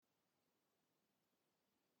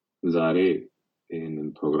ዛሬ ይህንን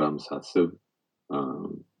ፕሮግራም ሳስብ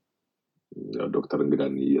ዶክተር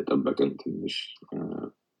እንግዳን እየጠበቅን ትንሽ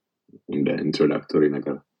እንደ ኢንትሮዳክቶሪ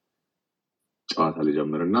ነገር ጨዋታ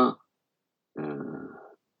ልጀምርና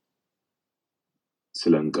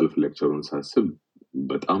ስለ እንቅልፍ ሌክቸሩን ሳስብ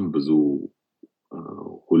በጣም ብዙ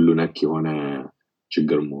ሁሉ ነክ የሆነ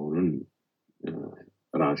ችግር መሆኑን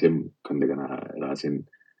ራሴም ከእንደገና ራሴን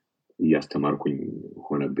እያስተማርኩኝ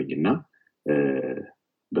ሆነብኝና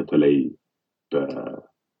በተለይ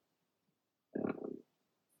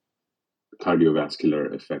በካርዲዮቫስኩላር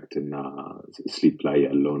ኢፌክት እና ስሊፕ ላይ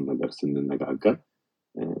ያለውን ነገር ስንነጋገር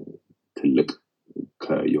ትልቅ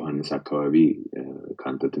ከዮሐንስ አካባቢ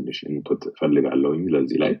ካንተ ትንሽ ኢንፑት ፈልጋለሁኝ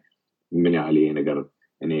ለዚህ ላይ ምን ያህል ይሄ ነገር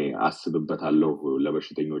እኔ አስብበታለሁ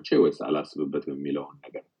ለበሽተኞቼ ወይስ አላስብበትም የሚለውን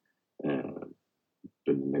ነገር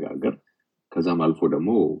ብንነጋገር ከዛም አልፎ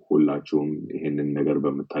ደግሞ ሁላችሁም ይሄንን ነገር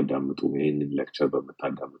በመታዳምጡ ይሄንን ሌክቸር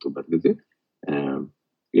በመታዳምጡበት ጊዜ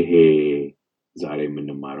ይሄ ዛሬ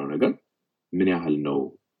የምንማረው ነገር ምን ያህል ነው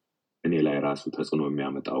እኔ ላይ ራሱ ተጽዕኖ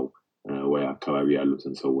የሚያመጣው ወይ አካባቢ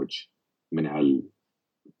ያሉትን ሰዎች ምን ያህል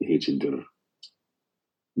ይሄ ችግር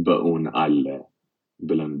በእውን አለ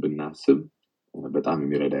ብለን ብናስብ በጣም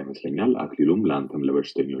የሚረዳ ይመስለኛል። አክሊሉም ለአንተም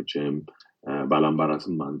ለበሽተኞችም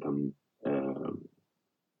ባላምባራስም አንተም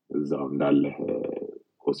እዛው እንዳለ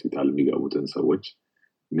ሆስፒታል የሚገቡትን ሰዎች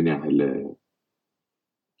ምን ያህል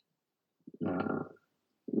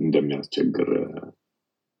እንደሚያስቸግር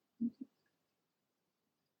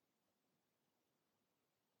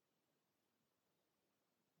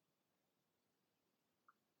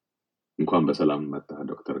እንኳን በሰላም መጣ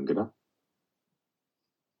ዶክተር እንግዳ።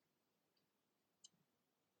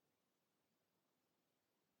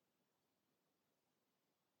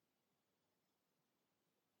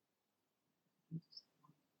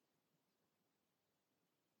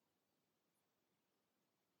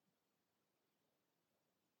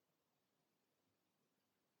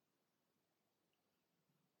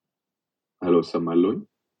 ሄሎ ሰማለኝ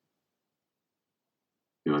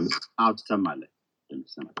ዮሐንስ? አዎ ትሰማለህ?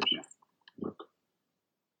 ትሰማለህ?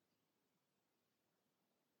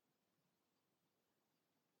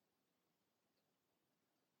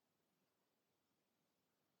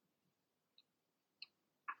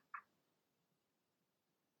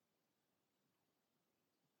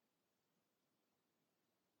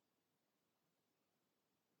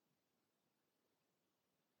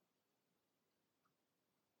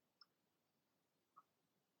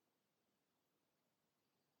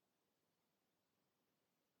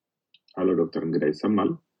 ሄሎ ዶክተር እንግዳ ይሰማል?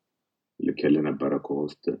 ልክ ያለ ነበር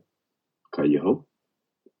ኮሆስት ካየኸው?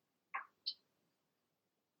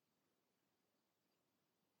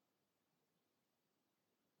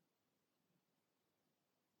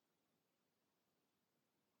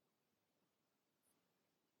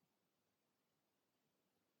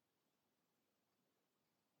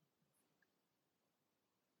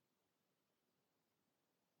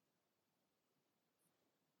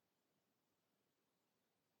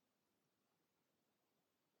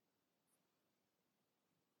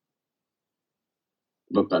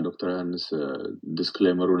 በቃ ዶክተር ዮሐንስ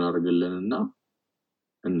ዲስክሌመሩን አድርግልንና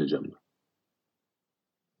እንጀምር።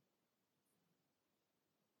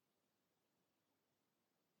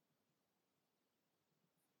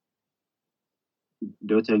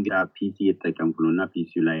 ዶክተር እንግዳ ፒሲ የተጠቀምኩና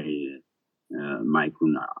ፒሲ ላይ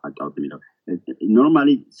ማይኩን አጣውት የሚለው ኖርማሊ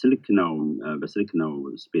ስልክ ነው በስልክ ነው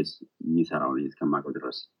ስፔስ የሚሰራው ነው እስከማውቀው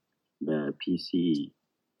ድረስ በፒሲ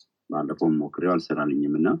ባለፈው ሞክሬው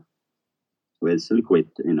አልሰራልኝም እና ወይ ስልክ ወይ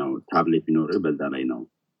ነው ታብሌት ቢኖር በዛ ላይ ነው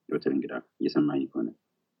ዶክተር እንግዳ እየሰማኝ ከሆነ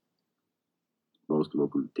በውስጥ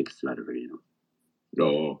በኩል ቴክስት ስላደረገኝ ነው።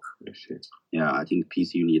 እሺ ያ አይ ቲንክ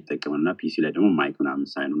ፒሲውን እየተጠቀመና ፒሲ ላይ ደግሞ ማይኩን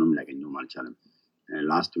አምሳይኑንም ላገኘው አልቻለም።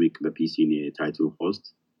 last week the PC tried to host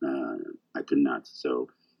I could not, so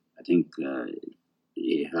I think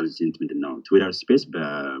it has ነው Twitter space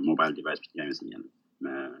በሞባይል ዲቫይስ ብቻ ይመስለኛል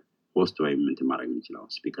ሆስት ወይ ምን ማድረግ የሚችለው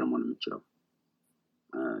ስፒከር መሆን የሚችለው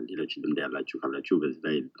ሌሎች ልምድ ያላችሁ ካላችሁ በዚህ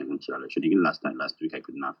ላይ ልትነግሩን ትችላላችሁ። እኔ ግን last week I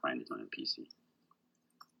could not find it on a PC.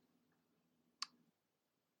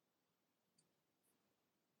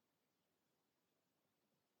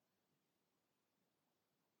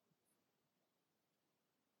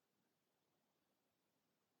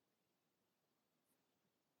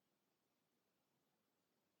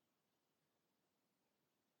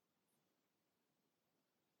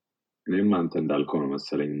 እኔም አንተ እንዳልከው ነው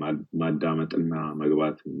መሰለኝ ማዳመጥና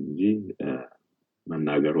መግባት እንጂ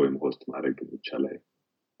መናገር ወይም ሆስት ማድረግ ይቻላል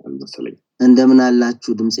አልመሰለኝ። እንደምን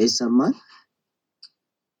አላችሁ? ድምጽ ይሰማል?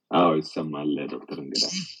 አዎ ይሰማል ዶክተር እንግዳ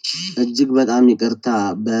እጅግ በጣም ይቅርታ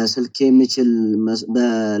በስልክ የሚችል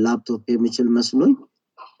በላፕቶፕ የሚችል መስሎኝ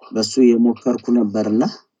በሱ የሞከርኩ ነበርና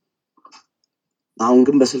አሁን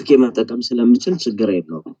ግን በስልክ መጠቀም ስለምችል ችግር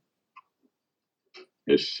የለውም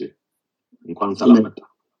እሺ እንኳን ሰላም መጣ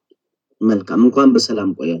መልካም እንኳን በሰላም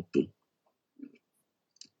ቆያችሁ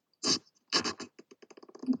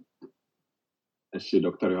እሺ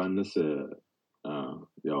ዶክተር ዮሐንስ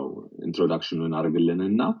ያው ኢንትሮዳክሽኑን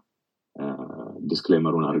አድርግልንና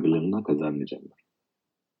ዲስክሌመሩን አድርግልንና ከዛ እንጀምር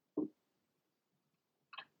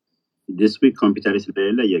this week computer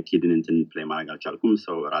ስለሌለ የኪድን እንትን ፕሌይ ማድረግ አልቻልኩም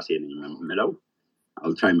ሰው ራሴ ነኝ የምለው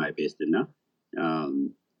I'll try my best እና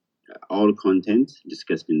all content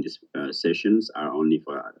discussed in this sessions are only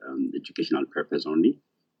for educational purpose only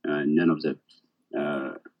none of the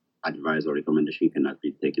advice or recommendation cannot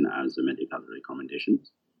be taken as a medical recommendation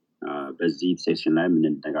በዚህ ሴሽን ላይ ምን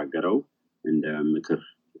እንተጋገረው እንደ ምክር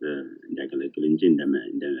እንዲያገለግል እንጂ እንደ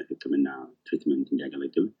ህክምና ትሪትመንት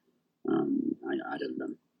እንዲያገለግል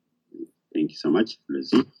አይደለም thank you so much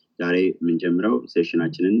ስለዚህ ዛሬ ምን ጀምረው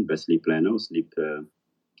ሴሽናችንን በስሊፕ ላይ ነው ስሊፕ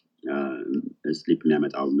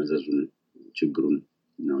የሚያመጣው መዘዙን ችግሩን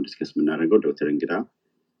ነው ዲስከስ የምናደርገው ዶክተር እንግዳ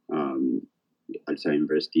አዲስ አበባ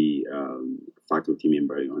ዩኒቨርሲቲ ፋክልቲ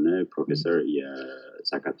ሜምበር የሆነ ፕሮፌሰር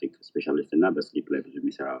የሳይካትሪክ ስፔሻሊስት እና በስሊፕ ላይ ብዙ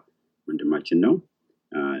የሚሰራ ወንድማችን ነው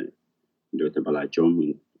ዶክተር በላቸውም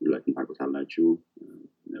ሁላችሁም ታውቁታላችሁ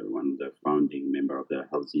one of the founding member of the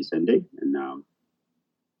Healthy Sunday እና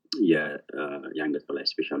የአንገት በላይ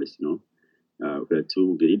ስፔሻሊስት ነው ሁለቱ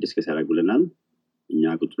እንግዲህ ዲስከስ ያደርጉልናል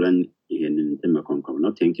እኛ ቁጭ ብለን ይሄንን እንትን መኮንኮም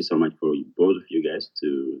ነው thank you so much for both of you guys to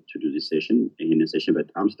do this session ይሄንን ሴሽን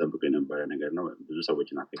በጣም ስጠብቁ የነበረ ነገር ነው ብዙ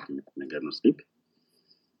ሰዎችን አፌክት የሚያደርግ ነገር ነው ስሊፕ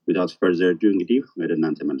without further ado እንግዲህ ወደ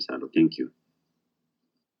እናንተ መልሳለሁ thank you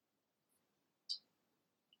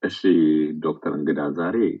እሺ ዶክተር እንግዳ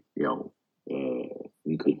ዛሬ ያው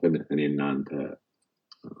እንቅልፍን እኔና አንተ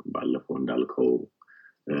ባለፈው እንዳልከው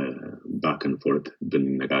ባክ ኤንድ ፎርት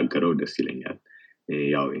ብንነጋገረው ደስ ይለኛል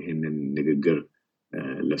ያው ይሄንን ንግግር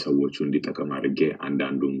ለሰዎቹ እንዲጠቀም አድርጌ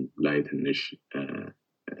አንዳንዱም ላይ ትንሽ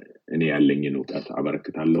እኔ ያለኝን ዕውቀት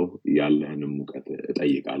አበረክታለሁ ያለህንም ዕውቀት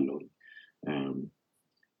እጠይቃለሁ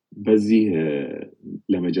በዚህ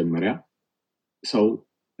ለመጀመሪያ ሰው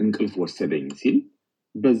እንቅልፍ ወሰደኝ ሲል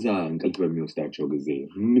በዛ እንቅልፍ በሚወስዳቸው ጊዜ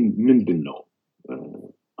ምንድነው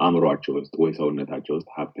አእምሮአቸው ውስጥ ወይ ሰውነታቸው ውስጥ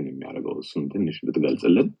ሀፕን የሚያደርገው እሱን ትንሽ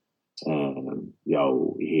ብትገልጽልን ያው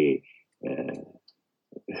ይሄ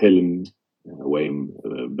ህልም ወይም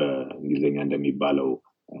በእንግሊዝኛ እንደሚባለው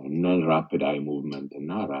non rapid eye movement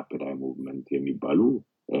እና rapid eye movement የሚባሉ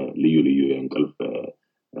ልዩ ልዩ የእንቅልፍ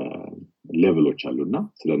ሌቭሎች አሉና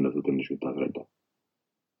ስለነሱ ትንሽ ብታስረዳ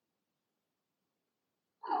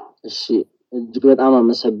እሺ እጅግ በጣም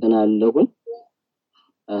አመሰግናለሁ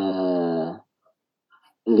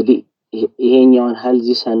እንግዲህ ይሄኛውን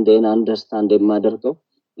Healthy Sunday አንደርስታንድ የማደርገው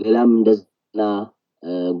ሌላም እንደዛ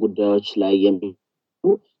ጉዳዮች ላይ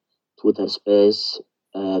ትዊተር ስፔስ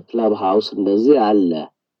ክለብ ሃውስ እንደዚህ አለ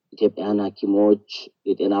ኢትዮጵያን ሐኪሞች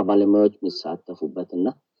የጤና ባለሙያዎች የሚሳተፉበትና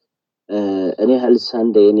እኔ Healthy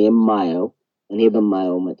Sunday የማየው እኔ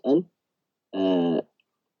በማየው መጠን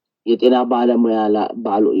የጤና ባለሙያ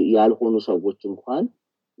ያልሆኑ ሰዎች እንኳን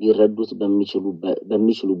ይረዱት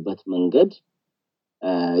በሚችሉበት መንገድ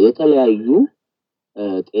የተለያዩ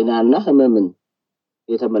ጤናና ህመምን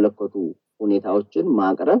የተመለከቱ ሁኔታዎችን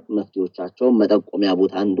ማቅረብ መፍትሄዎቻቸውን መጠቆሚያ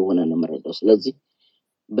ቦታ እንደሆነ ነው መረዳው ስለዚህ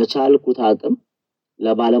በቻልኩት አቅም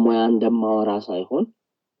ለባለሙያ እንደማወራ ሳይሆን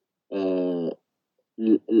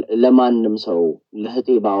ለማንም ሰው ለህቴ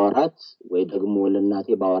ባወራት ወይ ደግሞ ለናቴ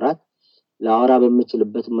ባወራት ላወራ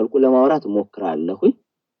በሚችልበት መልኩ ለማውራት ሞክራለሁ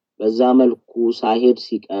በዛ መልኩ ሳይሄድ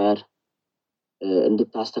ሲቀር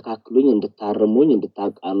እንድታስተካክሉኝ እንድታርሙኝ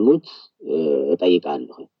እንድታቃኑት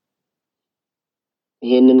እጠይቃለሁ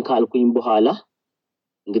ይሄንን ካልኩኝ በኋላ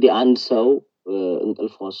እንግዲህ አንድ ሰው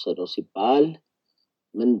እንቅልፍ ወሰደው ሲባል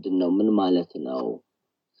ምንድነው ምን ማለት ነው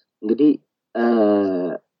እንግዲህ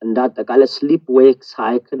እንዳጠቃላይ ስሊፕ ዌክ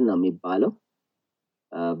ሳይክል ነው የሚባለው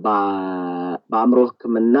በአእምሮ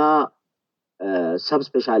ህክምና ሰብ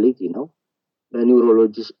ስፔሻሊቲ ነው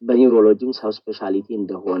በኒውሮሎጂም ሰብ ስፔሻሊቲ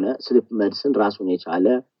እንደሆነ ስሊፕ ሜዲሲን ራሱን የቻለ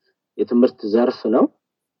የትምህርት ዘርፍ ነው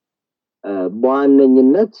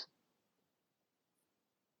በዋነኝነት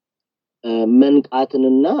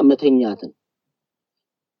መንቃትንና መተኛትን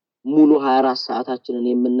ሙሉ 24 ሰዓታችንን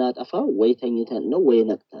የምናጠፋው ወይ ተኝተን ነው ወይ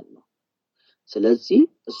ነቅተን ነው ስለዚህ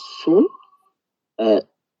እሱን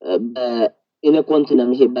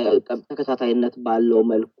በኢነኮንቲነም ይሄ በተከታታይነት ባለው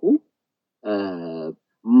መልኩ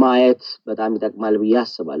ማየት በጣም ይጠቅማል ብዬ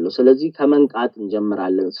አስባለሁ ስለዚህ ከመንቃት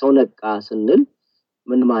እንጀምራለን ሰው ነቃ ስንል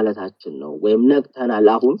ምን ማለታችን ነው? ወይም ነቅተናል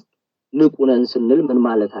አሁን ንቁ ነን ስንል ምን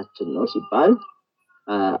ማለታችን ነው ሲባል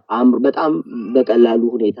በጣም በቀላሉ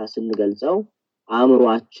ሁኔታ ስንገልጸው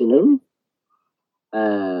አእምሮአችንም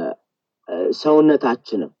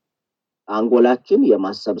ሰውነታችንም አንጎላችን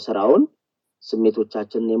የማሰብ ስራውን፣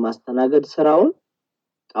 ስሜቶቻችንን የማስተናገድ ስራውን፣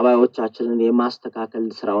 ጠባዮቻችንን የማስተካከል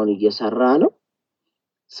ስራውን እየሰራ ነው።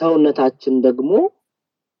 ሰውነታችን ደግሞ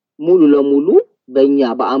ሙሉ ለሙሉ በእኛ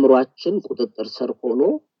በአእምሮአችን ቁጥጥር ስር ሆኖ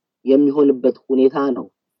የሚሆንበት ሁኔታ ነው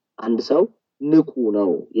አንድ ሰው ንቁ ነው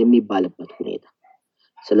የሚባልበት ሁኔታ።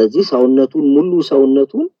 ስለዚህ ሙሉ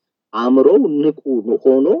ሰውነቱን አእምሮው ንቁ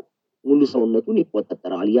ሆኖ ሙሉ ሰውነቱን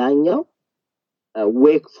ይቆጣጠራል። ያኛው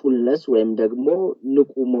ዌክፉልነስ ወይም ደግሞ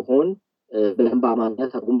ንቁ መሆን ብለን በአማርኛ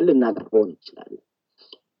ተርጉመን ልናቀርበው እንችላለን።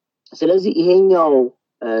 ስለዚህ ይሄኛው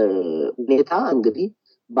ሁኔታ እንግዲህ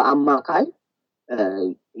በአማካይ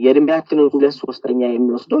የእድሜያችንን 2/3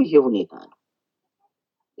 የሚወስደው ይሄ ሁኔታ ነው።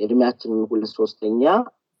 የእድሜያችንን 2/3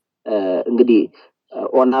 እንግዲህ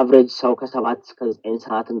ኦን አቨሬጅ ሰው ከ7 እስከ 9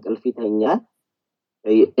 ሰዓት እንቅልፍ ይተኛል።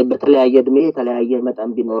 በተለያየ እድሜ የተለያየ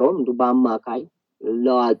መጠን ቢኖረውም እንዲሁ በአማካይ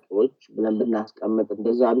ለዋቂዎች ብለን ብናስቀምጥ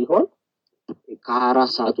እንደዛ ቢሆን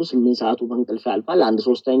ከ4 ሰዓቱ 8 ሰዓቱ በእንቅልፍ ያልፋል።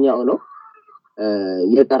 1/3 ነው።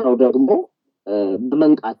 የቀረው ደግሞ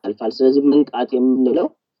በመንቃት ያልፋል። ስለዚህ መንቃት የምንለው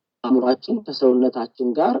አእምሮአችን ከሰውነታችን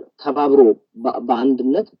ጋር ተባብሮ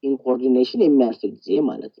በአንድነት ኢን ኮኦርዲኔሽን የሚያልፍ ጊዜ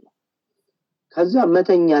ማለት ነው። ከዛ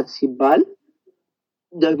መተኛት ሲባል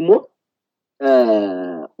ደግሞ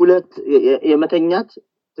የመተኛት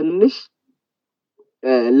ትንሽ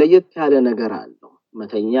ለየት ያለ ነገር አለው።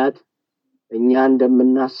 መተኛት እኛ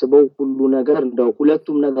እንደምናስበው ሁሉ ነገር እንደው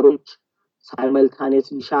ሁለቱም ነገሮች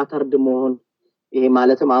ሳይመልታኔስሊ ሻተርድ መሆን፣ ይሄ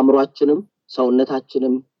ማለትም አእምሮአችንም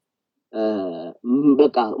ሰውነታችንም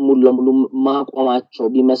በቃ ሙሉ ለሙሉ ማቆማቸው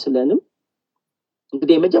ቢመስለንም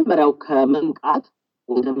እንግዲህ መጀመሪያው ከመንቃት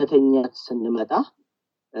ወደ መተኛት ስንመጣ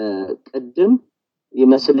ቅድም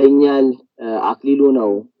ይመስለኛል አክሊሉ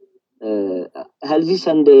ነው ሄልዚ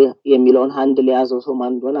ሰንዴ የሚለውን ሃንድል የያዘው ሰው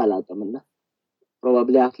ማን እንደሆነ አላውቅምና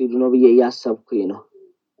ፕሮባብሊ አክሊሉ ነው ብዬ እያሰብኩኝ ነው።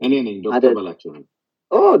 እኔ ነኝ ዶክተር በላቸው ነኝ።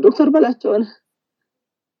 ዶክተር በላቸው ነህ?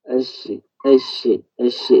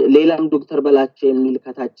 እሺ ሌላም ዶክተር በላቸው የሚል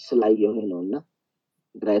ከታች ስላየው ነውና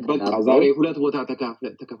በቃ ዛሬ ሁለት ቦታ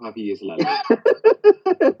ተከፋፍዬ ስላለ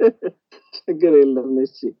ችግር የለም።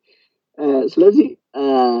 እሺ ስለዚህ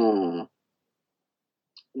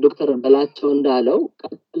ዶክተር በላቸው እንዳለው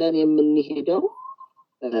ቀጥለን የምንሄደው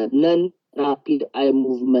ነን ራፒድ አይ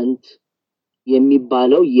ሙቭመንት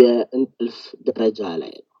የሚባለው የእንቅልፍ ደረጃ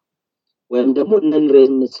ላይ ነው። ወይም ደግሞ ነን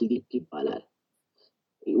ሬም ስሊፕ ይባላል።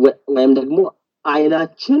 ወይም ደግሞ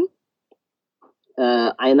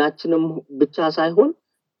አይናችንም ብቻ ሳይሆን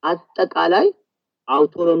አጠቃላይ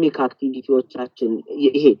አውቶኖሚክ አክቲቪቲዎቻችን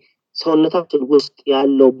ይሄ ሰውነታችን ውስጥ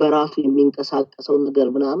ያለው በራሱ የሚንቀሳቀሰው ነገር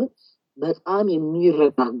ምናምን በጣም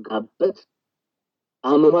የሚረጋጋበት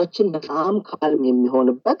አእምሮአችን በጣም ካልም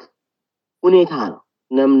የሚሆንበት ሁኔታ ነው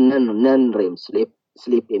ነን ሬም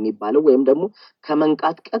ስሊፕ የሚባለው ወይም ደግሞ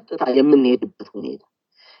ከመንቃት ቀጥታ የምንሄድበት ሁኔታ።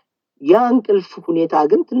 ያ እንቅልፍ ሁኔታ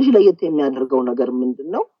ግን ትንሽ ለየት የሚያደርገው ነገር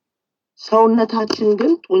ምንድነው? ሰውነታችን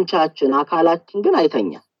ግን ጡንቻችን አካላችን ግን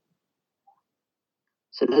አይተኛም።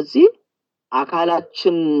 ስለዚህ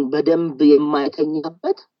አካላችን በደንብ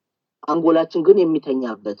የማይተኛበት አንጎላችን ግን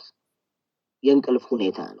የሚተኛበት የእንቅልፍ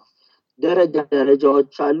ሁኔታ ነው።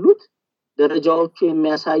 ደረጃዎች አሉት። ደረጃዎቹ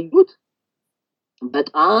የሚያሳዩት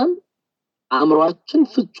በጣም አእምሮአችን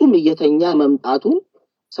ፍጹም እየተኛ መምጣቱን፣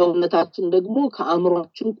 ሰውነታችን ደግሞ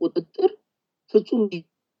ከአእምሮአችን ቁጥጥር ፍጹም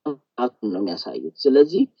መምጣቱን ነው የሚያሳዩት።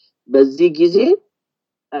 ስለዚህ በዚህ ጊዜ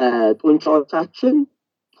ጡንቻዎቻችን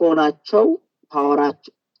ቶናቸው ፓወራቸው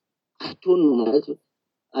ማለት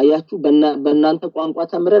አያችሁ በእናንተ ቋንቋ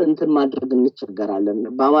ተምረን እንትን ማድረግ እንቸገራለን።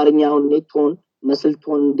 በአማርኛው ቶን መስል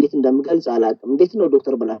ቶን እንዴት እንደምገልጽ አላውቅም። እንዴት ነው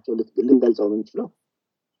ዶክተር በላቸው ልንገልጸው የምንችለው?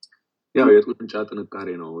 ያው የጡንቻ ጥንካሬ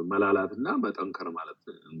ነው መላላትና መጠንከር ማለት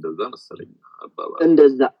እንደዛ መሰለኝ አባባል።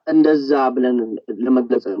 እንደዛ ብለን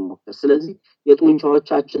ለመግለጽ እንሞክር። ስለዚህ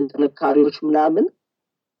የጡንቻዎቻችን ጥንካሬዎች ምናምን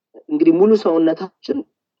እንግዲህ ሙሉ ሰውነታችን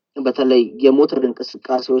በተለይ የሞተር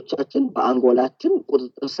እንቅስቃሴዎቻችን በአንጎላችን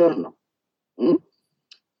ቁጥጥር ስር ነው።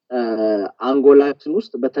 አንጎላችን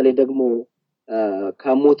ውስጥ በተለይ ደግሞ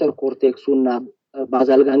ከሞተር ኮርቴክሱና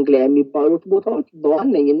ባዛል ጋንግሊያ የሚባሉት ቦታዎች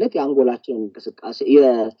በዋነኝነት የአንጎላችንን እንቅስቃሴ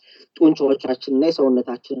የጡንቻዎቻችንና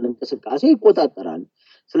የሰውነታችንን እንቅስቃሴ ይቆጣጠራሉ።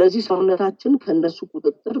 ስለዚህ ሰውነታችን ከነሱ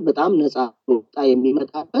ቁጥጥር በጣም ነፃ ወጣ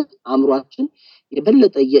የሚመጣበት አእምሮአችን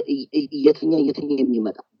የበለጠ እየተኛ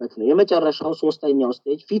የሚመጣበት ነው። የመጨረሻው 3ኛው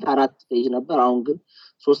ስቴጅ ፊት 4 ስቴጅ ነበር። አሁን ግን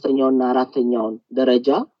 3ኛውና 4ኛውን ደረጃ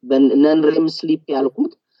በነን ሬም ስሊፕ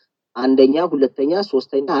ያልኩት አንደኛ ሁለተኛ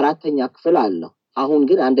ሶስተኛ አራተኛ ክፍል አለው አሁን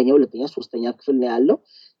ግን አንደኛ ሁለተኛ ሶስተኛ ክፍል ነው ያለው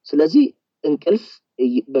ስለዚህ እንቅልፍ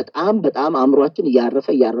በጣም አእምሮአችን ያረፈ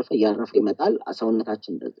ይመጣል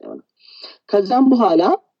ሰውነታችን እንደዛ ይሆናል ከዛም በኋላ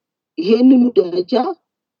ይሄንን ደረጃ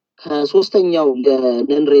ከሶስተኛው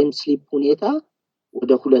የነን ሬም ስሊፕ ሁኔታ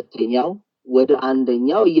ወደ ሁለተኛው ወደ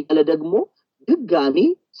አንደኛው እያለ ደግሞ ድጋሚ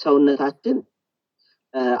ሰውነታችን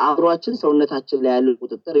አእምሮአችን ሰውነታችን ላይ ያለው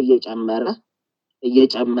ቁጥጥር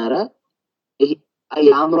እየጨመረ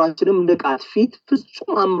የአእምሮአችንም ንቃት ፊት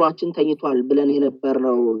ፍጹም አእምሮአችን ተኝቷል ብለን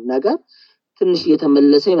የነበረው ነገር ትንሽ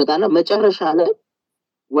እየተመለሰ ይመጣና መጨረሻ ላይ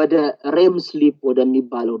ወደ ሬም ስሊፕ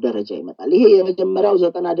ወደሚባለው ደረጃ ይመጣል ይሄ የመጀመሪያው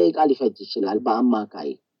 90 ደቂቃ ሊፈጅ ይችላል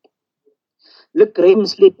በአማካይ ልክ ሬም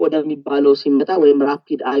ስሊፕ ወደሚባለው ሲመጣ ወይም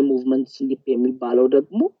ራፒድ አይ ሙቭመንት ስሊፕ የሚባለው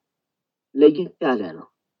ደግሞ ለየት ያለ ነው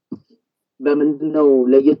በምንድነው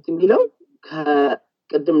ለየት የሚለው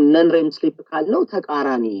ከቅድም ነን ሬም ስሊፕ ካልነው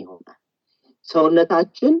ተቃራኒ ይሆናል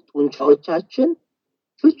ሰውነታችን ጡንቻዎቻችን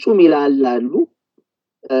ፍጹም ይላላሉ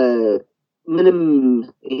ምንም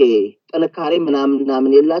ይሄ ጥንካሬ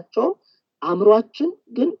ምናምን የላቸው አእምሮአችን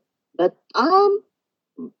ግን በጣም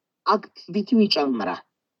አክቲቪቲው ይጨምራል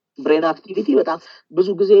ብሬን አክቲቪቲ በጣም ብዙ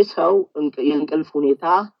ጊዜ ሰው የእንቅልፍ ሁኔታ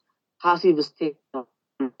ፓሲቭ ስቴት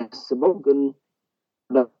ነው ግን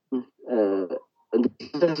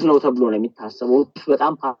እንግዲህ ነው ተብሎ ነው የሚታሰበው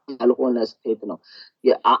በጣም ፓሲቭ ያልሆነ ስቴት ነው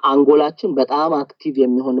አንጎላችን በጣም አክቲቭ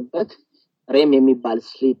የሚሆንበት ሬም የሚባል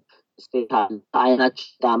ስሊፕ ስቴት አይናችን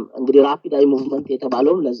እንግዲህ ራፒድ አይ ሙቭመንት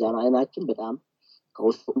የተባለው ለዛ ነው አይናችን በጣም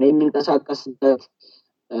ከውስጡ የሚንቀሳቀስበት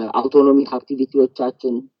አውቶኖሚክ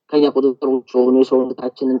አክቲቪቲዎቻችን ከኛ ቁጥጥር ውጭ ሆኖ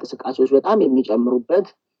የሰውነታችን እንቅስቃሴዎች በጣም የሚጨምሩበት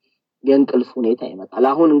የእንቅልፍ ሁኔታ ይመጣል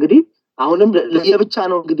አሁን እንግዲህ አሁንም ለየብቻ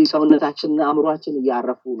ነው እንግዲህ ሰውነታችንና አእምሮአችን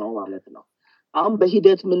እያረፉ ነው ማለት ነው አሁን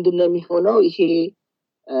በሂደት ምንድነው የሚሆነው ይሄ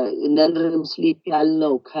ነን ሬም ስሊፕ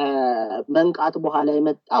ያልነው ከመንቃት በኋላ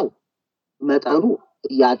የመጣው መጠኑ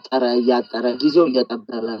እያጠረ ጊዜው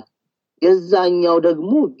እየጠበበ የዛኛው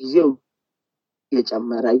ደግሞ ጊዜው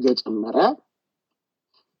እየጨመረ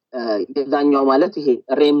የዛኛው ማለት ይሄ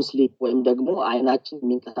ሬም ስሊፕ ወይም ደግሞ አይናችን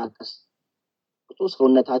የሚንቀሳቀስ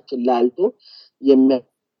ሰውነታችን ላይ አልቶ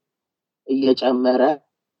እየጨመረ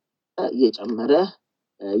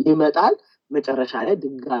ይመጣል መጨረሻ ላይ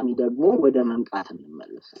ድጋሚ ደግሞ ወደ መንቃት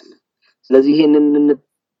እንመለሳለን ስለዚህ ይሄንን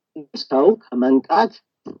ሰው ከመንቃት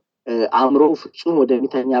አእምሮ ፍጹም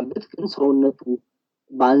ወደሚተኛበት ግን ሰውነቱ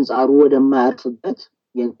በአንጻሩ ወደማያርፍበት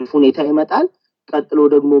የእንቅልፍ ሁኔታ ይመጣል ቀጥሎ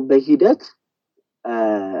ደግሞ በሂደት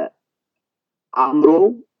አእምሮ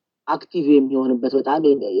አክቲቭ የሚሆንበት በጣም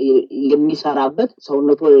የሚሰራበት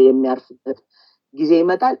ሰውነቱ የሚያርፍበት ጊዜ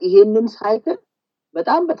ይመጣል ይሄንን ሳይክል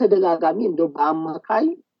በጣም በተደጋጋሚ እንደው በአማካይ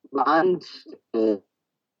በአንድ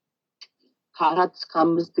ከ4 እስከ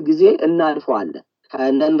 5 ጊዜ እናልፈዋለን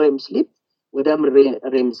ከነን ሬም ስሊፕ ወደ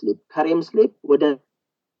ሬም ስሊፕ ከሬም ስሊፕ ወደ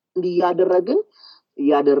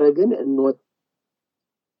እያደረግን እንወጥ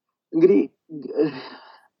እንግዲህ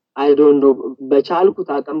አይ ዶንት ኖ በቻልኩት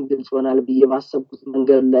አቅም ግልጽ ሆናል ብዬ ባሰብኩት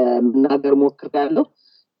መንገድ ለመናገር ሞክሬያለሁ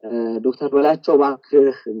ዶክተር በላቸው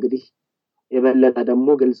ባክህ እንግዲህ የበለጠ ደግሞ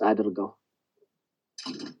ግልጽ አድርገው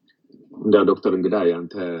እንዳ ዶክተር እንግዳ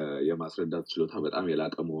ያንተ የማስረዳት ችሎታ በጣም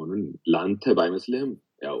የላቀ መሆኑን ላንተ ባይመስልህም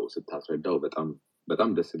ያው ስታስረዳው በጣም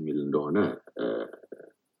ደስ የሚል እንደሆነ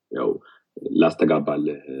ያው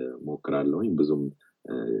ላስተጋባልህ ሞክራለሁኝ ብዙም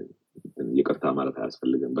ይቅርታ ማለት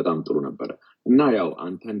አያስፈልግም በጣም ጥሩ ነበር እና ያው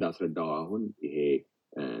አንተ እንዳስረዳው አሁን ይሄ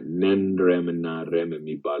ነን ሬም እና ሬም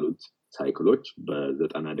የሚባሉት ሳይክሎች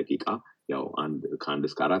በ90 ደቂቃ ያው ከ1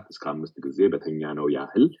 እስከ 4 እስከ 5 ጊዜ በተኛ ነው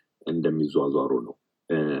ያህል እንደሚዟዟሩ ነው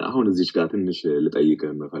አሁን እዚች ጋር ትንሽ ልጠይቅህ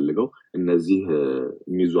የምፈልገው እነዚህ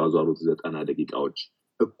የሚዟዟሩት 90 ደቂቃዎች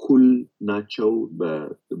እኩል ናቸው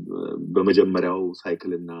በመጀመሪያው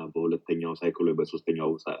ሳይክል እና በሁለተኛው ሳይክል ወይ በሶስተኛው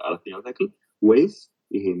አራተኛው ሳይክል ወይስ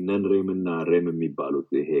ይሄ ነን ሬም እና ሬም የሚባሉት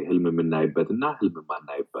ይሄ ህልም የምናይበትና ህልም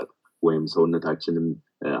የማናይበት ወይም ሰውነታችንን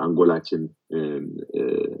አንጎላችን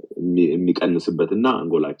የሚቀንስበትና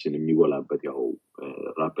አንጎላችን የሚጎላበት ያው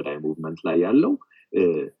ራፒድ አይ ሙቭመንት ላይ ያለው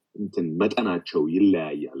መጠናቸው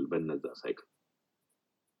ይለያያል በእነዛ ሳይክል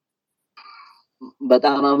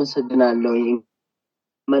በጣም አመሰግናለሁ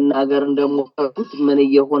መናገር እንደሞከርኩት ምን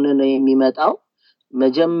እየሆነ ነው የሚመጣው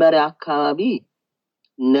መጀመሪያ አካባቢ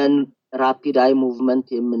ነን ራፒድ አይ ሙቭመንት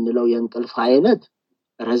የምንለው የእንቅልፍ አይነት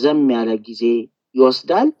ረዘም ያለ ጊዜ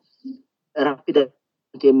ይወስዳል ራፒድ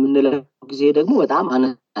የምንለው ጊዜ ደግሞ በጣም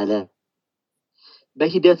አነስ ያለ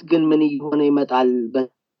በሂደት ግን ምን እየሆነ ይመጣል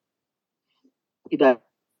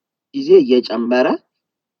ጊዜ እየጨመረ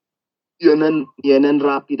የነን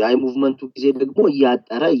ራፒድ አይ ሙቭመንቱ ጊዜ ደግሞ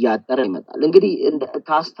እያጠረ ይመጣል እንግዲህ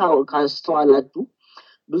ካስተዋላችሁ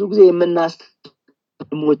ብዙ ጊዜ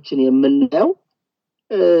የምናስተምሮችን የምናየው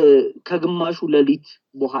ከግማሹ ሌሊት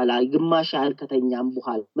በኋላ ግማሽ ያህል ከተኛም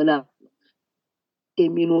በኋላ ምናምን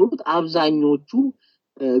የሚኖሩት አብዛኞቹ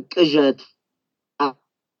ቅዠት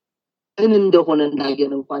ምን እንደሆነ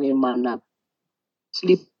እንዳየን እንኳን የማና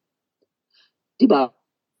ስሊፕ ዲባ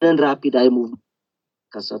ራፒድ አይ ሙቭ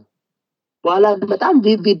ከሰት በኋላ በጣም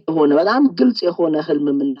ቪቪድ ሆነ በጣም ግልጽ የሆነ ህልም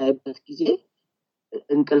የምናይበት ጊዜ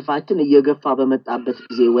እንቅልፋችን እየገፋ በመጣበት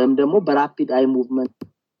ጊዜ ወይም ደግሞ በራፒድ አይ ሙቭመንት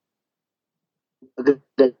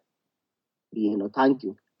ነው። ታንክ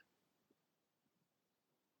ዩ።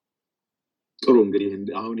 ጥሩ እንግዲህ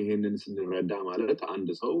አሁን ይሄንን ስንረዳ ማለት አንድ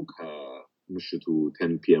ሰው ከምሽቱ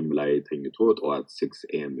 10 PM ላይ ተኝቶ ጠዋት 6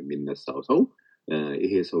 AM የሚነሳው ሰው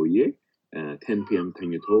ይሄ ሰውዬ 10 PM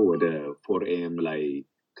ተኝቶ ወደ 4 AM ላይ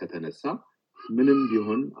ከተነሳ ምንም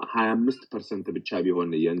ቢሆን 25% ብቻ ቢሆን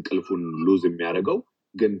የእንቅልፉን ሉዝ የሚያደርገው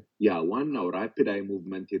ግን ያ ዋናው ራፒድ አይ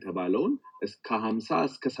ሙቭመንት የተባለውን እስከ 50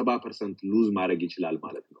 እስከ 70% ሉዝ ማድረግ ይችላል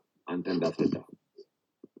ማለት ነው። አንተ እንዳስረዳው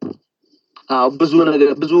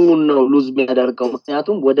ብዙ ነው ሉዝ የሚያደርገው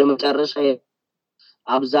ምክንያቱም ወደ መጨረሻ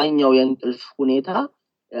አብዛኛው የእንቅልፍ ሁኔታ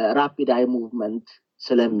ራፒድ አይ ሙቭመንት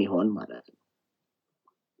ስለሚሆን ማለት ነው።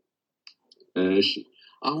 እሺ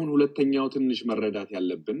አሁን ሁለተኛው ትንሽ መረዳት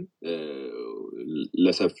ያለብን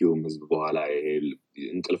ለሰፊው ህዝብ በኋላ ይሄ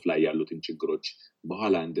እንቅልፍ ላይ ያሉትን ችግሮች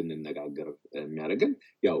በኋላ እንድንነጋገር የሚያደርገን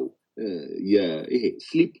ያው ይሄ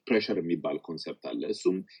ስሊፕ ፕሬሸር የሚባል ኮንሰፕት አለ።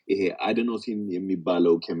 እሱም ይሄ አዴኖሲን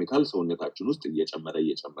የሚባለው ኬሚካል ሰውነታችን ውስጥ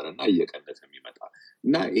እየጨመረና እየቀነሰ የሚመጣ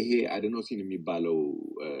እና ይሄ አዴኖሲን የሚባለው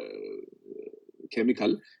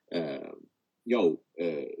ኬሚካል ያው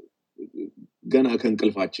ገና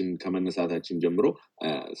ከእንቅልፋችን ከመነሳታችን ጀምሮ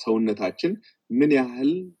ሰውነታችን ምን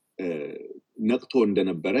ያህል ነቅቶ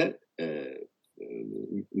እንደነበረ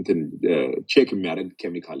ቼክ የሚያደርግ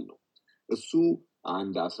ኬሚካል ነው። እሱ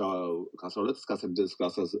አንድ 12 እስከ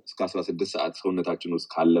 16 ሰዓት ሰውነታችን ውስጥ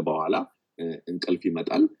ካለ በኋላ እንቅልፍ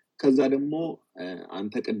ይመጣል። ከዛ ደግሞ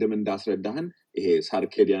አንተ ቅድም እንዳስረዳህን ይሄ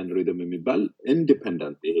ሳርኬዲያን ሪትም የሚባል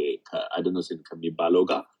ኢንዲፔንደንት ይሄ ከአዴኖሲን ከሚባለው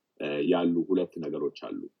ጋር ያሉ ሁለት ነገሮች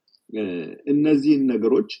አሉ። እነዚህን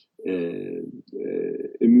ነገሮች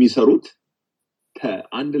የሚሰሩት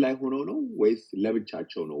ከአንድ ላይ ሆነው ነው ወይስ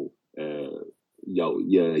ለብቻቸው ነው? ያው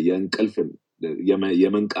የእንቅልፍን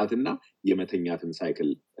የመንቃትና የመተኛትን ሳይክል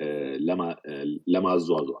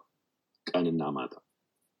ለማዟዟር ቀንና ማታ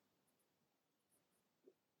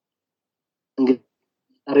እንግዲህ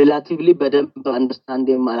ሪላቲቭሊ በደንብ አንደርስታንድ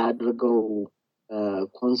የማላደርገው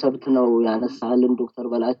ኮንሰፕት ነው ያነሳልን ዶክተር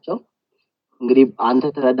በላቸው። እንግዲህ አንተ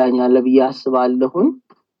ተረዳኛለህ ብዬ አስባለሁ።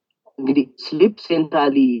 እንግዲህ ስሊፕ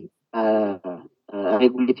ሴንትራሊ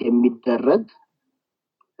ሬጉሌት የሚደረግ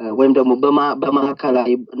ወይም ደግሞ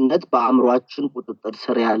በማዕከላዊነት በአእምሮአችን ቁጥጥር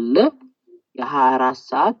ስር ያለ የ24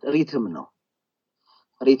 ሰዓት ሪትም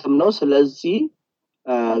ነው። ስለዚህ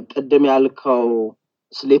ቅድም ያልከው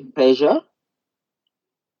ስሊፕ ፕሬሸር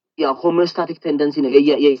ያ ሆሞስታቲክ ቴንደንሲ ነው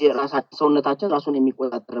የራሳችን ሰውነታችን ራሱን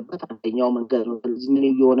የሚቆጣጠርበት አንደኛው መንገድ ነው። ስለዚህ ምን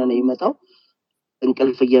እየሆነ ነው የሚመጣው?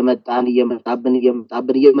 እንቅልፍ እየመጣብን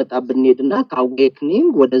ሄድና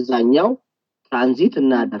ከአዌክኒንግ ወደዛኛው ትራንዚት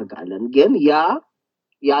እናደርጋለን። ግን ያ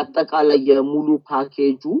ያጠቃላይ የሙሉ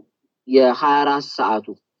ፓኬጁ የ24 ሰዓቱ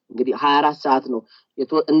እንግዲህ 24 ሰዓት ነው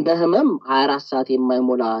እንደ ህመም 24 ሰዓት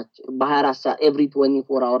የማይሞላ በ24 ሰዓት ኤቭሪ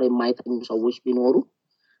 24 hour የማይተኙ ሰዎች ቢኖሩ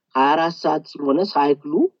 24 ሰዓት ሲሆነ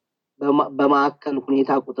ሳይክሉ በማዕከል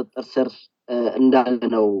ሁኔታ ቁጥጥር ስር እንዳለ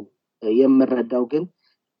ነው የምረዳው። ግን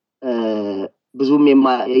ብዙም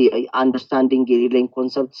አንደርስታንዲንግ የሌለኝ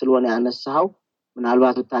ኮንሰፕት ስለሆነ ያነሳው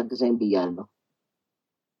ምናልባት ታግዘኝ ብያለሁ።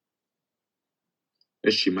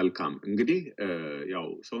 እሺ መልካም እንግዲህ ያው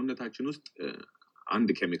ሰውነታችን ውስጥ አንድ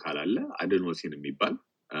ኬሚካል አለ አዴኖሲን የሚባል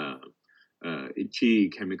እቺ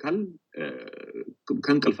ኬሚካል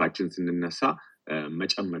ከእንቅልፋችን ስንነሳ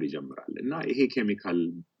መጨመር ይጀምራል እና ይሄ ኬሚካል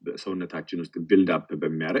ሰውነታችን ውስጥ ቢልድ አፕ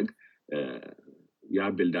በሚያደርግ ያ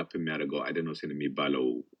ቢልድ አፕ የሚያደርገው አዴኖሲን የሚባለው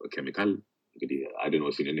ኬሚካል እንግዲህ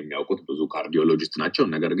አዴኖሲንን የሚያውቁት ብዙ ካርዲዮሎጂስት ናቸው።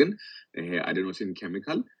 ነገር ግን ይሄ አዴኖሲን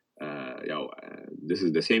ኬሚካል ያው this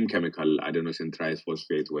is the same chemical adenosine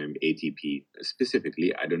triphosphate ወይም ATP specifically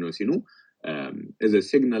አዴኖሲኑ is a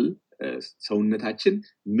signal ሰውነታችን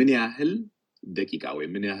ምን ያህል ደቂቃ ወይ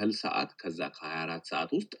ምን ያህል ሰዓት ከዛ ከ24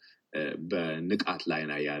 ሰዓት ውስጥ በንቃት ላይ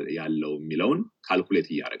ያለው የሚለውን ካልኩሌት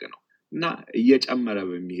እያደረገ ነው እና እየጨመረ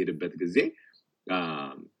በሚሄድበት ጊዜ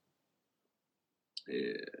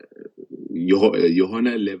የሆነ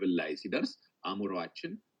ሌቭል ላይ ሲደርስ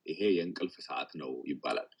አእምሮአችን ይሄ የእንቅልፍ ሰዓት ነው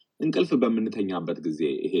ይባላል እንቅልፍ በምንተኛበት ጊዜ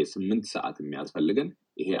ይሄ 8 ሰዓት የሚያስፈልገን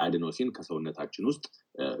ይሄ አዲኖሲን ከሰውነታችን ውስጥ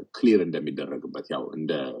ክሊር እንደሚደረግበት ያው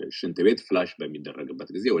እንደ ሽንት ቤት ፍላሽ በሚደረግበት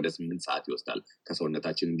ጊዜ ወደ 8 ሰዓት ይወስዳል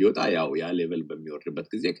ከሰውነታችን እንዲወጣ ያው ያ ሌቨል በሚወርድበት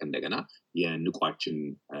ጊዜ ከእንደገና የንቋችን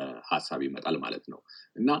ሐሳብ ይመጣል ማለት ነው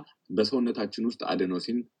እና በሰውነታችን ውስጥ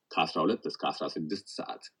አዲኖሲን ከ12 እስከ 16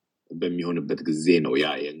 ሰዓት በሚሆንበት ጊዜ ነው ያ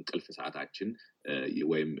የእንቅልፍ ሰዓታችን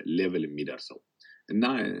ወይም ሌቨል የሚደርሰው እና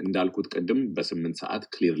እንዳልኩት ቀደም በ8 ሰዓት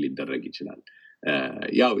ክሊር ሊደረግ ይችላል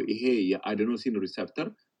ያው ይሄ የአዲኖሲን ሪሴፕተር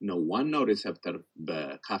ነው ዋናው ሪሴፕተር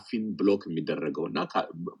በካፊን ብሎክ የሚደረገውና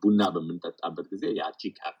ቡና በምንጠጣበት ጊዜ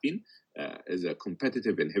ያቺ ካፊን is a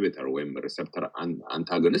competitive inhibitor ወይም receptor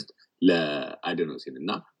antagonist ለአዲኖሲን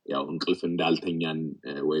እና ያው እንቅልፍ እንዳልተኛን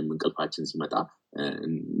ወይም እንቅልፋችን ሲመጣ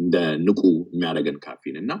እንደ ንቁ የሚያደርገን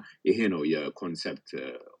ካፊን እና ይሄ ነው የኮንሰፕት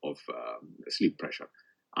ኦፍ sleep pressure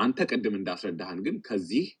አንተ ቀደም እንዳስረዳህን ግን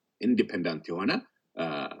ከዚህ ኢንዲፔንደንት የሆነ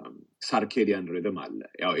ሳርኬዲያን ሪትም አለ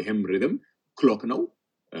ያው ይሄም ሪትም ክሎክ ነው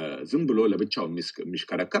ዝም ብሎ ለብቻው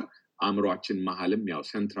የሚሽከረከር አእምሮአችን መሐልም ያው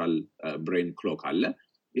ሴንትራል ብሬን ክሎክ አለ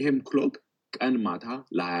ይሄም ክሎክ ቀን ማታ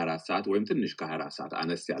ለ24 ሰዓት ወይም ትንሽ ከ24 ሰዓት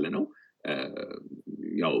አነስ ያለ ነው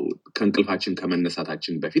ያው ከእንቅልፋችን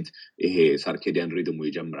ከመነሳታችን በፊት ይሄ ሳርኬዲያን ሪትሙ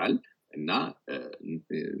ይጀምራል እና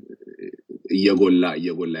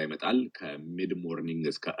እየጎላ ይመጣል ከሚድ ሞርኒንግ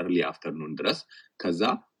እስከ early afternoon ድረስ ከዛ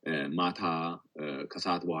ማታ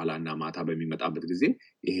ከሰዓት በኋላ እና ማታ በሚመጣበት ጊዜ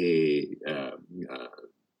ይሄ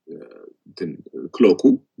ክሎኩ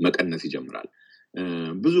መቀነስ ይጀምራል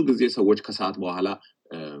ብዙ ጊዜ ሰዎች ከሰዓት በኋላ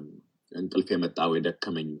እንቅልፍ የመጣ ወይ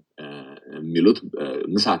ደከመኝ የሚሉት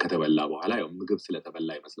ምሳ ከተበላ በኋላ ያው ምግብ ስለተበላ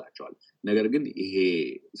ይመስላቸዋል ነገር ግን ይሄ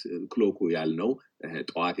ክሎኩ ያልነው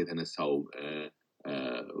ጠዋት የተነሳው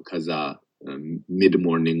ከዛ ሚድ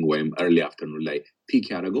ሞርኒንግ ወይም early afternoon ላይ ፒክ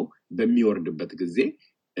ያደረገው በሚወርድበት ጊዜ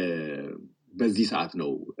በዚህ ሰዓት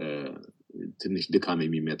ነው ትንሽ ድካም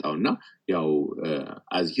የሚመጣውና ያው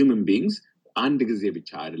as human beings አንድ ጊዜ ብቻ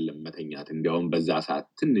አይደለም መተኛት እንዲያውም በዛ ሰዓት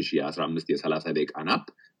ትንሽ የ15 የ30 ደቂቃ ናፕ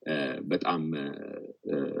በጣም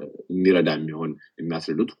የሚረዳ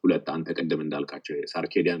የሚያስረዱት ሁለት አንተ ቀደም እንዳልካቸው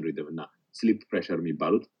ሳርኬዲያን ሪትም እና ስሊፕ ፕሬሸር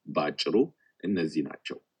የሚባሉት ባጭሩ እነዚህ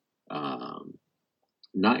ናቸው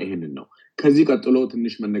እና ይሄንን ነው ከዚህ ቀጥሎ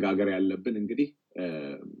ትንሽ መነጋገር ያለብን እንግዲህ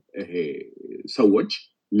ይሄ ሰዎች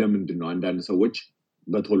ለምንድን ነው አንዳንድ ሰዎች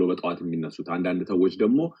በቶሎ በጠዋት የሚነሱት አንዳንድ ሰዎች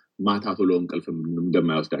ደግሞ ማታ ቶሎ እንቅልፍ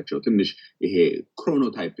እንደማይወስዳቸው ትንሽ ይሄ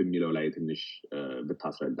ክሮኖታይፕ የሚለው ላይ ትንሽ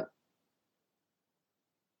ብታስረዳ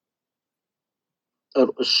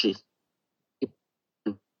እሺ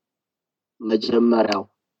መጀመሪያው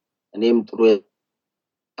እኔም ጥሩ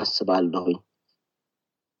አስባለሁኝ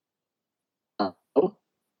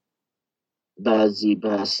በዚህ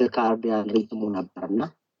በስካርዲያን ሪትሙ ነበርና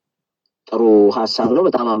ጥሩ ሐሳብ ነው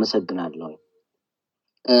በጣም አመሰግናለሁ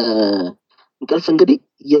እንቅልፍ እንግዲህ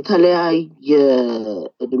የተለያየ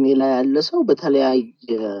እድሜ ላይ ያለ ሰው በተለያየ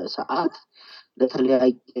ሰዓት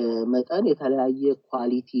ለተለያየ መጠን የተለያየ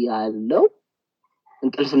ኳሊቲ ያለው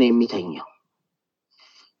እንቅልፍ ነው የሚተኛው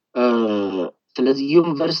ስለዚህ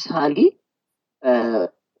ዩኒቨርሳሊ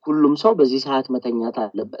ሁሉም ሰው በዚህ ሰዓት መተኛት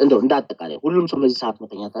አለበት እንደው እንዳጠቃላይ ሁሉም ሰው በዚህ ሰዓት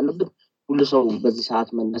መተኛት አለበት ሁሉ ሰው በዚህ ሰዓት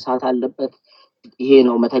መነሳት አለበት ይሄ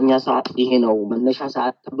ነው መተኛ ሰዓት ይሄ ነው መነሻ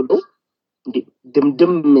ሰዓት ተብሎ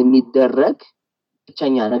ድምድም የሚደረግ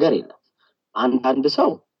ብቸኛ ነገር የለም አንዳንድ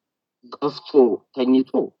ሰው ገፍቶ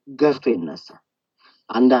ተኝቶ ገፍቶ ይነሳል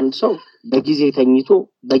አንዳንድ ሰው በጊዜ ተኝቶ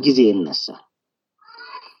በጊዜ ይነሳል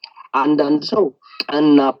አንዳንድ ሰው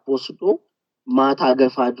ቀና ወስዶ ማታ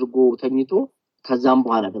ገፋ አድርጎ ተኝቶ ከዛም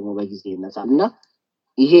በኋላ ደግሞ በጊዜ ይነሳልና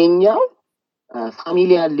ይሄኛው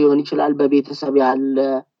ፋሚሊያል ሊሆን ይችላል በቤተሰብ ያለ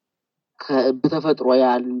በተፈጥሮ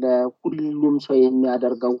ያለ ሁሉም ሰው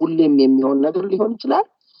የሚያደርገው ሁሌም የሚሆን ነገር ሊሆን ይችላል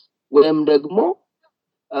ወይም ደግሞ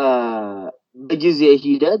በጊዜ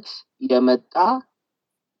ሂደት የመጣ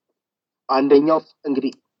አንደኛው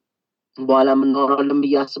እንግዲህ በኋላ ምንኖራለን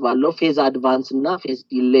በያስባለው ፌዝ አድቫንስ እና ፌዝ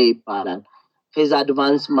ዲሌይ ይባላል ፌዝ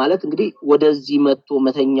አድቫንስ ማለት እንግዲህ ወደዚህ መጥቶ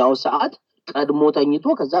መተኛው ሰዓት ቀድሞ ተኝቶ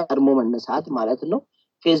ከዛ ቀድሞ መነሳት ማለት ነው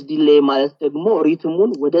ፌዝ ዲሌይ ማለት ደግሞ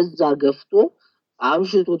ሪትሙን ወደዛ ገፍቶ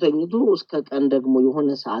አምሽቶ ተኝቶ እስከ ቀን ደግሞ የሆነ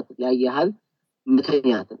ሰዓት ላይ ያህል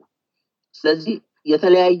መተኛት ነው ስለዚህ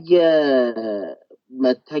የተለያየ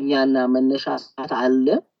መተኛና መነሻ ሰዓት አለ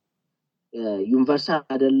ዩኒቨርሳል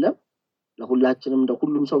አይደለም ለሁላችንም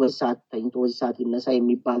ለሁሉም ሰው በሰዓት ተኝቶ በሰዓት ይነሳ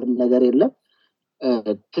የሚባል ነገር የለም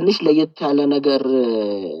ትንሽ ለየት ያለ ነገር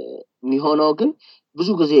የሚሆነው ግን ብዙ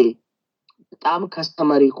ጊዜ በጣም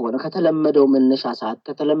ከስተመሪ ከሆነ ከተለመደው መነሻ ሰዓት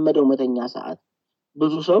ከተለመደው መተኛ ሰዓት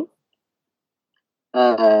ብዙ ሰው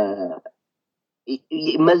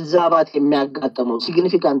መዛባት የሚያጋጥመው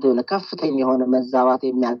ሲግኒፊካንት የሆነ ከፍተኛ የሆነ መዛባት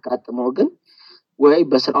የሚያጋጥመው ግን ወይ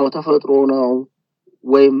በስራው ተፈጥሮ ነው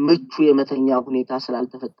ወይ ምቹ የመተኛ ሁኔታ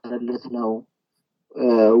ስላልተፈጠረለት ነው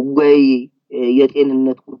ወይ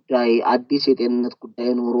የጤንነት ጉዳይ አዲስ የጤንነት ጉዳይ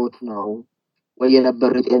ኖሮት ነው ወይ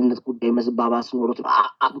የነበረው የጤንነት ጉዳይ መዝባባስ ኖሮት ነው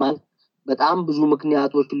በጣም ብዙ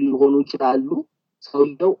ምክንያቶች ሊሆኑ ይችላሉ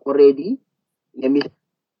ሰውየው ኦሬዲ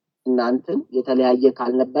እናንተን የተለያየ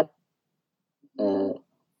ካልነበር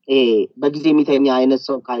በጊዜ የሚተኛ አይነት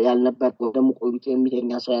ሰው ያልነበር ወይ ደግሞ ቆይቶ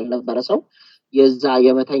የሚተኛ ሰው ያልነበረ ሰው የዛ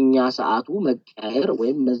የመተኛ ሰዓቱ መቀየር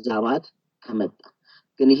ወይም መዛባት ከመጣ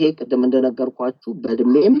ግን ይሄ ቅድም እንደነገርኳችሁ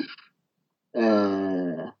በእድሜም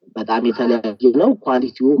በጣም የተለያየ ነው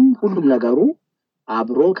ኳሊቲውም ሁሉም ነገሩ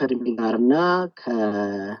አብሮ ከእድሜ ጋርና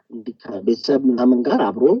ከቤተሰብ ምናምን ጋር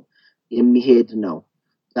አብሮ የሚሄድ ነው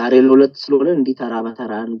ዛሬ ለሁለት ስለሆነ እንዲተራ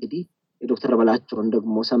በተራ እንግዲህ የዶክተር በላቸውን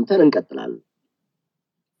ደግሞ ሰምተን እንቀጥላለን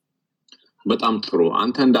በጣም ጥሩ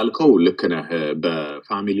አንተ እንዳልከው ልክ ነህ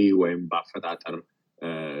በፋሚሊ ወይም በአፈጣጠር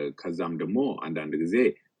ከዛም ደግሞ አንዳንድ ጊዜ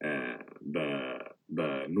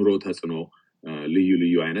በኑሮ ተጽኖ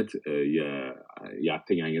ልዩ አይነት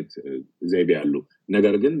የአተኛኘት ዘይቤ ያሉ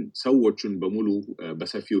ነገር ግን ሰዎችን በሙሉ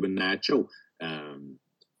በሰፊው ብናያቸው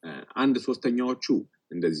አንድ ሶስተኛዎቹ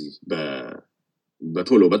እንደዚህ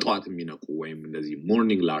በቶሎ በጠዋት የሚነቁ ወይም እንደዚህ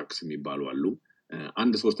ሞርኒንግ ላርክስ የሚባሉ አሉ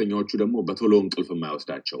አንድ ሶስተኛዎቹ ደግሞ በቶሎ እንቅልፍ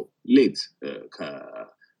የማይወስዳቸው ሌት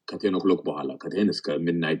ከ10 o'clock በኋላ ከ10 እስከ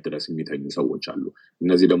ሚድናይት ድረስ የሚተኙ ሰዎች አሉ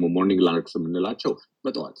እነዚህ ደግሞ ሞርኒንግ ላርክስ የምንላቸው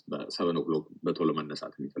በጠዋት በ7 o'clock በቶሎ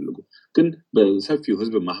መነሳት የሚፈልጉ ግን በሰፊው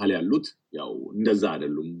ህዝብ መሀል ያሉት ያው እንደዛ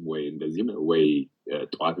አይደሉም ወይ እንደዚህ ወይ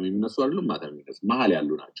ጠዋት የሚነሱ አይደሉም ማታ የሚነሱ መሀል ያሉ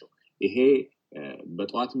ናቸው ይሄ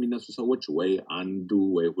በጠዋት የሚነሱ ሰዎች ወይ አንዱ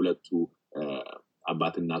ወይ ሁለቱ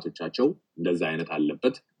አባት እናቶቻቸው እንደዛ አይነት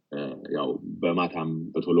አለበት ያው በማታም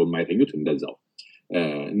በቶሎ የማይተኙት እንደዛው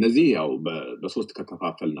እነዚህ ያው በሶስት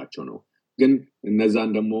ከከፋፈልናቸው ነው ግን እነዛን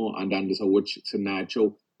ደግሞ አንዳንድ ሰዎች ስናያቸው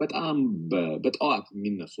በጣም በጠዋት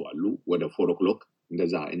የሚነሱ አሉ ወደ 4 o'clock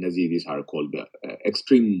እንደዛ እነዚህ these are called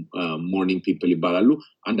extreme morning people ይባላሉ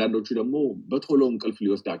አንዳንዶቹ ደግሞ በቶሎ እንቅልፍ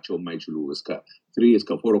ሊወስዳቸው የማይችሉ እስከ 3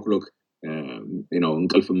 እስከ 4 o'clock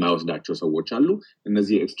እንቅልፍ የማይወስዳቸው ሰዎች አሉ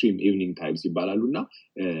እነዚህ ኤክስትሪም ኢቭኒንግ ታይምስ ይባላሉና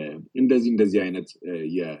እንደዚህ አይነት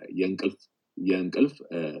የእንቅልፍ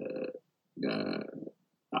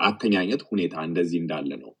አተኛኘት ሁኔታ እንደዚህ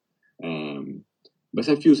እንዳለ ነው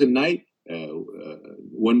በሰፊው ስናይ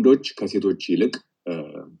ወንዶች ከሴቶች ይልቅ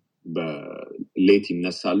በሌት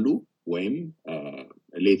ይነሳሉ ወይም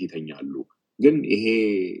ሌት ይተኛሉ ግን ይሄ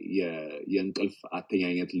የእንቅልፍ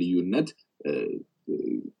አተኛኘት ልዩነት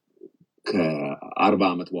ከ40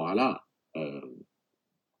 ዓመት በኋላ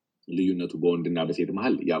ልዩነቱ በወንድና በሴት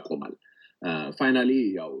መሃል ያቆማል ፋይናሊ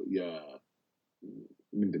ያው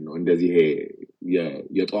ምንድነው እንደዚህ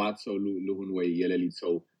የጠዋት ሰው ልሁን ወይ የሌሊት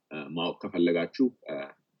ሰው ማወቅ ከፈለጋችሁ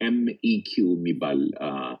MEQ የሚባል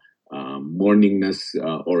ሞርኒንግነስ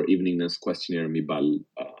ኦር ኢቭኒንግነስ ኩዌስቸነር የሚባል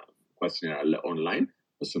ኩዌስቸነር አለ ኦንላይን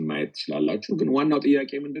እሱን ማየት ትችላላችሁ ግን ዋናው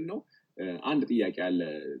ጥያቄ ምንድነው አንድ ጥያቄ አለ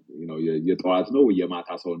የጠዋት ነው የማታ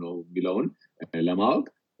ሰው ነው ቢለውን ለማወቅ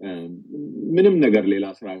ምንም ነገር ሌላ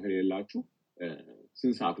ስራ ከሌላችሁ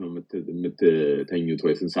ስንት ሰዓት ነው የምትተኙት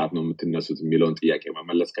ወይ ስንት ሰዓት ነው የምትነሱት የሚለውን ጥያቄ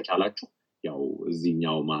መመለስ ከቻላችሁ ያው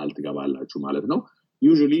እዚህኛው መሃል ትገባላችሁ ማለት ነው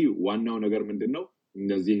ዩዥሊ ዋናው ነገር ምንድነው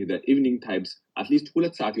እነዚህ the evening types at least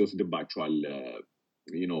 2 ሰዓት ይወስድባቸዋል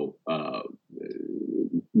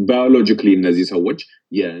biologically እነዚህ ሰዎች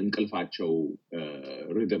የእንቅልፋቸው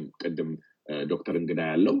ሪድም ቅድም ዶክተር እንግዳ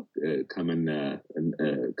ያለው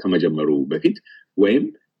ከመጀመሩ በፊት ወይም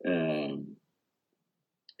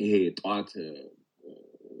ይሄ ጠዋት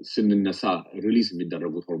ስንነሳ ሪሊዝ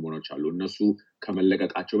የሚደረጉት ሆርሞኖች አሉ እነሱ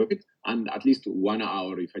ከመለቀቃቸው በፊት አንድ at least 1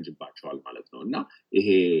 hour ይፈጅባቸዋል ማለት ነው እና ይሄ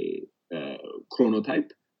ክሮኖታይፕ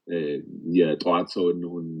የጠዋት ሰው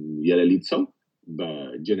እንሁን የሌሊት ሰው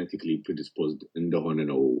በጄኔቲክሊ ፕሪዲስፖዝድ እንደሆነ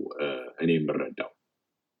ነው እኔ የምረዳው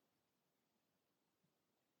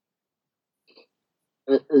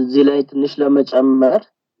እዚህ ላይ ትንሽ ለመጨመር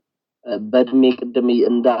በእድሜ ቅድም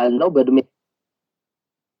እንዳልነው በእድሜ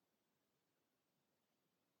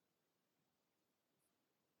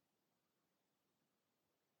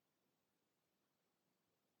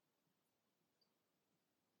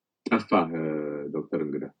ጠፋ ዶክተር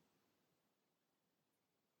እንግዳ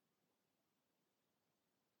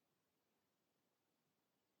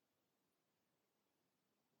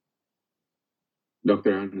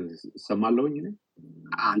ዶክተር ሰማለውኝ ነኝ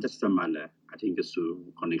አንተ ትሰማለህ አይ ቲንክ እሱ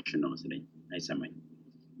ኮኔክሽን ነው መሰለኝ አይሰማኝ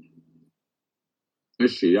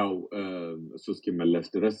እሺ ያው እሱ እስኪመለስ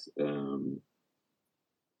ድረስ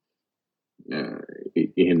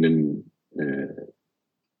ይሄንን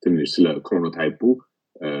ትንሽ ስለ ክሮኖታይፑ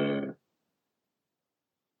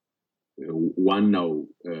ዋናው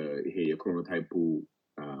ይሄ የክሮኖታይፑ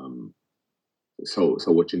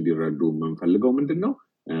ሰዎች እንዲረዱ የምንፈልገው ምንድነው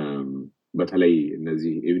በተለይ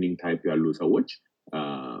እነዚህ ኢቭኒንግ ታይፕ ያሉ ሰዎች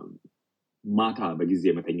ማታ በጊዜ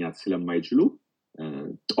መተኛት ስለማይችሉ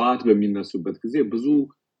ጠዋት በሚነሱበት ጊዜ ብዙ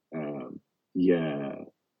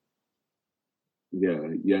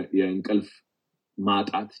የእንቅልፍ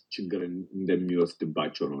ማጣት ችግር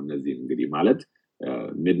እንደሚወስድባቸው ነው እነዚህ እንግዲህ ማለት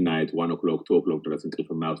ሚድናይት 1 o'clock 2 o'clock ድረስ እንቅልፍ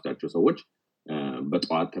የማይወስዳቸው ሰዎች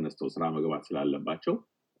በጠዋት ተነስተው ስራ መግባት ስላለባቸው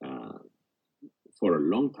for a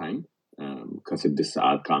long time ከ6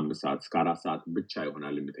 ሰዓት ከ5 ሰዓት እስከ 4 ሰዓት ብቻ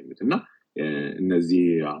ይሆናል የሚተኙት እና እነዚህ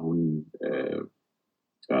አሁን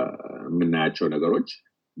የምናያቸው ነገሮች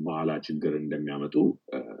በኋላ ችግር እንደሚያመጡ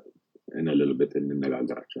እንልልበት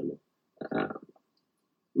እንነጋገራቸዋለን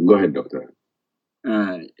go ahead doctor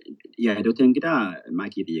Dr. Engida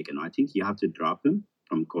ማኪ ጥያቄ ነው I think you have to drop him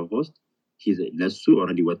from co-host ለሱ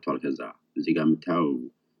already ወጥቷል ከዛ እዚህ ጋር የምታየው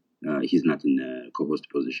he's not in co-host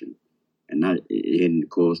position እና ይሄን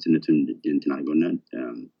co-host እንትን አድርገውና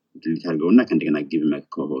delete አድርገውና ከእንደገና give him a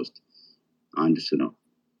co-host አንድ እሱ ነው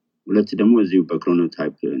ሁለት ደግሞ እዚሁ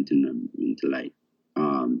በክሮኖታይፕ እንትን ላይ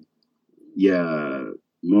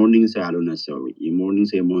የሞርኒንግ ሰው ያልሆነ ሰው የሞርኒንግ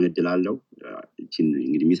ሰው የመሆን እድል አለው እቺን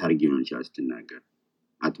እንግዲህ ሚስ አድርጌ ነው ይችላል ስትናገር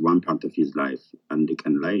at one part of his life and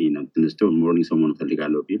ቀን ላይ ተነስቶ ሞርኒንግ ሰው መሆን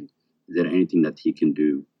ፈልጋለሁ ቢል is there anything that he can do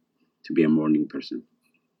to be a morning person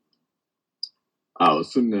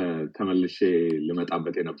እሱን ተመልሼ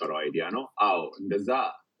ልመጣበት የነበረው አይዲያ ነው እንደዛ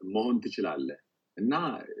መሆን ትችላለህ እና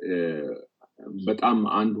በጣም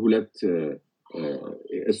አንድ ሁለት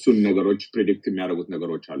እሱን ነገሮች ፕሬዲክት የሚያደርጉት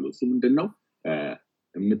ነገሮች አሉ እሱ ምንድነው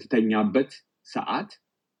የምትተኛበት ሰዓት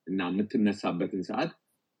እና የምትነሳበትን ሰዓት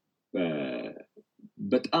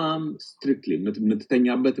በጣም ስትሪክትሊ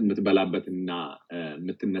የምትተኛበት የምትበላበትና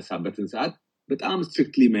የምትነሳበትን ሰዓት በጣም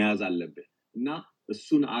ስትሪክትሊ መያዝ አለብህ እና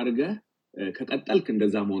እሱን አርገህ ከቀጠልክ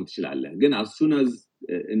እንደዛ መሆን ትችላለህ ግን አሱን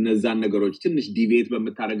እነዛን ነገሮች ትንሽ ዲቪዬት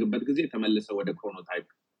በመታረግበት ጊዜ ተመልሰው ወደ ክሮኖታይፕ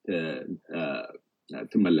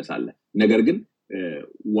ትመለሳለህ ነገር ግን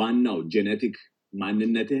ዋናው ጄኔቲክ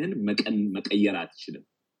ማንነትህን መቀየር አትችልም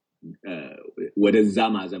ወደዛ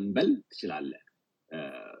ማዘንበል ትችላለህ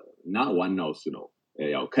እና ዋናው እሱ ነው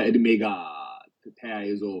ያው ከእድሜ ጋር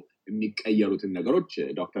ተያይዞ የሚቀየሩትን ነገሮች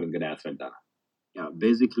ዶክተር እንግዳ ያስረዳናል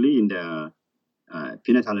ቤዚክሊ እንደ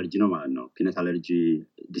ፒነት አለርጂ ነው ማለት ነው ፒነት አለርጂ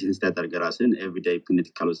ዲስኢንስታንት አርገራስን ኤቭሪዴይ ፒነት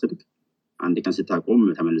ካልወሰድክ አንድ ቀን ስታቆም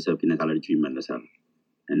ተመልሰው ፒነት አለርጂ ይመለሳል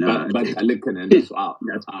እና በቃ ልክ ነህ እንደሱ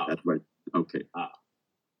ኦኬ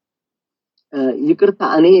ይቅርታ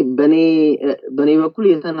እኔ በኔ በኩል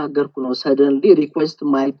የተናገርኩ ነው ሰደንሊ ሪኩዌስት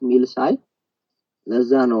ማይክ ሚል ሳይ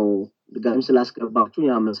ለዛ ነው ድጋሚ ስላስገባችሁ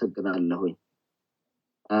ያመሰግናለሁ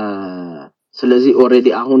ስለዚህ ኦሬዲ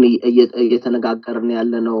አሁን እየተነጋገርን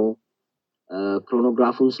ያለነው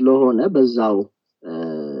ክሮኖግራፉን ስለሆነ በዛው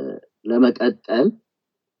ለመቀጠል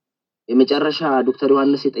የመጨረሻ ዶክተር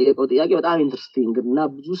ዮሐንስ የጠየቀው ጥያቄ በጣም ኢንትረስቲንግ እና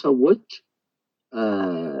ብዙ ሰዎች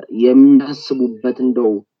የሚያስቡበት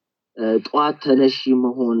እንደው ጧት ተነሺ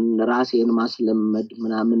መሆን ራሴን ማስለመድ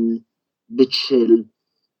ምናምን ብችል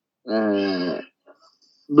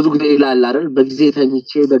ብዙ ጊዜ ይላል አይደል በጊዜ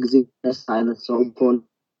ተኝቼ በጊዜ አይነት ሰው ኮን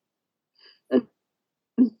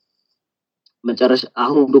መጨረሻ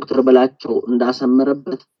አሁን ዶክተር በላቸው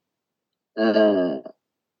እንዳሰመረበት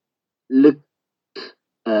ልክ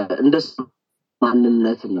እንደስ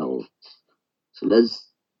ማንነት ነው ስለዚህ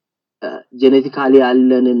ጄኔቲካሊ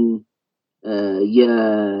ያለንን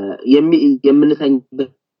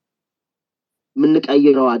የምንተኝበት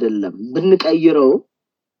ምንቀይረው አይደለም ብንቀይረው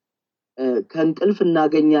ከእንቅልፍ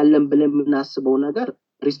እናገኛለን ብለን የምናስበው ነገር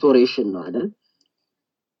ሪስቶሬሽን ነው አይደል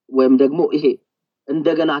ወይም ደግሞ ይሄ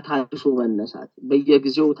እንደገና ታድሶ መነሳት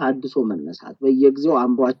በየጊዜው ታድሶ መነሳት በየጊዜው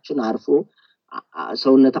አምሯችን አርፎ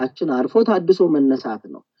ሰውነታችን አርፎ ታድሶ መነሳት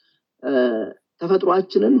ነው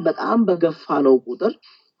ተፈጥሯችንን በጣም በገፋለው ቁጥር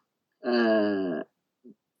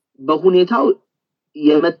በሁኔታው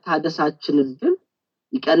የመታደሳችን እድል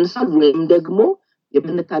ይቀንሳል ወይም ደግሞ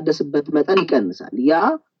የምንታደስበት መጠን ይቀንሳል ያ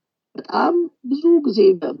በጣም ብዙ ጊዜ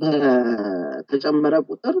በተጨመረ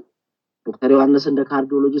ቁጥር ዶክተር ዮሐንስ እንደ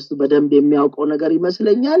ካርዲዮሎጂስት በደንብ የሚያውቀው ነገር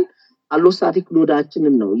ይመስለኛል አሎስታቲክ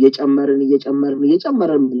ሎዳችንን ነው እየጨመርን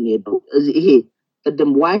የምንሄደው ይሄ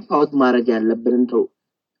ቅድም ዋይፕ አውት ማድረግ ያለብን እንደው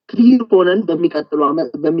ክሊር ሆነን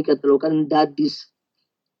በሚቀጥለው ቀን እንዳዲስ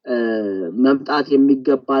መምጣት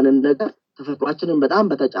የሚገባንን ነገር ተፈጥሯችንን በጣም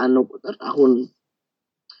በተጫነው ቁጥር አሁን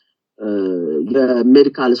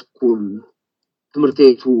የሜዲካል ስኩል ትምህርት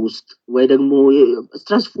ቤት ውስጥ ወይ ደግሞ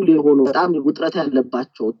ስትረስፉል የሆኑ በጣም ውጥረት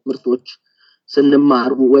ያለባቸው ትምህርቶች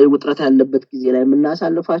ስንማር ወይ ውጥረት ያለበት ጊዜ ላይ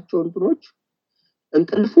የምናሳልፋቸው እንትኖች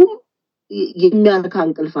እንቅልፉም የሚያነካ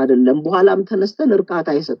እንቅልፍ አይደለም በኋላም ተነስተን እርካታ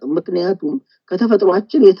አይሰጥም ምክንያቱም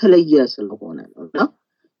ከተፈጥሯችን የተለየ ስለሆነ ነውና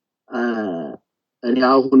እኔ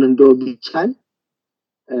አሁን እንደው ቢቻል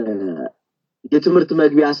የትምህርት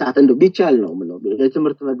መግቢያ ሰዓት እንደው ቢቻል ነው ምለው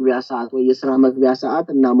የትምህርት መግቢያ ሰዓት ወይ የሥራ መግቢያ ሰዓት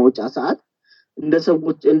እና መውጫ ሰዓት እንደ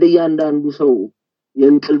ሰዎች እንደያንዳንዱ ሰው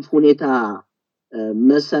የእንቅልፍ ሁኔታ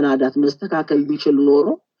መሰናዳት መስተካከል ቢችል ኖሮ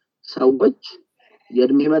ሰዎች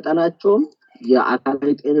የእድሜ መጠናቸው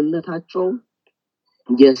የአካላዊ ጤንነታቸው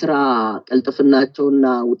የሥራ ቅልጥፍናቸውና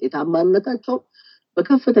ውጤታማነታቸው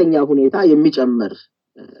በከፍተኛ ሁኔታ የሚጨምር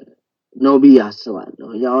ነው ብዬ አስባለሁ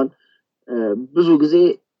ያው ብዙ ጊዜ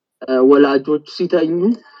ወላጆች ሲተኙ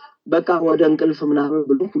በቃ ወደ እንቅልፍ ምናምን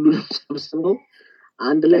ብሎ ሁሉንም ሰብስበው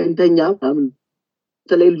አንድ ላይ እንተኛ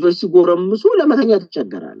ተለልጆች ሲጎረምሱ ለመተኛት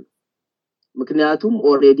ይቸገራሉ ምክንያቱም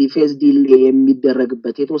ኦሬዲ ፌዝ ዲሌይ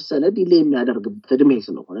የሚደረግበት የተወሰነ ዲሌይ የሚያደርግበት እድሜ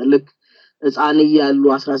ስለሆነ ልክ ህፃን ያሉ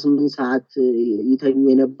 18 ሰዓት ይተኙ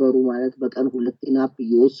የነበሩ ማለት በቀን 2 ናፕ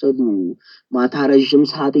እየወሰዱ ማታ ረጅም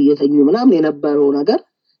ሰዓት እየተኙ ምናምን የነበረው ነገር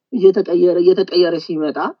እየተቀየረ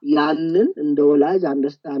ሲመጣ ያንን እንደ ወላጅ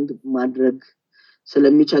አንደርስታንድ ማድረግ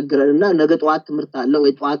ስለሚቸግረንና ነገ ጧት ትምህርት አለ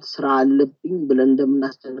ወይ ጧት ስራ አለብኝ ብለን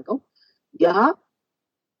እንደምናስጨንቀው ያ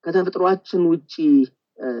ከተፈጥሯችን ውጪ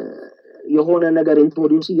የሆነ ነገር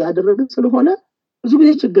ኢንትሮዲዩስ ያደረግን ስለሆነ ብዙ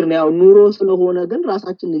ጊዜ ችግር ነው ያው ኑሮ ስለሆነ ግን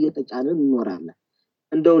ራሳችንን እየተጫነን እንኖራለን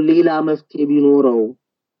እንደው ሌላ መፍትሄ ቢኖረው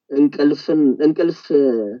እንቅልፍ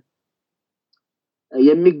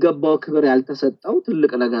የሚገባው ክብር ያልተሰጠው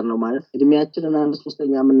ትልቅ ነገር ነው ማለት እድሜያችንን 1/3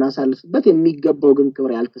 የምናሳልፍበት የሚገባው ግን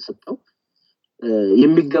ክብር ያልተሰጠው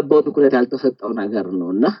የሚገባው ትኩረት ያልተሰጠው ነገር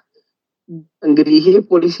ነውና እንግዲህ ይሄ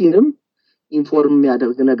ፖሊሲንም ኢንፎርም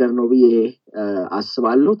ያደርግ ነገር ነው ብዬ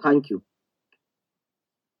አስባለሁ ታንኪዩ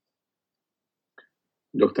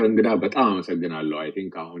ዶክተር እንግዳ በጣም አመሰግናለሁ አይ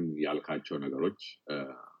ቲንክ አሁን ያልካቸው ነገሮች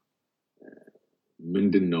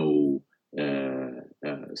ምንድነው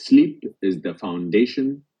sleep is the foundation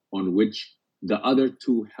on which the other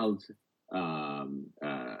two health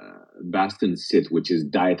bastions sit which is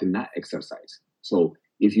diet and exercise so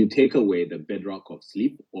if you take away the bedrock of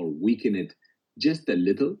sleep or weaken it just a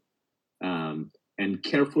little and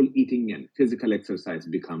careful eating and physical exercise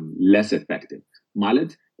become less effective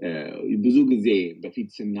ማለት ብዙ ጊዜ በፊት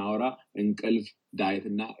ስናወራ እንቅልፍ ዳይት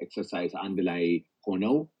እና ኤክሰርሳይዝ አንድ ላይ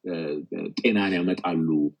ሆነው ጤናን ያመጣሉ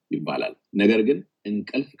ይባላል ነገር ግን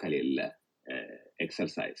እንቅልፍ ከሌለ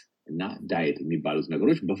ኤክሰርሳይዝ እና ዳይት የሚባሉት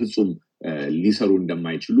ነገሮች በፍጹም ሊሰሩ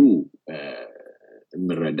እንደማይችሉ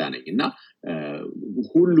ምረዳ ነኝና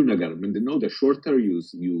ሁሉ ነገር ምንድነው the shorter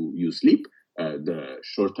you sleep the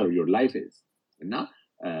shorter your life is እና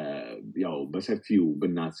ያው በሰፊው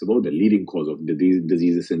ብናስበው the leading cause of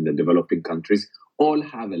diseases in the developing countries all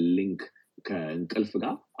have a link ከእንቅልፍ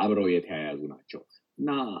ጋር አብረው የተያያዙ ናቸው እና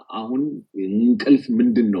አሁን እንቅልፍ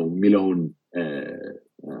ምንድነው የሚለውን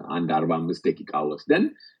አንድ 45 ደቂቃ ወስደን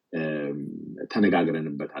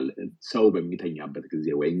ተነጋግረንበታል ሰው በሚተኛበት ጊዜ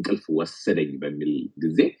ወይ እንቅልፍ ወሰደኝ በሚል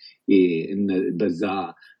ጊዜ በዛ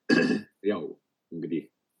ያው እንግዲህ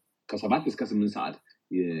ከ7 እስከ 8 ሰዓት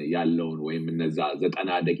ያለውን ወይም እነዛ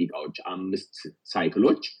 90 ደቂቃዎች 5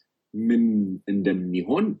 ሳይክሎች ምን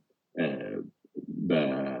እንደሚሆን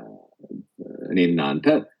እኔና አንተ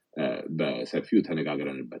በሰፊው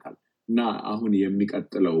ተነጋግረንበታል እና አሁን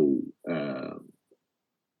የሚቀጥለው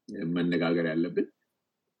መነጋገር ያለብን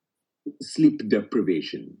sleep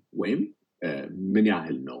deprivation ወይም ምን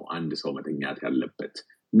ያህል ነው አንድ ሰው መተኛት ያለበት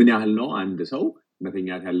ምን ያህል ነው አንድ ሰው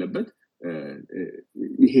መተኛት ያለበት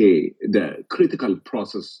ይሄ the critical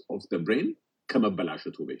process of the brain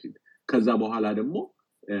ከመበላሸቱ በፊት ከዛ በኋላ ደግሞ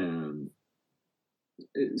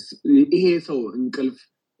ይሄ ሰው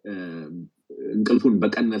እንቅልፉን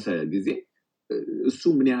በቀነሰ ጊዜ እሱ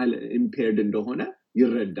ምን ያህል impaired እንደሆነ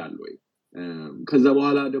ይረዳል ወይ ከዛ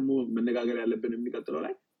በኋላ ደግሞ መነጋገር ያለብን የሚቀጥለው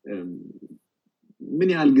ላይ ምን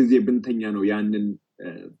ያህል ጊዜ ብንተኛ ነው ያንን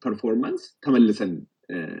ፐርፎርማንስ ተመልሰን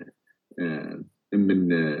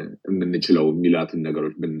የምንችለው የሚላትን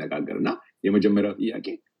ነገሮች ብንነጋገርና የመጀመሪያው ጥያቄ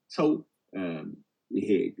ሰው ይሄ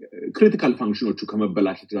ክሪቲካል ፋንክሽኖቹ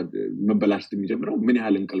ከመበላሸት የሚጀምረው ምን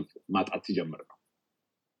ያህል እንቅልፍ ማጣት ሲጀምር ነው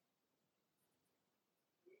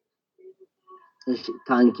እሺ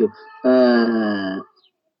ታንኪዩ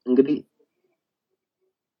እንግዲህ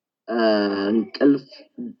እንቅልፍ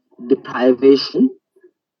deprivation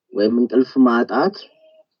ወይም እንቅልፍ ማጣት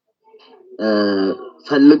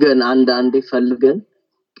ፈልገን አንዳንዴ ፈልገን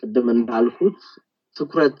ቅድም እንዳልኩት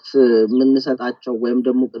ትኩረት የምንሰጣቸው ወይም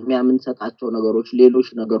ደግሞ ቅድሚያ የምንሰጣቸው ነገሮች ሌሎች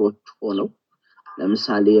ነገሮች ሆነው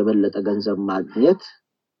ለምሳሌ የበለጠ ገንዘብ ማግኘት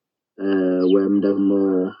ወይም ደግሞ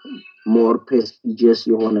more prestigious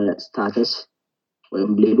የሆነ ስታተስ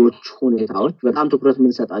ወይም ሌሎች ሁኔታዎች በጣም ትኩረት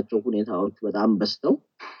የምንሰጣቸው ሁኔታዎች በጣም በስተው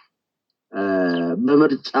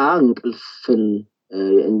በምርጫ እንቅልፍን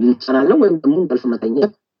እንችላለን ወይም ደግሞ እንቅልፍ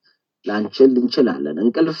መተኛት ላንችል እንችላለን።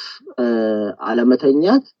 እንቅልፍ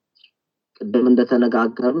አለመተኛት ቅድም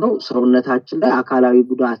እንደተነጋገርነው ሰውነታችን ላይ አካላዊ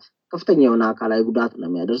ጉዳት ከፍተኛ የሆነ አካላዊ ጉዳት ነው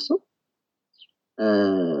የሚያደርሰው።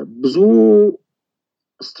 ብዙ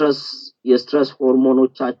የስትረስ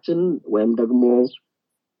ሆርሞኖቻችን ወይም ደግሞ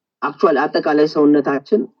አክቹአሊ አጠቃላይ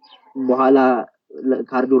ሰውነታችን በኋላ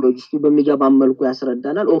ካርዲዮሎጂስቱ በሚገባ መልኩ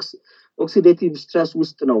ያስረዳናል። ኦክሲዴቲቭ ስትረስ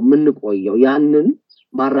ውስጥ ነው የምንቆየው። ያንን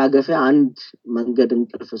ማራገፊያ አንድ መንገድ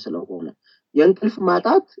እንቅልፍ ስለሆነ የእንቅልፍ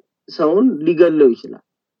ማጣት ሰውን ሊገለው ይችላል።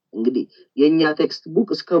 እንግዲህ የኛ ቴክስት ቡክ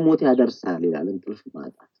እስከ ሞት ያደርሳል ይላል እንቅልፍ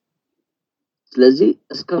ማጣት። ስለዚህ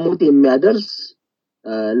እስከ ሞት የሚያደርስ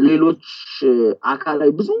ሌሎች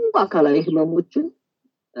ብዙ አካላዊ ህመሞችን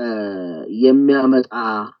የሚያመጣ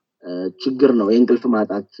ችግር ነው የእንቅልፍ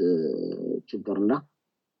ማጣት ችግርና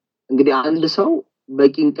እንግዲህ አንድ ሰው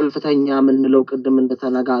በቂ እንቅልፍተኛ የምንለው ቅድም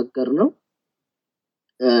እንደተነጋገርነው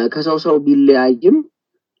ከሰው ቢለያይም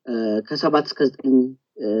ከ7 እስከ 9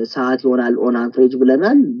 ሰዓት ይሆናል ኦን አቨሬጅ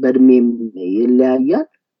ብለናል። በእድሜም ይለያያል።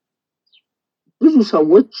 ብዙ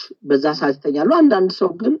ሰዎች በዛ ሰዓት ይተኛሉ። አንዳንድ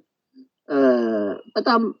ሰው ግን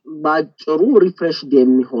በጣም ባጭሩ ሪፍሬሽድ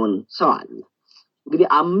የሚሆን ሰው አለ። እንግዲህ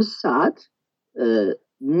 5 ሰዓት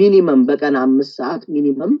ሚኒመም በቀን 5 ሰዓት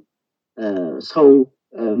ሚኒመም ሰው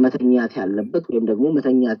መተኛት ያለበት ወይም ደግሞ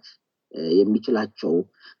መተኛት የሚችላቸው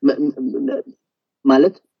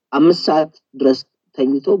ማለት 5 ሰዓት ድረስ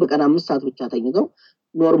ተኝቶ በቀን 5 ሰዓት ብቻ ተኝቶ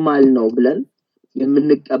ኖርማል ነው ብለን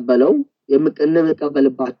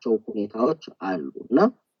የምንቀበልባቸው ሁኔታዎች አሉና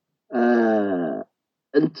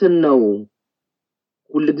እንትን ነው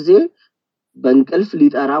ሁሉ ጊዜ በእንቅልፍ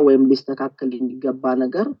ሊጠራ ወይም ሊስተካከል የሚገባ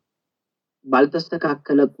ነገር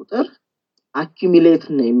ባልተስተካከለ ቁጥር አኪሙሌት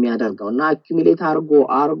ነው የሚያደርገውና አኪሙሌት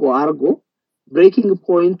አርጎ ብሬኪንግ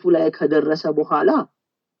ፖይንቱ ላይ ከደረሰ በኋላ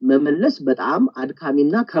መመለስ በጣም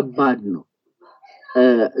አድካሚና ከባድ ነው።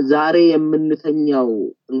 ዛሬ የምንተኛው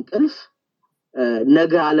እንቅልፍ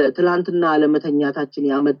ነገ ትላንትና አለመተኛታችን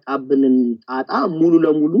ያመጣብንን ጣጣ ሙሉ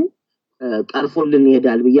ለሙሉ ቀርፎልን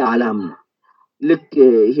ይሄዳል ብዬ አላምንም። ልክ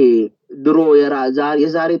ይሄ ድሮ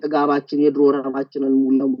የዛሬ ጥጋባችን የድሮ ረሃባችንን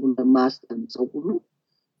ሙሉ ለሙሉ እንደማያስጠግሰው ሁሉ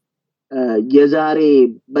የዛሬ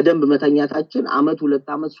በደንብ መተኛታችን አመት 2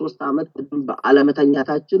 አመት 3 አመት በደንብ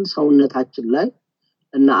አለመተኛታችን ሰውነታችን ላይ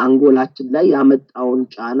እና አንጎላችን ላይ ያመጣውን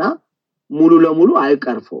ጫና ሙሉ ለሙሉ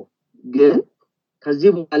አይቀርፈው። ግን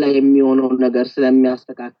ከዚህ በኋላ የሚሆነው ነገር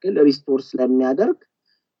ስለሚያስተካክል ሪስቶር ስለሚያደርግ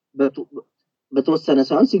በተወሰነ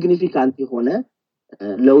ሰዓት ሲግኒፊካንት የሆነ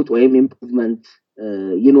ለውጥ ወይም ኢምፕሩቭመንት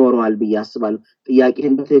ይኖረዋል ብዬ አስባለሁ።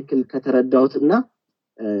 ጥያቄን በትክክል ከተረዳሁትና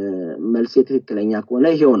መልስ ትክክለኛ ከሆነ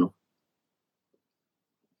ይሄው ነው።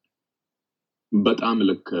 በጣም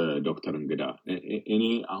ልክ ዶክተር እንግዳ እኔ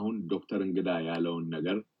አሁን ዶክተር እንግዳ ያለውን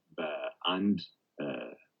ነገር በአንድ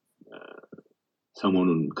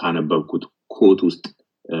ሰሞኑን ካነበብኩት ኮት ውስጥ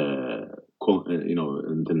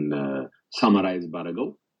summarize ባረገው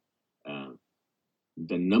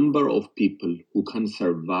the number of people who can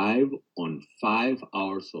survive on 5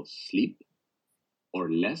 hours of sleep or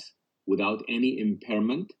less without any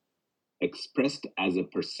impairment expressed as a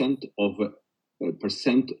percent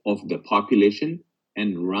of the population and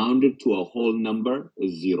rounded to a whole number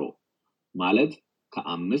is 0 ማለት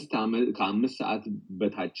ከ5 ሰዓት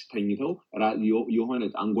በታች ተኝተው የሆነ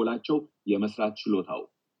አንጎላቸው የመስራት ችሎታው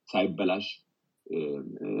ሳይበላሽ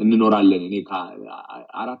እንኖራለን እኔ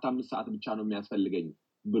ከ4-5 ሰዓት ብቻ ነው የሚያስፈልገኝ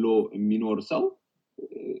ብሎ የሚኖር ሰው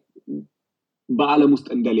በአለም ውስጥ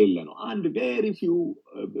እንደሌለ ነው። አንድ very few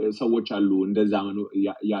ሰዎች አሉ እንደዛ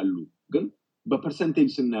ያሉ ግን በፐርሰንቴጅ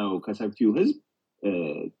ስናየው ከሰፊው ህዝብ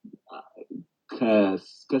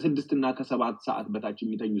ከ6 እና ከ7 ሰዓት በታች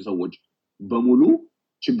የሚተኙ ሰዎች በሙሉ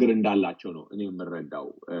ችግር እንዳላቸው ነው እኔ የምረዳው።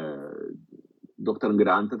 ዶክተር እንግዳ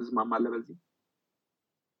አንተ ተስማማለህ በዚህ?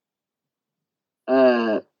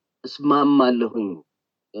 እስማማለሁኝ።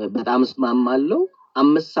 በጣም እስማማለሁ።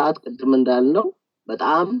 5 ሰዓት ቅድም እንዳልነው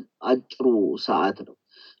በጣም አጭሩ ሰዓት ነው።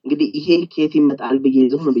 እንግዲህ ይሄ ኬት ይመጣል ብዬ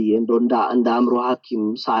ዝም ብዬ እንደ አእምሮ ሐኪም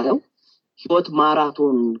ሳለው ህይወት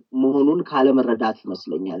ማራቶን መሆኑን ካለ መረዳት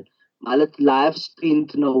ይመስለኛል። ማለት ላይፍ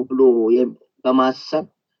ስፕሪንት ነው ብሎ በማሰብ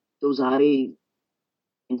ዛሬ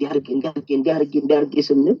እንዲያርግ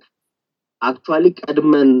ስንል አክቹአሊ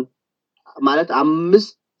ቀድመን ማለት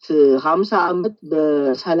 50 አመት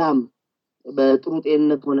በሰላም በጥሩ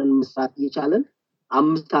ጤንነት ሆነን መስራት እየቻለን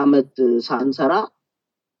 5 ዓመት ሳንሰራ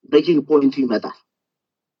ብሬኪንግ ፖይንቱ ይመጣል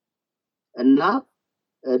እና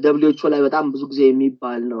WHO ላይ በጣም ብዙ ጊዜ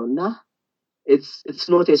የሚባል ነውና it's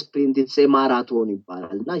not a sprint, it's a marathon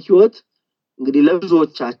ይባላልና ህይወት እንግዲህ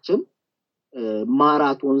ለብዙዎቻችን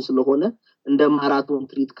ማራቶን ስለሆነ እንደ ማራቶን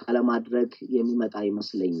ትሪት ካለማድረግ የሚመጣ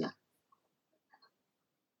ይመስለኛል።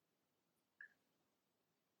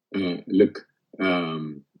 ልክ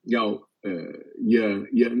ያው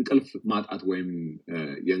የእንቅልፍ ማጣት ወይም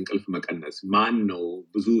የእንቅልፍ መቀነስ ማን ነው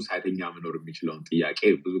ብዙ ሳይተኛ መኖር የሚችለውን ጥያቄ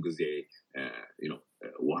ብዙ ጊዜ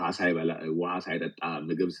ውሃ ሳይጠጣ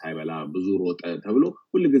ምግብ ሳይበላ ብዙ ሮጠ ተብሎ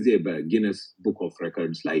ሁሉ ጊዜ በጊነስ ቡክ ኦፍ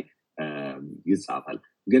ሬኮርድስ ላይ ይጻፋል።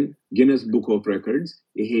 ግን ጊነስ ቡክ ኦፍ ሬኮርድስ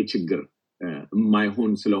ይሄ ችግር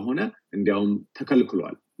የማይሆን ስለሆነ እንዲያውም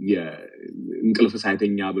ተከልክሏል። የእንቅልፍ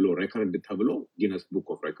ሳይተኛ ብሎ ሬኮርድ ተብሎ ጊነስ ቡክ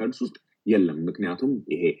ኦፍ ሬኮርድስ ውስጥ የለም። ምክንያቱም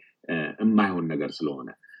ይሄ የማይሆን ነገር ስለሆነ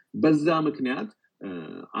በዛ ምክንያት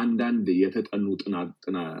አንዳንድ የተጠኑ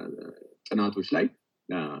ጥናቶች ላይ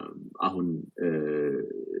አሁን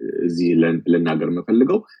እዚህ ለናገር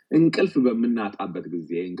መፈልገው እንቅልፍ በመናጣበት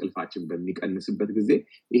ጊዜ እንቅልፋችን በሚቀንስበት ጊዜ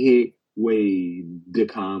ይሄ ወይ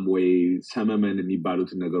ድካም ወይ ሰመመን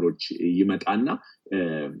የሚባሉት ነገሮች ይመጣና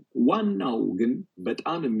ዋናው ግን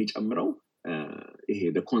በጣም የሚጨምረው ይሄ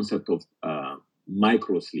the concept of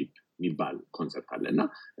micro sleep የሚባል ኮንሰፕት አለና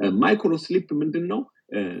ማይክሮ ስሊፕ ምንድነው?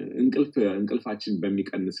 እንቅልፋችን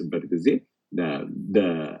በሚቀንስበት ጊዜ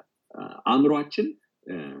አእምሮአችን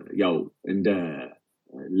ያው እንደ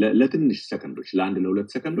ለትንሽ ሰከንዶች ለአንድ ለሁለት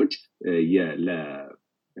ሰከንዶች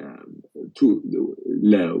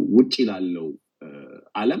ለውጪ ላለው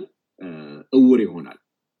ዓለም እውር ይሆናል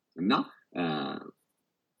እና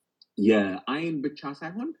የአይን ብቻ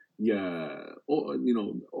ሳይሆን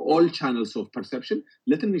all channels of perception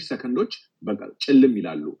ለትንሽ ሰከንዶች በቃ ጭልም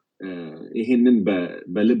ይላሉ። ይሄንን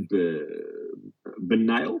በልብ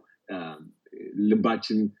ብናየው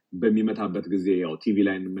ልባችን በሚመታበት ጊዜ ያው ቲቪ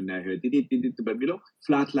ላይ የምናየው ዲዲት በሚለው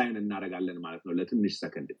ፍላት ላይን እናደርጋለን ማለት ነው። ለትንሽ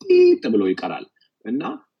ሰከንድ ጢጥ ብሎ ይቀራል እና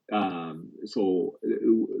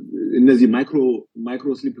እነዚህ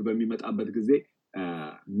ማይክሮ ስሊፕ በሚመጣበት ጊዜ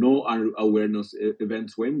no awareness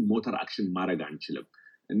events ወይም motor action ማድረግ አንችልም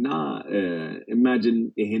እና ኢማጂን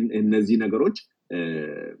እነዚህ ነገሮች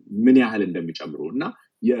ምን ያህል እንደሚጨምሩ እና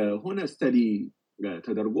የሆነ ስተዲ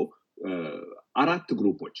ተደርጎ 4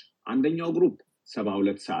 ግሩፖች አንደኛው ግሩፕ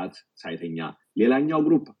 72 ሰዓት ሳይተኛ ሌላኛው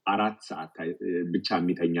ግሩፕ 4 ሰዓት ብቻ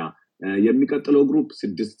የሚተኛ የሚቀጥለው ግሩፕ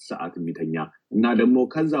 6 ሰዓት የሚተኛ እና ደግሞ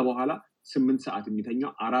ከዛ በኋላ 8 ሰዓት የሚተኛ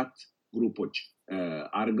 4 ግሩፖች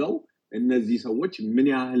አርገው እነዚህ ሰዎች ምን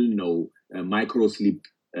ያህል ነው ማይክሮ ስሊፕ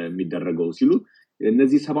የሚደረገው ሲሉ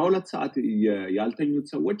እነዚህ 72 ሰዓት ያልተኙት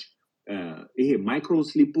ሰዎች ይሄ ማይክሮ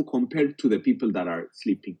ስሊፑ compared to the people that are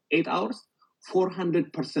sleeping 8 hours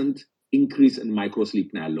 400% increase in micro sleep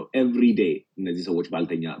ነው ያለው every day እነዚህ ሰዎች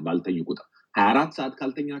ባልተኙ ቁጥር 24 ሰዓት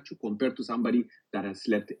ካልተኛችሁ compared to somebody that has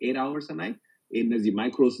slept 8 hours a night እነዚህ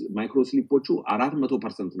ማይክሮ ስሊፖቹ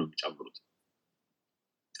 400% ነው የሚጨምሩት።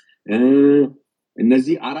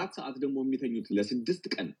 እነዚህ 4 ሰዓት ደግሞ የሚተኙት ለ6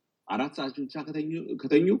 ቀን 4 ሰዓት ብቻ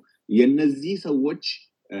ከተኙ የነዚህ ሰዎች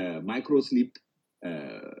ማይክሮ ስሊፕ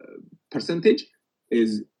percentage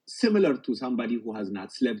is similar to somebody who has not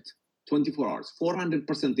slept 24 hours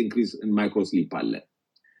 400% increase in micro sleep አለ።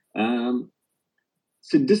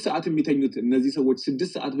 6 ሰዓት የሚተኙት እነዚህ ሰዎች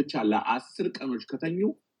 6 ሰዓት ብቻ ለ10 ቀኖች ከተኙ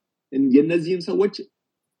የነዚህን ሰዎች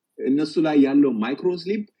እነሱ ላይ ያለው ማይክሮ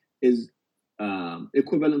ስሊፕ is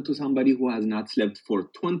equivalent to somebody who has not slept for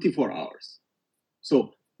 24 hours. So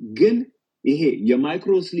ግን ይሄ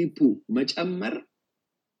የማይክሮ ስሊፑ መጨመር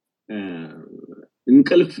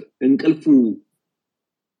እንቅልፉ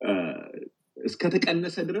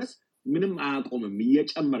እስከተቀነሰ ድረስ ምንም አያቆምም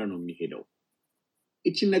እየጨመረ ነው የሚሄደው።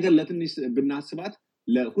 እቺን ነገር ለትንሽ ብናስባት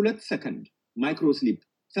ለ2 ሰከንድ ማይክሮ ስሊፕ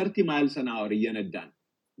 30 miles an hour እየነዳን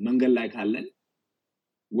መንገድ ላይ ካለን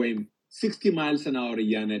ወይም 60 miles an hour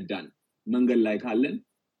እየነዳን መንገድ ላይ ካለን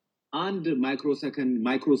አንድ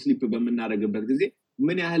ማይክሮ ስሊፕ በመናረግበት ጊዜ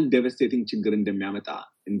ምን ያህል ዴቫስቴቲንግ ችግር እንደሚያመጣ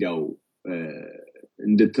እንዲያው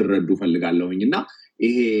እንድትረዱ ፈልጋለሁኝና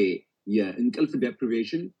ይሄ የእንቅልፍ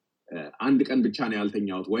ዴፕሪቬሽን አንድ ቀን ብቻ ነው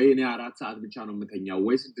ያልተኛው ወይ እኔ 4 ሰዓት ብቻ ነው የምተኛው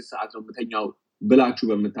ወይ 6 ሰዓት ነው የምተኛው ብላችሁ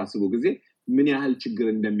በመታስቡ ጊዜ ምን ያህል ችግር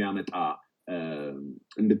እንደሚያመጣ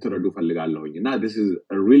እንድትረዱ ፈልጋለሁኝና this is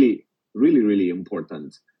a really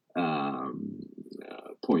important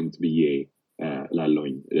point ብዬ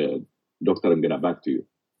ላለሁኝ ዶክተር እንግዳ back to you።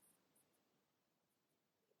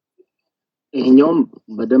 ይሄኛውም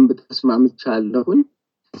በደንብ ተስማምቻለሁኝ።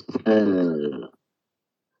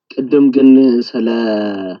 ቅድም ግን ስለ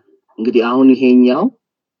እንግዲህ አሁን ይሄኛው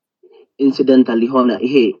ኢንሲደንታል የሆነ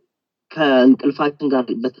ይሄ ከእንቅልፋችን ጋር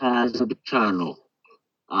በተያያዘ ብቻ ነው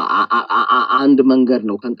አንድ መንገድ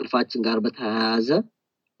ነው ከእንቅልፋችን ጋር በተያያዘ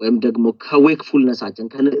ወይም ደግሞ ከዌክፉልነሳችን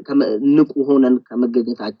ንቁ ሆነን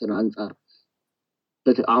ከመገኘታችን አንፃር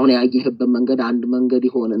አሁን ያየህበት መንገድ አንድ መንገድ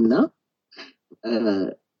ይሆንና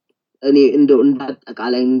እኔ እንደው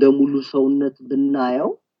እንዳጠቃላይ እንደሙሉ ሰውነት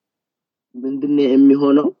ብናየው ምንድነው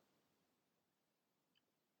የሚሆነው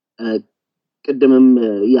ቅድምም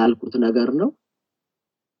ያልኩት ነገር ነው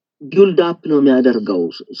ቢልድ አፕ ነው የሚያደርገው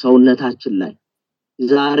ሰውነታችን ላይ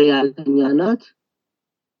ዛሬ ያልተኛናት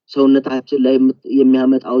ሰውነታችን ላይ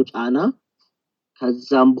የሚያመጣው ጫና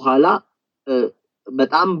ከዛም በኋላ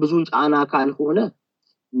በጣም ብዙ ጫና ካልሆነ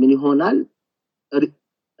ምን ይሆናል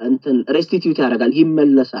እንትን ሬስቲቲዩት ያደርጋል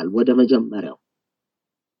ይመለሳል ወደ መጀመሪያው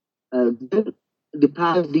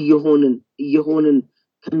ዲፕራይቭድ የሆንን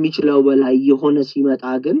ከሚችለው በላይ የሆነ ሲመጣ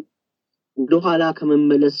ግን ወደ ኋላ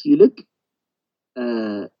ከመመለስ ይልቅ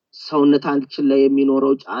ሰውነታችን ላይ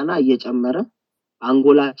የሚኖረው ጫና እየጨመረ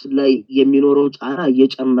አንጎላችን ላይ የሚኖረው ጫና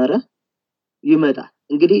እየጨመረ ይመጣል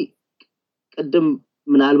እንግዲህ ቅድም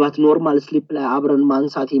ምናልባት ኖርማል ስሊፕ ላይ አብረን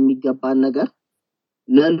ማንሳት የሚገባን ነገር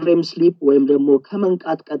ነን ሬም ስሊፕ ወይም ደግሞ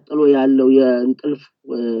ከመንቃት ቀጥሎ ያለው የእንቅልፍ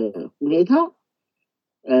ሁኔታ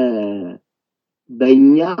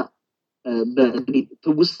በእኛ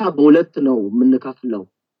ትውስታ በሁለት ነው የምንከፍለው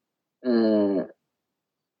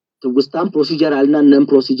ትውስታም ፕሮሲጀራል እና ነን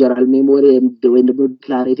ፕሮሲጀራል ሜሞሪ ወይም ደግሞ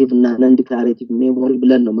ዲክላሬቲቭ እና ነን ዲክላሬቲቭ ሜሞሪ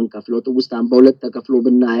ብለን ነው የምንከፍለው ትውስታም በሁለት ተከፍሎ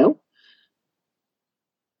ብናየው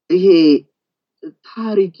ይሄ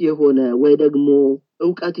ታሪክ የሆነ ወይ ደግሞ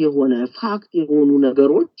ዕውቀት የሆነ ፋክት የሆኑ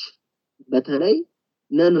ነገሮች በተለይ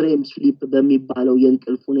ነን ሬም ስሊፕ በሚባለው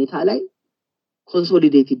የእንቅልፍ ሁኔታ ላይ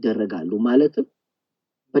ኮንሶሊዴት ይደረጋሉ ማለትም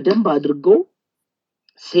በደንብ አድርገው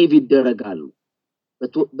ሴቭ ይደረጋሉ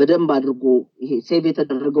በደንብ አድርጎ ይሄ ሴቭ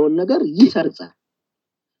የተደረገውን ነገር ይሰርጻል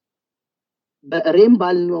በሬም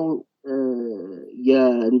ባልነው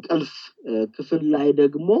የእንቅልፍ ክፍል ላይ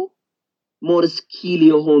ደግሞ ሞር ስኪል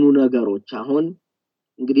የሆኑ ነገሮች አሁን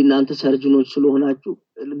እንግዲህ እናንተ ሰርጅኖች ስለሆናችሁ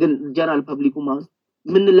ግን ጀነራል ፐብሊኩ ማለት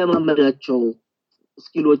ምን ለማመዳቸው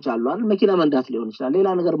ስኪሎች አሉ አይደል መኪና መንዳት ሊሆን ይችላል ሌላ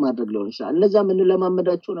ነገር ማድረግ ሊሆን ይችላል እነዛ ምን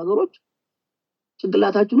ለማመዳቸው ነገሮች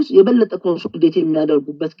ጭንቅላታችን ውስጥ የበለጠ ኮንሶሊዴት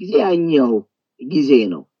የሚያደርጉበት ጊዜ ያኛው ጊዜ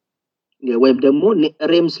ነው ወይም ደግሞ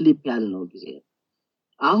ሬም ስሊፕ ያልነው ጊዜ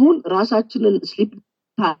አሁን ራሳችንን ስሊፕ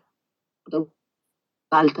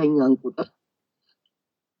ታልተኛን ቁጥር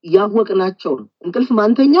ያወቅናቸው እንቅልፍ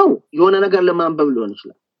ማንተኛው የሆነ ነገር ለማንበብ ሊሆን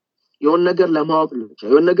ይችላል የሆነ ነገር ለማወቅ ሊሆን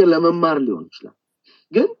ይችላል የሆነ ነገር ለመማር ሊሆን ይችላል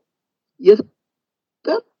ግን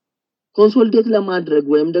ኮንሶሊዴት ለማድረግ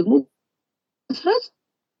ወይም ደግሞ መስራት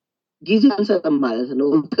ጊዜ አንሰጥም ማለት ነው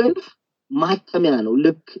እንቅልፍ ማተሚያ ነው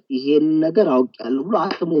ልክ ይሄን ነገር አውቃለሁ ብሎ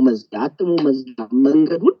አትሞ መዝጊያ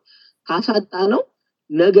መንገዱን ካሳጣ ነው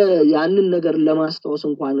ነገ ያንን ነገር ለማስተዋወስ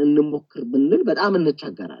እንኳን እንሞክር ብንል በጣም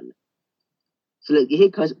እንቸገራለን ስለዚህ ይሄ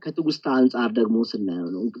ከትውስታ አንፃር ደግሞ ስናየው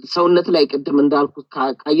ነው ሰውነት ላይ ቅድም እንዳልኩት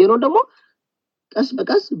ካየነው ደግሞ ቀስ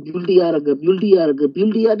በቀስ ቢልድ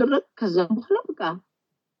ያደረገ ከዛ በኋላ በቃ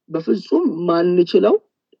በፍጹም ማንችለው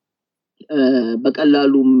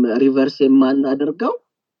በቀላሉም ሪቨርስ የማናደርገው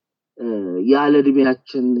ያለ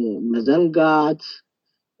እድሜያችን መዘንጋት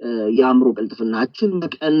የአእምሮ ቅልጥፍናችን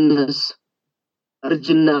መቀነስ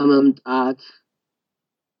እርጅና መምጣት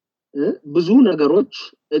ብዙ ነገሮች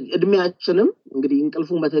እድሜያችንም እንግዲህ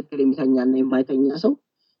እንቅልፉን በትክክል የሚተኛና የማይተኛ ሰው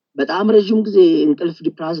በጣም ረጅም ጊዜ እንቅልፍ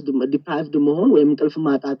ዲፕራይቭድ መሆን ወይም እንቅልፍ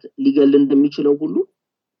ማጣት ሊገል እንደሚችለው ሁሉ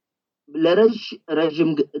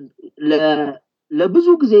ለብዙ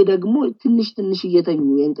ጊዜ ደግሞ ትንሽ እየተኙ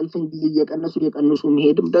የእንቅልፍን ጊዜ እየቀነሱ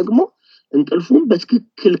መሄድም ደግሞ እንቅልፉን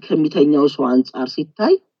በትክክል ከሚተኛው ሰው አንፃር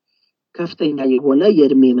ሲታይ ከፍተኛ የሆነ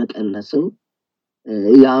የእድሜ መቀነስም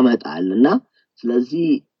ያመጣልና ስለዚህ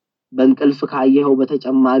በእንቅልፍ ካየው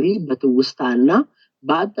በተጨማሪ በትውስታና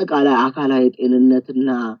በአጠቃላይ አካላዊ ጤንነትና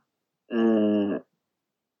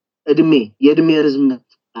የእድሜ ርዝመት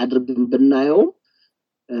አድርገን ብናየው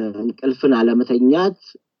እንቅልፍን አለመተኛት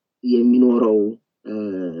የሚኖረው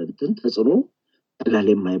ተጽዕኖ ቀላል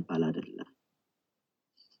የማይባል አይደለም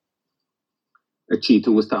እቺ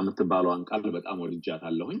ትውስታ የምትባለውን ቃል በጣም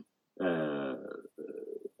ወድጃታለሁኝ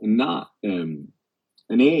እና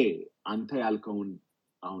እኔ አንተ ያልከውን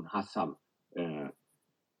አሁን ሐሳብ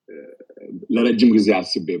ለረጅም ጊዜ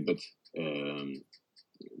አስቤበት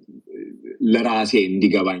ለራሴ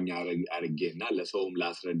እንዲገባኝ አርጌና ለሰውም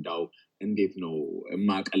ላስረዳው እንዴት ነው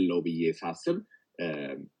ማቀለው ብዬ ሳስብ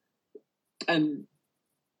ቀን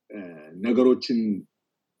ነገሮችን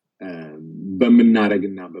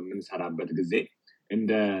በመናረግና በመንሰራበት ጊዜ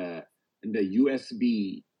እንደ ዩኤስቢ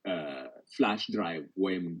ፍላሽ ድራይቭ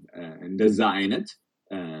ወይም እንደዛ አይነት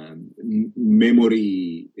ሜሞሪ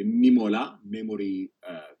የሚሞላ ሜሞሪ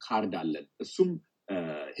ካርድ አለን እሱም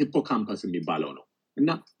ሂፖካምፐስ የሚባለው ነው እና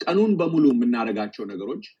ቀኑን በሙሉ የምናደርጋቸው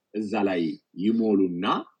ነገሮች እዛ ላይ ይሞሉና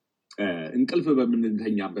እንቅልፍ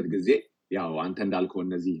በምንተኛበት ጊዜ ያው አንተ እንዳልከው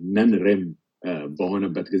እነዚህ ነን ሬም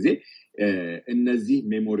በሆነበት ጊዜ እነዚህ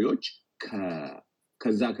ሜሞሪዎች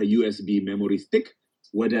ከዛ ከዩኤስቢ ሜሞሪ ስቲክ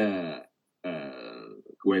ወደ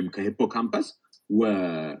ወይም ከሂፖካምፐስ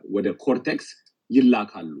ወደ ኮርቴክስ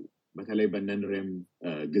ይላካሉ በተለይ በነን ሬም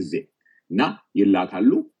ጊዜ እና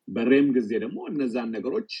ይላካሉ በሬም ጊዜ ደግሞ እነዛን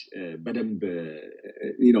ነገሮች በደንብ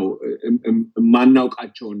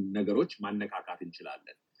ማናውቃቸውን ነገሮች ማነካካት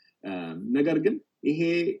እንችላለን ነገር ግን ይሄ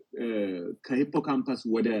ከሂፖካምፐስ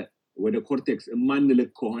ወደ ኮርቴክስ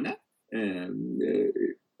ማንልክ ከሆነ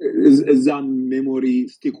እዛ ሜሞሪ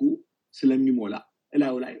ስቲኩ ስለሚሞላ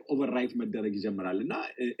እላዩ ላይ ኦቨርራይት መደረግ ይጀምራልና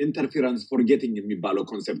ኢንተርፌረንስ ፎርጌቲንግ የሚባለው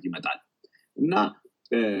ኮንሰፕት ይመጣል እና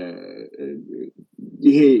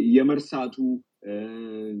ይሄ የመርሳቱ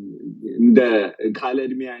እንደ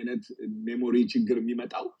ካለድሜ አይነት ሜሞሪ ችግር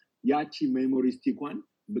የሚመጣው ያቺ ሜሞሪ ስቲኳን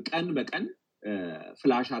በቀን በቀን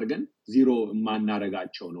ፍላሽ አድርገን ዜሮ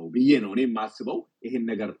ማናረጋቸው ነው ብዬ ነው እኔ ማስበው ይሄን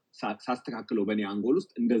ነገር ሳስተካክለው በእኔ አንጎል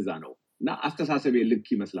ውስጥ እንደዛ ነው እና አስተሳሰቤ ልክ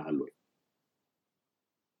ይመስላል ወይ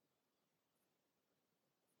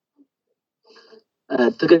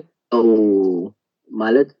ትክክል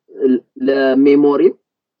ማለት ለሜሞሪ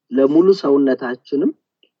ለሙሉ ሰውነታችንም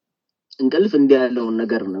እንቅልፍ እንዲያለውን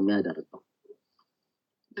ነገር ነው የሚያደርገው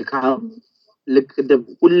ድካም ልክ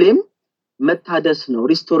ሁሌም መታደስ ነው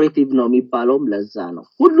ሪስቶሬቲቭ ነው የሚባለውም ለዛ ነው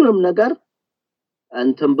ሁሉንም ነገር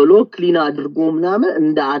እንትን ብሎ ክሊን አድርጎ ምናምን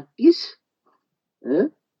እንደ አዲስ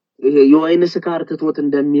ይሄ የወይን ስካር ትቶት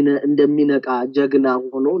እንደሚነቃ ጀግና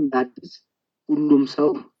ሆኖ እንደ አዲስ ሁሉም ሰው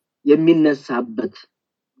የሚነሳበት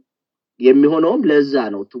የሚሆነውም ለዛ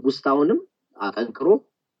ነው ትውስታውንም አጠንክሮ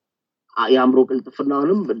ያምሮ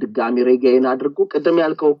ቅልጥፍናውንም ድጋሚ ሬጋይን አድርጎ ቀደም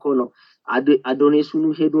ያልከው እኮ ነው አዶኔሱኑ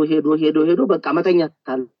ሄዶ በቃ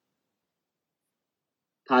መተኛታል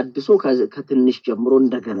ታድሶ ከትንሽ ጀምሮ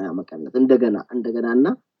እንደገና መቀነት እንደገናና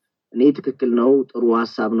እኔ ትክክል ነው ጥሩ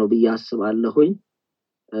ሐሳብ ነው በያስባለሁኝ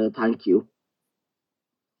ታንክ ዩ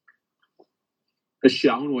እሺ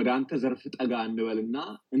አሁን ወደ አንተ ዘርፍ ጠጋ እንበልና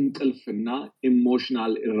እንቅልፍና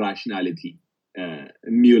ኢሞሽናል ኢራሽናሊቲ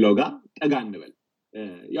የሚለው ጋር ጠጋ እንበል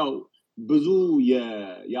ያው ብዙ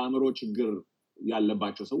የአእምሮ ችግር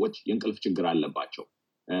ያለባቸው ሰዎች የእንቅልፍ ችግር አለባቸው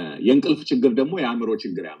የእንቅልፍ ችግር ደግሞ የአእምሮ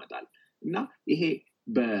ችግር ያመጣል እና ይሄ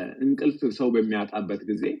በእንቅልፍ ሰው በሚያጣበት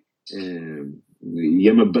ጊዜ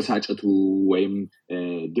የመበሳጨቱ ወይም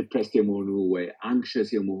ዲፕሬስድ የመሆኑ ወይ አንክሽስ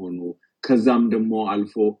የመሆኑ ከዛም ደግሞ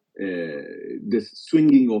አልፎ this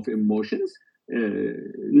swinging of emotions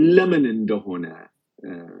ለምን እንደሆነ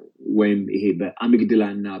ወይም ይሄ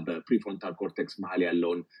በአሚግዳላና በፕሪፍሮንታል ኮርቴክስ መሃል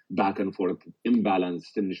ያለውን ባክ ኤንድ ፎርት ኢምባላንስ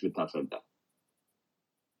ትንሽ ብታስረዳ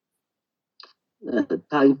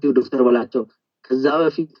ታንክ ዩ ዶክተር በላቸው ከዛ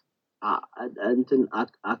በፊት እንትን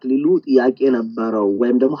አክሊሉ ጥያቄ ነበረው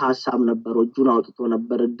ወይም ደግሞ ሐሳብ ነበረው እጁን አውጥቶ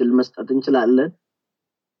ነበር እድል መስጠት እንችላለን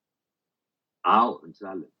አዎ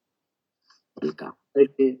እንችላለን መልካም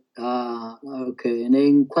ኦኬ እኔ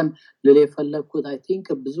እንኳን ለሌ ፈለኩት አይ ቲንክ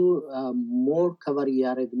ብዙ ሞር ከቨር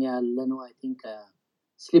ያደረግን ያለ ነው አይ ቲንክ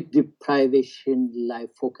ስሊፕ ዲፕራይቬሽን ላይ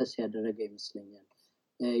ፎከስ ያደረገ ይመስለኛል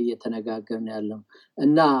እየተነጋገርን ያለው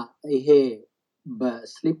እና ይሄ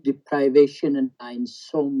በስሊፕ ዲፕራይቬሽን እና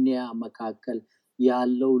ኢንሶምኒያ መካከል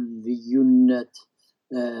ያለው ልዩነት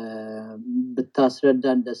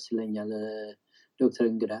ብታስረዳን ደስ ይለኛል ዶክተር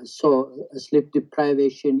እንግዳ so sleep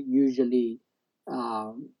deprivation usually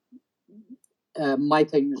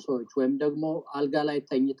ማይተኙ ሰዎች ወይም ደግሞ አልጋ ላይ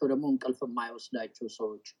ተኝተው ደግሞ እንቅልፍ የማይወስዳቸው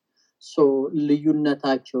ሰዎች so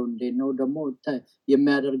ልዩነታቸው እንዴት ነው ደግሞ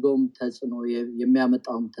የሚያደርገውም ተጽዕኖ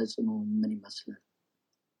የሚያመጣውም ተጽዕኖ ምን ይመስላል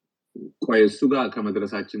ቆይ እሱ ጋር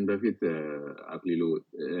ከመድረሳችን በፊት አክሊሉ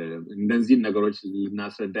እንደዚህ ነገሮች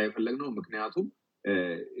ልናስረዳ የፈለግነው ምክንያቱም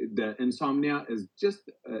the insomnia is just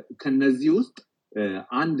ከነዚህ ውስጥ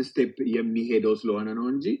አንድ ስቴፕ የሚሄደው ስለሆነ ነው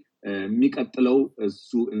እንጂ የሚቀጥለው እሱ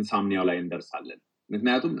ኢንሶምኒያው ላይ እንደርሳለን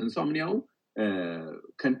ምክንያቱም ኢንሶምኒያው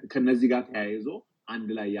ከነዚህ ጋር ተያይዞ አንድ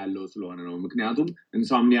ላይ ያለው ስለሆነ ነው ምክንያቱም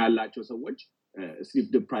ኢንሶምኒያ ያላቸው ሰዎች ስሊፕ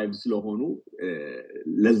ዲፕራይቭድ ስለሆኑ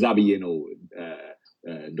ለዛ ብዬ ነው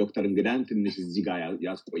ዶክተር እንግዳን ትንሽ እዚህ ጋር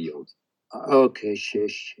ያስቆየሁት ኦኬ እሺ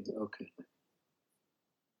ኦኬ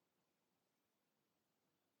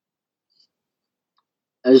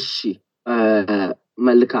እሺ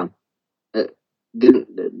መልካም ግን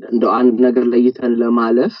እንደው አንድ ነገር ለይተን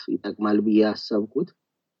ለማለፍ ይጠቅማል ብዬ ያሰብኩት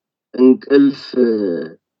እንቅልፍ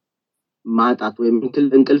ማጣት ወይም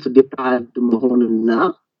እንቅልፍ ዲፕራይቭድ መሆንና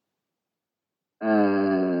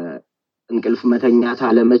እንቅልፍ መተኛት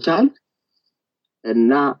አለመቻል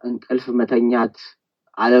እና እንቅልፍ መተኛት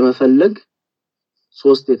አለመፈለግ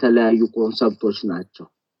ሶስት የተለያዩ ኮንሰፕቶች ናቸው።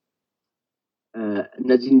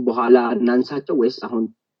 እነዚህን በኋላ እናንሳቸው ወይስ አሁን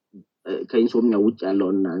ከኢንሶምኒያ ውጭ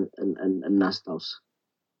ያለውን እናስታውስ?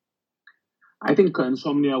 I think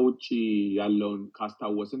ከኢንሶምኒያ ውጪ ያለውን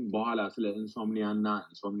ካስታወስን በኋላ ስለ ኢንሶምኒያና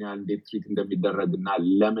ኢንሶምኒያ እንዴት ትሪት እንደሚደረግና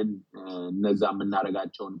ለምን እነዛ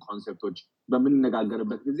የምናደርጋቸውን ኮንሰፕቶች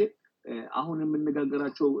በምንነጋገርበት ጊዜ አሁን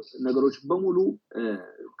የምንነጋገራቸው ነገሮች በሙሉ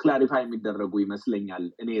ክላሪፋይ የሚደረጉ ይመስለኛል።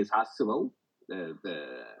 እኔ ሳስበው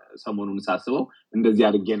ሰሞኑን ሳስበው እንደዚህ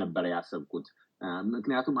አድርጌ ነበር ያሰብኩት።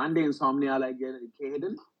 ምክንያቱም አንዴ ኢንሶምኒያ ላይ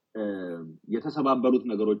ከሄድን የተሰባበሩት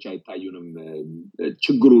ነገሮች አይታዩንም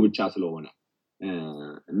ችግሩ ብቻ ስለሆነ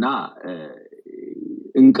እና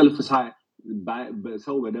እንቅልፍ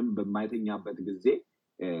ሰው በደንብ በማይተኛበት ጊዜ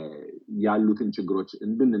ያሉትን ችግሮች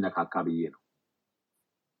እንድንነካካ ብዬ ነው።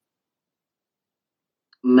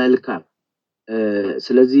 መልካም።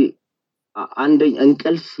 ስለዚህ አንደኛ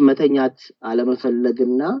እንቅልፍ መተኛት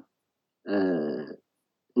አለመፈለግና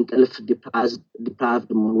እንቅልፍ ዲፕራይቭድ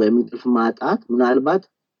ወይም እንቅልፍ ማጣት ምናልባት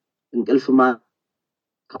እንቅልፍ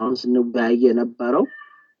ካውንስል ባየ ነበረው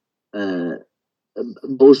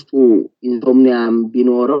በውስጡ ኢንሶምኒያም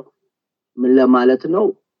ቢኖረው ምን ለማለት ነው?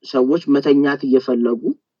 ሰዎች መተኛት እየፈለጉ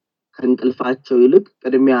ከእንቅልፋቸው ይልቅ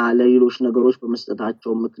ቅድሚያ ለሌሎች ነገሮች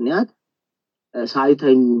በመስጠታቸው ምክንያት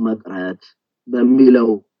ሳይተኙ መቅረት በሚለው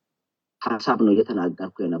ሐሳብ ነው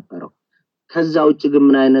እየተናገርኩ የነበረው። ከዛ ውጭ ግን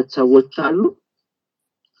ምን አይነት ሰዎች አሉ?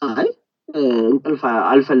 አይ እንቅልፍ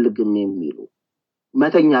አልፈልግም የሚሉ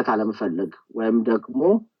መተኛት አለመፈለግ ወይም ደግሞ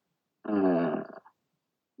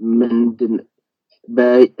ምንድን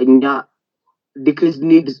በእኛ decreased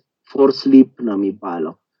need for sleep ነው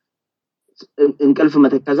የሚባለው። እንቅልፍ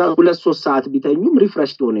መተከዛ 2-3 ሰዓት ቢተኙም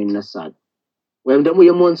ሪፍሬሽድ ሆነው ይነሳሉ ወይም ደግሞ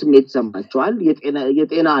የመሆን ስሜት ይሰማቸዋል።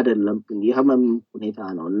 የጤና አይደለም ግን የህመም ሁኔታ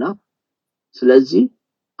ነውና ስለዚህ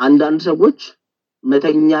አንዳንድ ሰዎች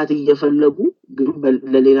መተኛት እየፈለጉ ግን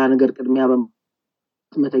ለሌላ ነገር ቅድሚያ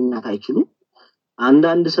መተኛት አይችሉም።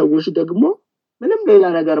 አንዳንድ ሰዎች ደግሞ ምንም ሌላ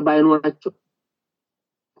ነገር ባይኖራቸው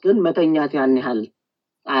ግን መተኛት ያን ያህል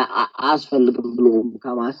አስፈልግም ብሎ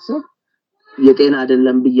ከማሰብ የጤና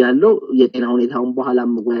አይደለም ብያለው። የጤና ሁኔታውን በኋላ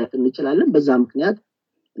መወያየት እንችላለን። በዛ ምክንያት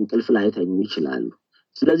እንቅልፍ ላይ ተኙ ይችላሉ።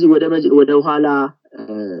 ስለዚህ ወደ ኋላ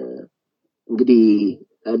እንግዲህ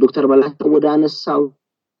ዶክተር በላቸው ወደ አነሳው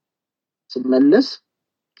ስመለስ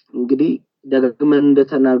እንግዲህ ደግመን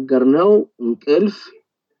እንደተናገርነው እንቅልፍ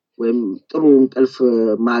ወይም ጥሩ እንቅልፍ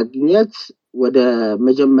ማግኘት ወደ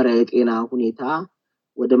መጀመሪያ የጤና ሁኔታ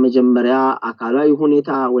ወደ መጀመሪያ አካላዊ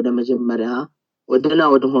ሁኔታ ወደ መጀመሪያ ወደና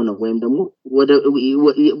ወደ ሆነው ወይም ደግሞ ወደ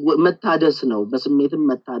መታደስ ነው። በስሜትም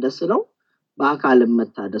መታደስ ነው፣ በአካልም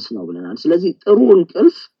መታደስ ነው ብለናል። ስለዚህ ጥሩ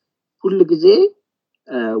እንቅልፍ ሁሉ ጊዜ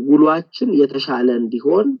ውሏችን የተሻለ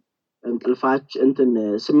እንዲሆን እንቅልፋችን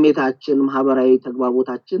ስሜታችን ማህበራዊ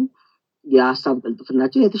ተግባቦታችን የሐሳብ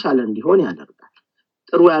ቅልጥፍናችን የተሻለ እንዲሆን ያደርጋል።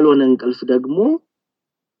 ጥሩ ያልሆነ እንቅልፍ ደግሞ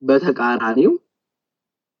በተቃራኒው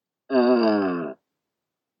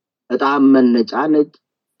በጣም መነጫነጭ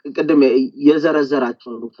ቅድም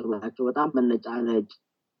የዘረዘራቸው ዶክተር በላቸው በጣም መነጫነጭ፣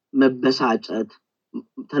 መበሳጨት፣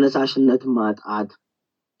 ተነሳሽነት ማጣት፣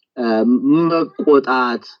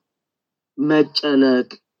 መቆጣት፣ መጨነቅ፣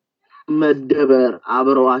 መደበር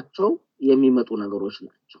አብረዋቸው የሚመጡ ነገሮች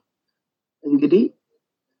ናቸው። እንግዲህ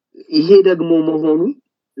ይሄ ደግሞ መሆኑ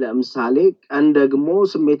ለምሳሌ ቀን ደግሞ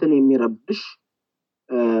ስሜትን የሚረብሽ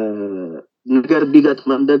ነገር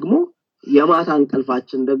ቢገጥመን ደግሞ የማታ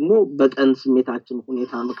እንቅልፋችን ደግሞ በቀን ስሜታችን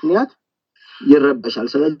ሁኔታ ምክንያት ይረበሻል።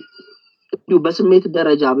 ስለዚህ በስሜት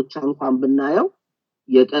ደረጃ ብቻ እንኳን ብናየው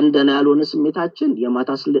የቀን ደና ያልሆነ ስሜታችን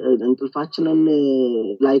የማታ እንቅልፋችንን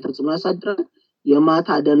ላይ ተጽዕኖ ያሳድራል። የማታ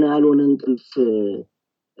ደና ያልሆነ እንቅልፍ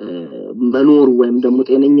መኖር ወይም ደግሞ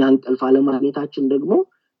ጤነኛ እንቅልፍ አለማግኘታችን ደግሞ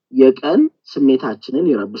የቀን ስሜታችንን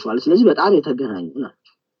ይረብሻል። ስለዚህ በጣም የተገናኙ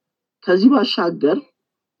ናቸው። ከዚህ ባሻገር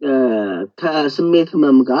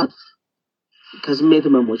ከስሜት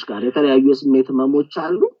ህመሞች ጋር የተለያዩ የስሜት ህመሞች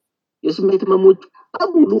አሉ። የስሜት ህመሞች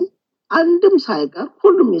በሙሉ አንድም ሳይቀር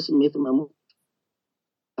ሁሉም የስሜት ህመሞች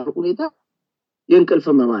ሁኔታ የእንቅልፍ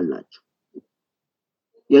ህመም አላቸው፣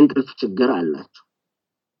 የእንቅልፍ ችግር አላቸው።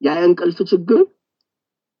 ያ የእንቅልፍ ችግር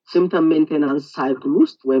ሲምፕተም ሜንቴናንስ ሳይክል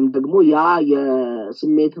ውስጥ ወይም ደግሞ ያ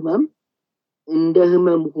የስሜት ህመም እንደ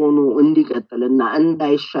ህመም ሆኖ እንዲቀጥልና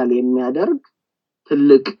እንዳይሻል የሚያደርግ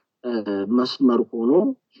ትልቅ መስመር ሆኖ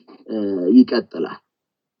ይቀጥላል።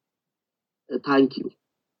 ታንክ ዩ።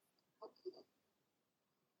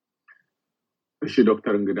 እሺ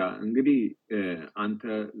ዶክተር እንግዳ እንግዲህ አንተ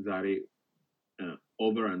ዛሬ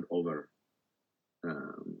over and over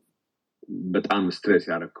በጣም ስትሬስ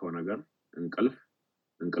ያረከው ነገር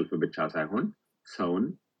እንቅልፍ ብቻ ሳይሆን ሰውን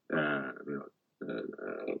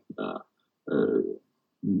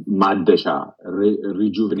ማደሻ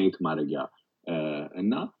ሪጁቬኔት ማድረጊያ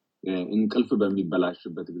እና እንቅልፍ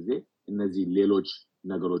በሚበላሽበት ጊዜ እነዚህ ሌሎች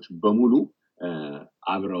ነገሮች በሙሉ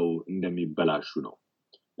አብረው እንደሚበላሹ ነው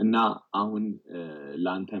እና አሁን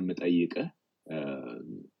ላንተ መጠይቅህ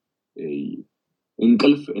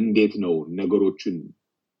እንቅልፍ እንዴት ነው ነገሮችን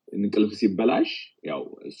እንቅልፍ ሲበላሽ ያው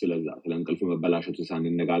ስለ እንቅልፍ መበላሸቱ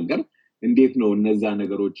ሳንነጋገር እንዴት ነው እነዛ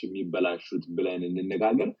ነገሮች የሚበላሹት ብለን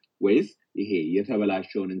እንነጋገር ወይስ ይሄ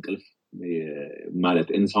የተበላሸውን እንቅልፍ ማለት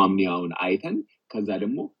ኢንሶምኒያውን አይተን ከዛ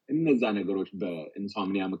ደግሞ እነዛ ነገሮች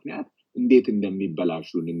በኢንሶምኒያ ምክንያት እንዴት እንደሚበላሹ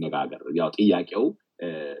እንነጋገር ያው ጥያቄው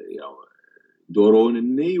ያው ዶሮውን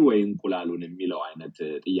እንይ ወይ እንቁላሉን የሚለው አይነት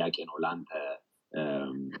ጥያቄ ነው ላንተ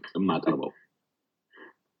ማቀርበው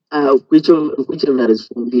whichever is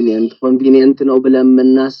convenient ነው ብለን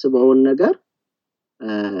እናስበውን ነገር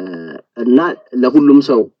እና ለሁሉም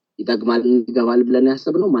ሰው ይጠቅማል ይገባል ብለን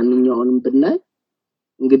ያሰብነው ማንኛውንም ብናይ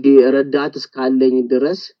እንግዲህ ረዳት እስካለኝ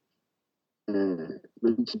ድረስ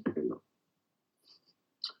ምን ችግር ነው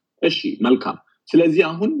እሺ መልካም ስለዚህ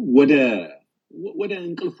አሁን ወደ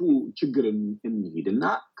እንቅልፉ ችግር እንሂድና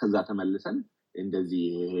ከዛ ተመልሰን እንደዚህ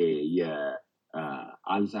ይሄ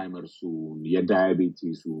የአልዛይመርሱን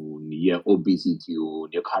የዳያቤቲሱን የኦቤሲቲውን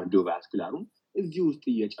የካርዲዮቫስኩላሩን እዚህ ውስጥ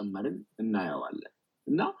እየጨመርን እናየዋለን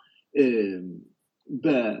እና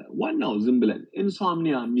በዋናው ዝም ብለን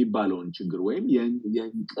ኢንሶምኒያ የሚባለውን ችግር ወይም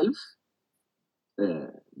የእንቅልፍ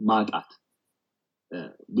ማጣት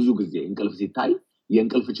ብዙ ጊዜ እንቅልፍ ሲታይ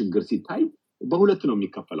የእንቅልፍ ችግር ሲታይ በሁለት ነው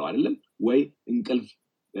የሚከፈለው አይደለም ወይ እንቅልፍ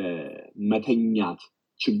መተኛት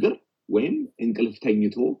ችግር ወይም እንቅልፍ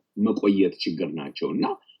ተኝቶ መቆየት ችግር ናቸውና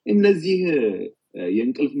እነዚህ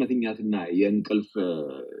የእንቅልፍ መተኛትና የእንቅልፍ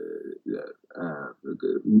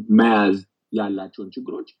መያዝ ያላቸውን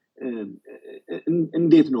ችግሮች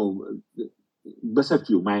እንዴት ነው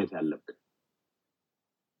በሰፊው ማየት ያለብን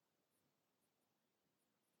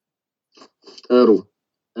ጥሩ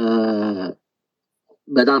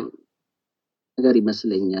በጣም ነገር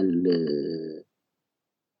ይመስለኛል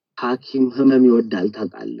ሐኪም ህመም ይወዳል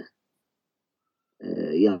ታውቃለህ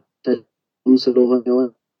ያ ስለሆነ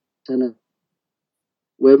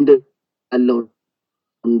ወይም ደግሞ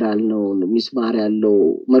እንዳልነው ሚስማር ያለው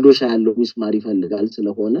መዶሻ ያለው ሚስማር ይፈልጋል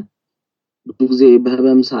ስለሆነ ብዙ ጊዜ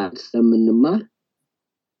በህመም ሰዓት ስለምንማር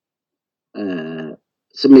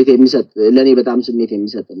ስሜት የሚሰጥ ለኔ በጣም ስሜት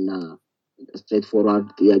የሚሰጥና ስትሬት ፎርዋርድ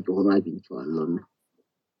ጥያቄ ሆኖ አግኝቼዋለሁ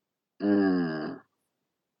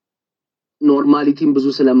ኖርማሊቲን ብዙ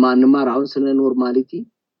ስለማንማር አሁን ስለ ኖርማሊቲ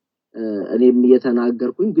እኔም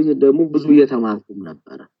እየተናገርኩኝ ግን ደግሞ ብዙ እየተማርኩም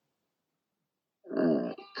ነበር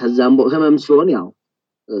ከዛም ህመም ሲሆን ያው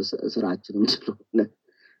ስራችንም ስለሆነ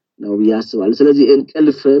ነው ያስባል ስለዚህ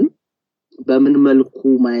እንቅልፍን በምን መልኩ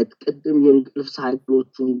ማየት ቅድም የእንቅልፍ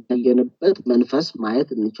ሳይክሎቹን ያየንበት መንፈስ ማየት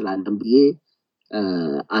እንችላለን ብዬ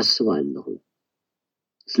አስባለሁ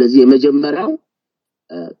ስለዚህ የመጀመሪያው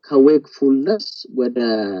ከዌክፉልነስ ወደ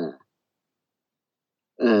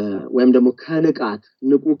ወይም ደግሞ ከንቃት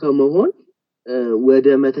ንቁ ከመሆን ወደ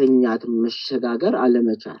መተኛት መሸጋገር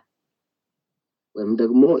አለመቻል ወይም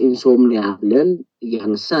ደግሞ ኢንሶምኒያ ብለን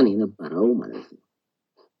ያነሳን የነበረው ማለት ነው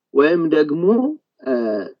ወይም ደግሞ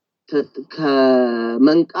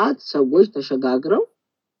ከመንቃት ሰዎች ተሸጋግረው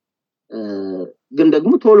ግን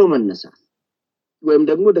ደግሞ ቶሎ መነሳት ወይም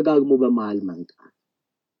ደግሞ ደጋግሞ በመሃል መንቃት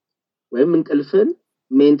ወይም እንቅልፍን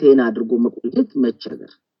ሜንቴን አድርጎ መቆየት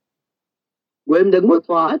መቸገር ወይም ደግሞ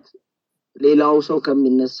ጧት ሌላው ሰው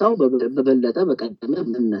ከሚነሳው በበለጠ በቀደመ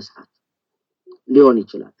መነሳት ሊሆን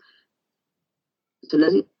ይችላል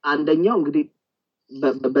ስለዚህ አንደኛው እንግዲህ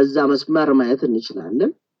በዛ መስመር ማየት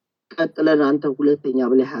እንችላለን ቀጥለን አንተ ሁለተኛ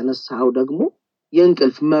ብለህ ያነሳው ደግሞ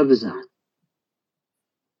የእንቅልፍ መብዛት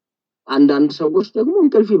አንዳንድ ሰዎች ደግሞ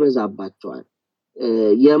እንቅልፍ ይበዛባቸዋል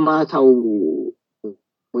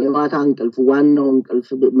የማታ እንቅልፍ ዋናው እንቅልፍ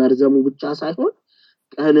መርዘሙ ብቻ ሳይሆን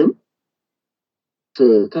ቀንም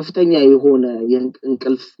ከፍተኛ የሆነ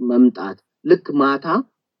የእንቅልፍ መምጣት ልክ ማታ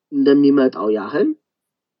እንደሚመጣው ያህል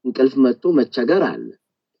እንቅልፍ መጥቶ መቸገር አለ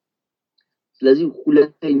ስለዚህ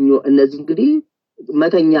ሁለተኛው እነዚህ እንግዲህ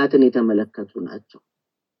መተኛትን የተመለከቱ ናቸው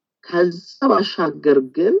ከዛ ባሻገር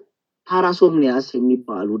ግን ፓራሶምኒያስ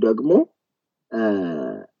የሚባሉ ደግሞ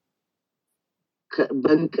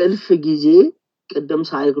በእንቅልፍ ጊዜ ቅድም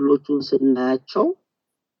ሳይክሎቹን ስናያቸው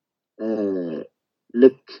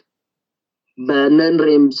ልክ በነን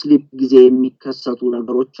ሬም ስሊፕ ጊዜ የሚከሰቱ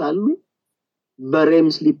ነገሮች አሉ በሬም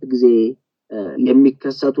ስሊፕ ጊዜ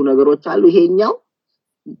የሚከሰቱ ነገሮች አሉ ይሄኛው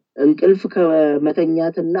እንቅልፍ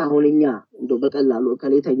ከመተኛትና አሁንኛ እንደው በቀላሉ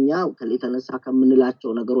ከሌተነሳ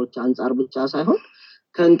ከምንላቸው ነገሮች አንፃር ብቻ ሳይሆን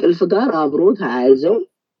ከእንቅልፍ ጋር አብሮ ተያይዘው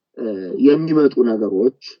የሚመጡ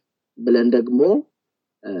ነገሮች ብለን ደግሞ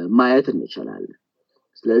ማየት እንችላለን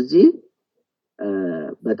ስለዚህ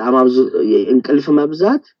በጣም እንቅልፍ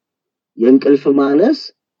መብዛት የእንቅልፍ ማነስ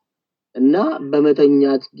እና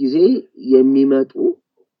በመተኛት ጊዜ የሚመጡ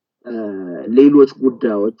ሌሎች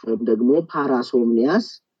ጉዳዮች ወይም ደግሞ ፓራሶምኒያስ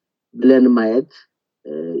ብለን ማየት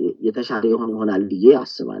የተሻለ ይሆናል ብዬ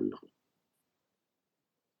አስባለሁ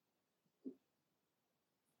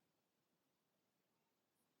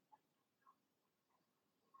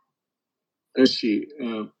እሺ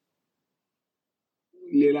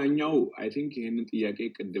ሌላኛው አይ ቲንክ ይሄንን ጥያቄ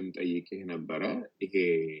ቅድም ጠይቄ ነበረ ይሄ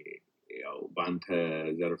ያው ባንተ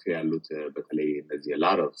ዘርፍ ያሉት በተለይ እነዚህ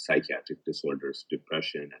lot of psychiatric disorders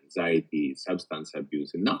depression anxiety substance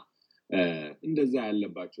abuse እና እንደዛ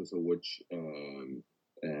ያለባቸው ሰዎች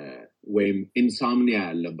ወይም ኢንሶምኒያ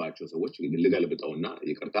ያለባቸው ሰዎች ልገልብጠውና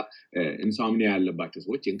ይቅርታ ኢንሶምኒያ ያለባቸው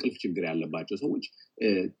ሰዎች የእንቅልፍ ችግር ያለባቸው ሰዎች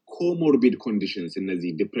ኮሞርቢድ ኮንዲሽንስ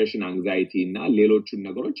እነዚህ ዲፕሬሽን አንግዛይቲ እና ሌሎችን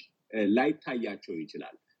ነገሮች ላይታያቸው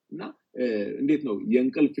ይችላል እና እንዴት ነው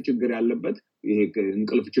የእንቅልፍ ችግር ያለበት ይሄ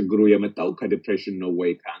እንቅልፍ ችግሩ የመጣው ከዲፕሬሽን ነው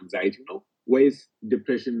ወይ ከአንግዛይቲ ነው ወይስ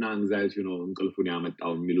ዲፕሬሽን እና አንግዛይቲ ነው እንቅልፉን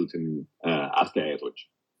ያመጣው የሚሉትን አስተያየቶች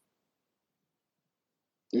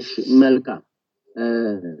እሺ መልካም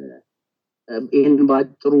ይሄን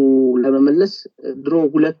ባጭሩ ለመመለስ ድሮ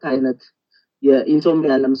ሁለት አይነት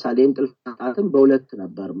የኢንሶምኒያ ለምሳሌ እንቅልፍ ማጣትን በሁለት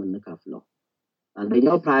ነበር የምንከፍለው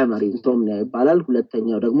አንደኛው ፕራይመሪ ኢንሶምኒያ ይባላል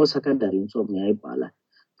ሁለተኛው ደግሞ ሰከንደሪ ኢንሶምኒያ ይባላል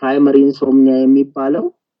ፕራይመሪ ኢንሶምኒያ የሚባለው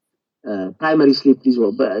ፕራይመሪ ስሊፕ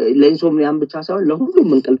ዲስኦርደር ለኢንሶምኒያም ብቻ ሳይሆን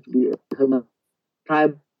ለሁሉም እንቅልፍ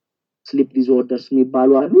ፕራይመሪ ስሊፕ ዲስኦርደርስ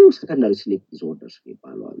የሚባሉ አሉ ሰከንደሪ ስሊፕ ዲስኦርደርስ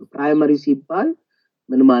የሚባሉ አሉ ፕራይመሪ ሲባል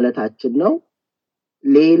ምን ማለታችን ነው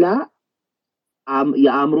ሌላ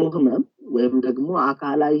የአእምሮ ህመም ወይም ደግሞ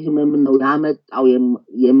አካላዊ ህመም ነው ያመጣው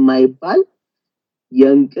የማይባል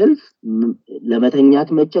የእንቅልፍ ለመተኛት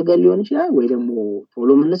መቸገር ሊሆን ይችላል ወይ ደግሞ ቶሎ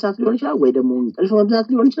መነሳት ሊሆን ይችላል ወይ ደግሞ እንቅልፍ መብዛት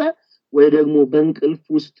ሊሆን ይችላል ወይ ደግሞ በእንቅልፍ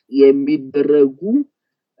ውስጥ የሚደረጉ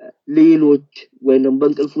ሌሎች ወይንም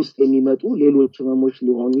በእንቅልፍ ውስጥ የሚመጡ ሌሎች ህመሞች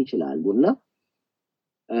ሊሆኑ ይችላሉና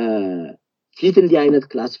ፊት እንዲህ አይነት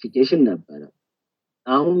ክላሲፊኬሽን ነበር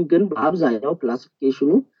አሁን ግን በአብዛኛው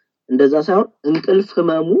ክላሲፊኬሽኑ እንደዛ ሳይሆን እንቅልፍ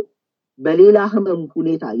ህመሙ በሌላ ህመም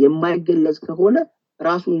ሁኔታ የማይገለጽ ከሆነ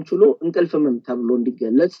ራሱን ችሎ እንቅልፍ ህመም ተብሎ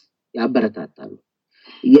እንዲገለጽ ያበረታታሉ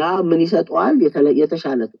ያ ምን ይሰጣዋል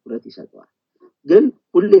የተሻለ ትኩረት ይሰጣዋል ግን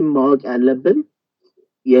ሁሌም ማወቅ ያለብን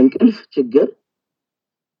የእንቅልፍ ችግር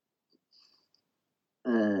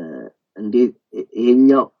እንዴ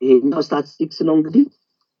ይሄኛው ስታቲስቲክስ ነው እንግዲህ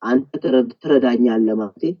አንተ ትረዳኛለህ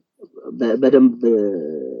ማለት በደንብ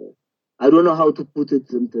I don't know how to put it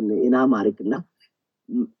in Amharic እና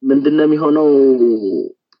ምንድነው የሚሆነው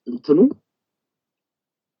እንትኑ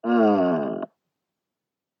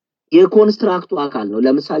የኮንስትራክቱ አካል ነው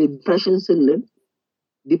ለምሳሌ ዲፕሬሽን ስንል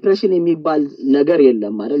ዲፕሬሽን የሚባል ነገር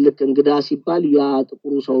የለም አይደል ልክ እንግዳ ሲባል ያ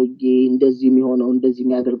ጥቁሩ ሰውዬ እንደዚህ የሚሆነው እንደዚህ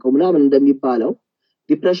የሚያደርገው ምናምን እንደሚባለው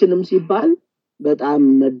ዲፕሬሽንም ሲባል በጣም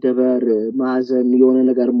መደበር ማዘን የሆነ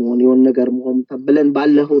ነገር መሆን ተብለን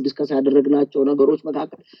ባለፈው ዲስከስ ያደረግናቸው ነገሮች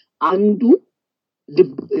መካከል አንዱ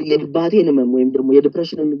የድባቴን ህመም ወይም ደግሞ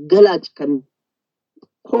የዲፕሬሽንን ገላጭ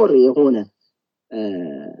ኮር የሆነ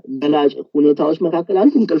ገላጭ ሁኔታዎች መካከል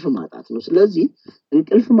አንዱ እንቅልፍ ማጣት ነው ስለዚህ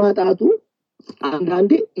እንቅልፍ ማጣቱ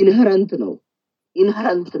አንዳንዴ ኢንሄረንት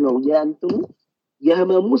ነው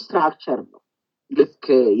የህመሙ ስትራክቸር ነው ልክ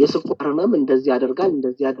የስኳር ህመም እንደዚህ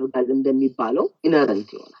ያደርጋል እንደሚባለው ኢንሄረንት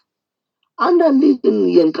ይሆናል አንዳንዴ ግን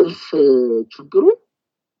የእንቅልፍ ችግሩ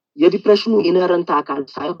የዲፕሬሽኑ ኢንሄረንት አካል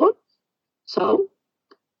ሳይሆን ሰው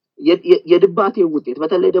የድባቴ ውጤት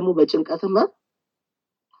በተለይ ደግሞ በጭንቀት ህመም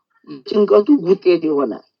ጭንቀቱ ውጤት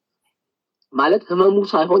ይሆናል ማለት ህመሙ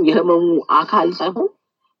ሳይሆን የህመሙ አካል ሳይሆን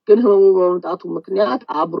ግን ህመሙ በመምጣቱ ምክንያት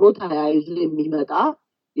አብሮ ተያይዞ የሚመጣ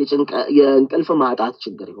የእንቅልፍ ማጣት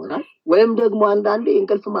ችግር ይሆናል ወይም ደግሞ አንዳንዴ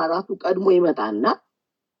እንቅልፍ ማጣቱ ቀድሞ ይመጣና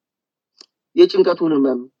የጭንቀቱን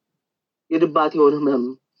ህመም የድባቴውን ህመም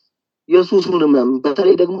የሱሱን ህመም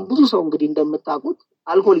በተለይ ደግሞ ብዙ ሰው እንግዲህ እንደምታውቁት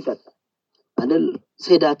አልኮል ይጠጣል አይደል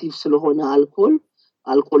ሴዳቲቭ ስለሆነ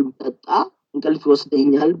አልኮል ጠጣ እንቅልፍ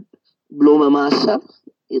ይወስደኛል ብሎ በማሰብ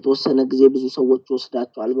የተወሰነ ጊዜ ብዙ ሰዎች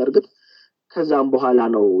ወስዳቸዋል በርግጥ ከዛም በኋላ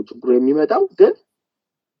ነው ችግሩ የሚመጣው ግን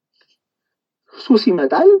ሱስ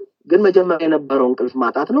ይመጣል ግን መጀመሪያ የነበረው እንቅልፍ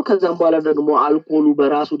ማጣት ነው ከዛም በኋላ ደግሞ አልኮሉ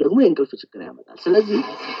በራሱ ደግሞ የእንቅልፍ ችግር ያመጣል ስለዚህ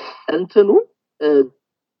እንትኑ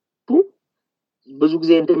ብዙ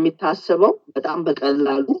ጊዜ እንደሚታሰበው በጣም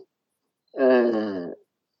በቀላሉ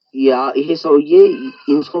ያ ይሄ ሰውዬ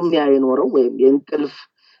ኢንሶምኒያ የኖረው ወይም የእንቅልፍ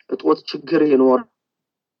እጦት ችግር የኖረው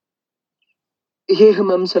ይሄ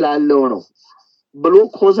ህመም ስላለው ነው ብሎ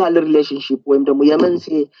ኮዛል ሪሌሽንሺፕ ወይም ደግሞ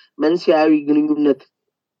መንስኤያዊ ግንኙነት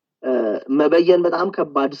መበየን በጣም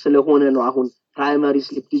ከባድ ስለሆነ ነው አሁን ፕራይመሪ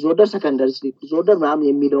ስሊፕ ዲስኦርደር ሰከንደሪ ስሊፕ ዲስኦርደር ምናምን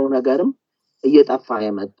የሚለው ነገርም እየጠፋ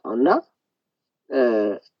የመጣውና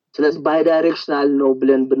ስለዚህ ባይ ዳይሬክሽናል ነው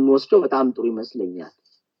ብለን ብንወስደው በጣም ጥሩ ይመስለኛል።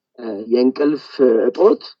 የእንቅልፍ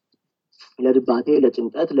እጦት ለድባቴ፣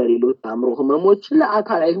 ለጭንቀት፣ ለሌሎች አእምሮ ህመሞች፣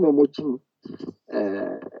 ለአካላዊ ህመሞችም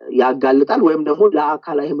ያጋልጣል ወይም ደግሞ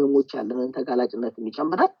ለአካላዊ ህመሞች ያለንን ተጋላጭነት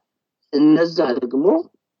ይጨምራል። እነዛ ደግሞ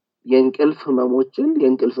የእንቅልፍ ህመሞችን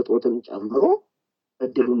የእንቅልፍ እጦትን ጨምሮ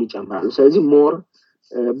እድሉን ይጨምራሉ። ስለዚህ ሞር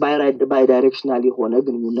ባይ ዳይሬክሽናል የሆነ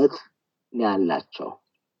ግንኙነት ነው ያላቸው።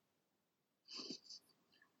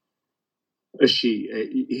 እሺ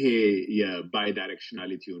ይሄ የባይ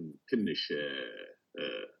ዳይሬክሽናሊቲውን ትንሽ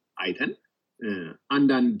አይተን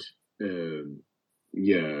አንዳንድ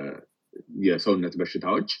የሰውነት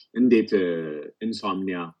በሽታዎች እንዴት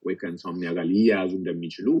ኢንሶምኒያ ወይ ከኢንሶምኒያ ጋር ሊያያዙ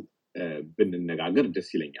እንደሚችሉ ብንነጋገር ደስ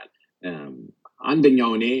ይለኛል።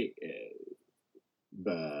 አንደኛው እኔ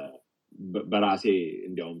በራሴ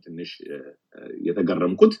እንዲያውም ትንሽ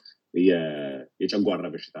የተገረምኩት የጨጓራ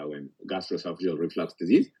በሽታ ወይም gastroesophageal reflux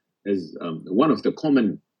disease is one of the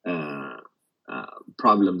common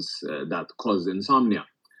problems that cause insomnia.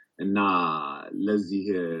 እና ለዚህ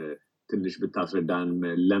ትንሽ ብታስረዳን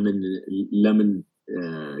ለምን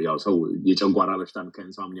ያው ሰው የጨጓራ በሽታን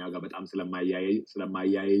ከኢንሶምኒያ ጋር በጣም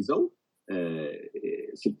ስለማያይዘው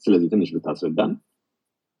ስለዚህ ትንሽ ብታስረዳን።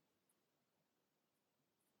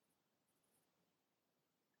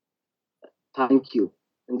 ታንክ ዩ።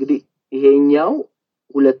 እንግዲህ ይሄኛው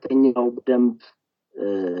ሁለተኛው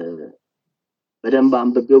በደንብ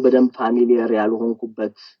አንብቤው በደንብ ፋሚሊየር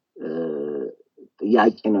ያልሆንኩበት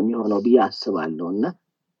ጥያቄ ነው የሚሆነው ብዬ አስባለሁና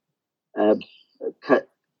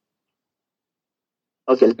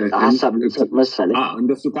ኦኬ ሐሳብ መሰለኝ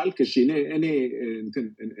እንደሱ ካልክ እሺ እኔ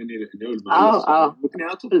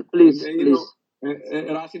ምክንያቱም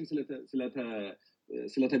ራሴን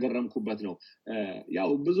ስለተገረምኩበት ነው። ያው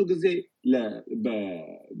ብዙ ጊዜ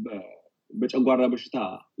በጨጓራ በሽታ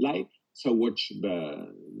ላይ ሰዎች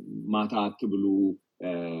በማታ አትብሉ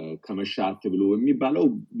ከመሻ አትብሉ የሚባለው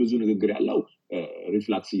ብዙ ንግግር ያለው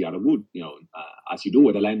ሪፍላክስ እያደረጉ ያው አሲዱ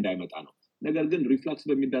ወደ ላይ እንዳይመጣ ነው። ነገር ግን ሪፍላክስ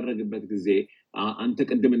በሚደረግበት ጊዜ አንተ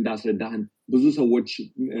ቅድም እንዳስረዳህን ብዙ ሰዎች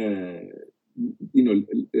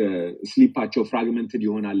ስሊፓቸው ፍራግመንትድ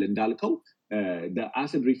ይሆናል እንዳልከው the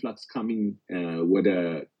acid reflux coming ወደ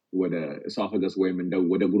esophagus ወይም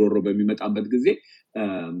ወደ ጉሮሮ በሚመጣበት ጊዜ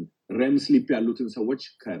REM sleep ያሉትን ሰዎች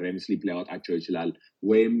ከREM sleep ሊያወጣቸው ይችላል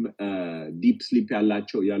ወይም deep sleep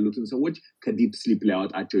ያሉትን ሰዎች ከdeep sleep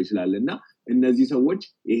ሊያወጣቸው ይችላል እና እነዚህ ሰዎች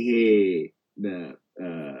ይሄ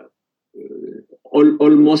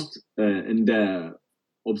almost እንደ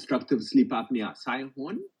obstructive sleep apnea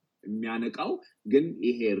ሳይሆን የሚያነቃው ግን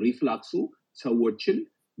ይሄ ሪፍላክሱ ሰዎችን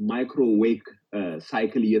ማይክሮዌክ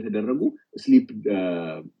ሳይክል እየተደረጉ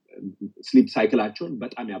ስሊፕ ሳይክላቸውን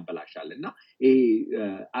በጣም ያበላሻል እና ይሄ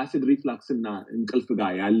አሲድ ሪፍላክስ እና እንቅልፍ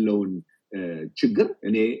ጋር ያለውን ችግር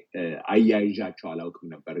እኔ አያይዣቸው አላውቅም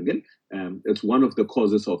ነበር ግን it's one of the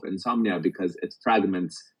causes of insomnia because it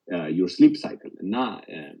fragments your sleep cycle እና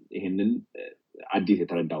ይሄንን አዲስ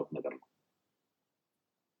የተረዳሁት ነገር ነው።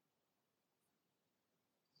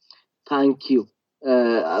 ታንክ ዩ።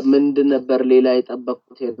 ምንድን ነበር ሌላ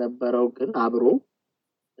የጠበቅኩት የነበረው ግን አብሮ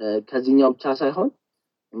ከዚህኛው ብቻ ሳይሆን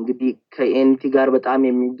እንግዲህ ከኤንቲ ጋር በጣም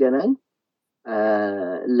የሚገናኝ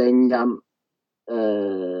ለኛም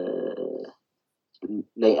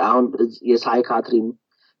አሁን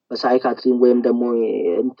በሳይካትሪም ወይም ደግሞ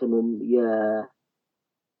እንትኑን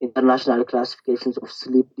የኢንተርናሽናል ክላሲፊኬሽንስ ኦፍ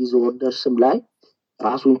ስሊፕ ዲስኦርደርስም ላይ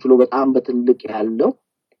ራሱን ችሎ በጣም በትልቅ ያለው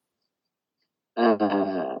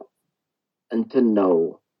እንትን ነው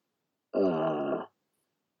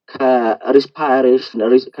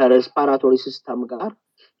ከሬስፓራቶሪ ሲስተም ጋር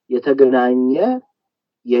የተገናኘ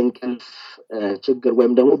የእንቅልፍ ችግር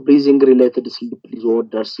ወይም ደግሞ ብሪዚንግ ሪሌትድ ስሊፕ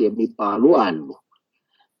ዲስኦርደርስ የሚባሉ አሉ።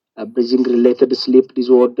 ብሪዚንግ ሪሌትድ ስሊፕ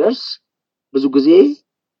ዲስኦርደርስ ብዙ ጊዜ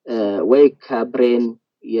ወይ ከብሬን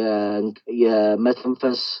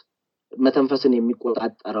መተንፈስን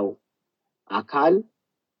የሚቆጣጠረው አካል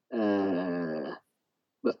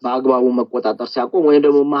በአግባቡ መቆጣጠር ሲያቆም ወይ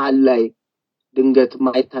ደግሞ መሃል ላይ ድንገት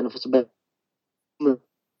ማይተነፍስበት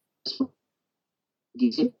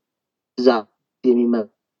ጊዜ እዛ የሚመጣ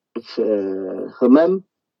ህመም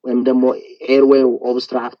ወይም ደግሞ ኤርዌው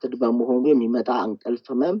ኦብስትራክትድ በመሆኑ የሚመጣ እንቅልፍ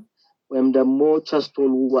ህመም ወይም ደግሞ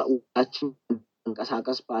ቸስቶል ዋችን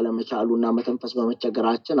እንቀሳቀስ ባለመቻሉና መተንፈስ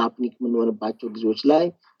በመቸገራችን አፕኒክ የምንሆንባቸው ጊዜዎች ላይ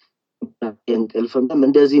የእንቅልፍም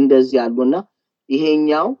እንደዚህ ያሉና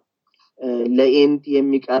ይሄኛው ለኤንት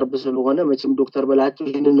የሚቀርብ ስለሆነ መቼም ዶክተር በላቸው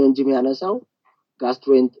ይሄንን ነው እንጂ የሚያነሳው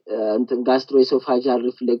ጋስትሮኤሶፋጂያል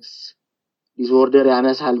ሪፍሌክስ ዲስኦርደር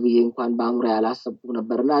ያነሳል ብዬ እንኳን በአእምሮ ያላሰብኩ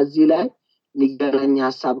ነበርና እዚህ ላይ የሚገናኝ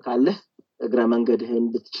ሐሳብ ካለ እግረ መንገድህን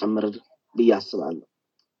ብትጨምር ብዬ አስባለሁ።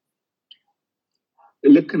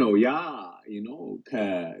 ልክ ነው። ያ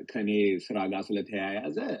ከኔ ስራ ጋር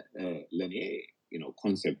ስለተያያዘ ለኔ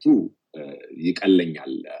ኮንሴፕቱ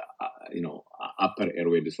ይቀለኛል። አፐር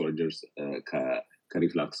ኤርዌይ ዲስኦርደርስ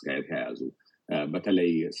ከሪፍላክስ ጋር የተያያዙ በተለይ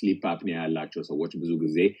ስሊፕ አፕኒያ ያላቸው ሰዎች ብዙ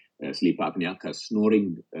ጊዜ ስሊፕ አፕኒያ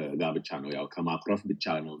ከስኖሪንግ ጋር ብቻ ነው ያው ከማኩረፍ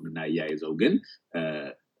ብቻ ነው የምናያይዘው። ግን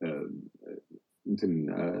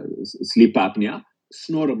ስሊፕ አፕኒያ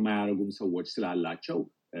ስኖር የማያደርጉም ሰዎች ስላላቸው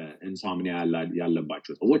ኢንሶምኒያ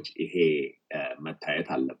ያለባቸው ሰዎች ይሄ መታየት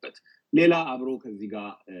አለበት። ሌላ አብሮ ከዚህ ጋር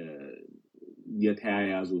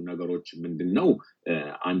የተያያዙ ነገሮች ምንድነው?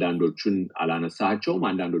 አንዳንዶቹን አላነሳቸውም፣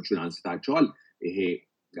 አንዳንዶቹን አንስታቸዋል። ይሄ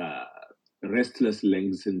ሬስትለስ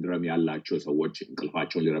ሌንግ ሲንድሮም ያላቸው ሰዎች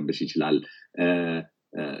እንቅልፋቸውን ሊረብሽ ይችላል።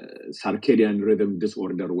 ሳርኬዲያን ሪትም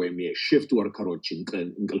ዲስኦርደር ወይም የሺፍት ወርከሮች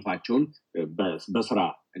እንቅልፋቸውን በስራ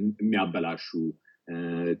የሚያበላሹ፣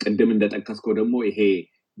 ቅድም እንደጠቀስከው ደግሞ ይሄ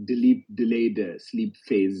delayed sleep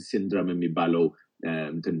phase syndrome የሚባለው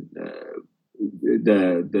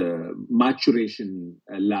the maturation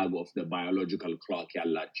lag of the biological clock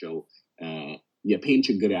ያላቸው የፔን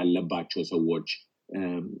ችግር ያለባቸው ሰዎች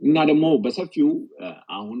እና ደግሞ በሰፊው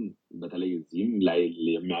አሁን በተለይ እዚህም ላይ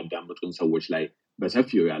የሚያዳምጡን ሰዎች ላይ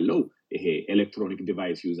በሰፊው ያለው ይሄ ኤሌክትሮኒክ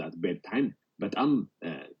ዲቫይስ ዩዝ አት ቤድ ታይም በጣም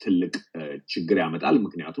ትልቅ ችግር ያመጣል።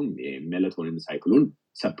 ምክንያቱም የሜላቶኒን ሳይክሉን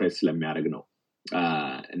ሰፕሬስ ስለሚያደርግ ነው።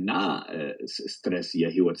 እና ስትሬስ፣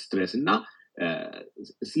 የህይወት ስትሬስ እና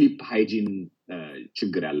ስሊፕ ሃይጂን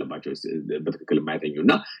ችግር ያለባቸው በትክክል የማይተኙ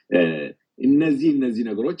እና እነዚህ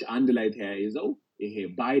ነገሮች አንድ ላይ ተያይዘው ይሄ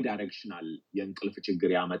ባይ ዳይሬክሽናል የእንቅልፍ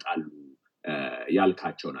ችግር ያመጣሉ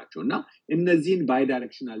ያልካቸው ናቸው። እና እነዚህን ባይ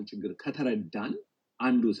ዳይሬክሽናል ችግር ከተረዳን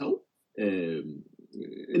አንዱ ሰው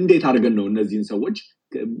እንዴት አድርገን ነው እነዚህን ሰዎች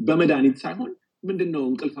በመድኃኒት ሳይሆን ምንድነው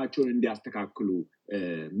እንቅልፋቸውን እንዲያስተካክሉ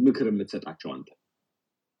ምክር የምትሰጣቸው አንተ?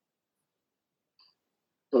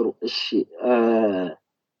 ጥሩ፣ እሺ።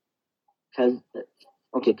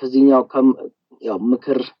 ከዚህኛው ያው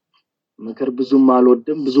ምክር ብዙም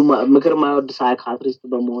አልወድም። ምክር ማይወድ ሳይካትሪስት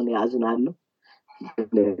በመሆን ያዝናለሁ።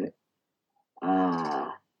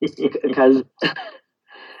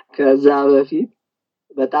 ከዛ በፊት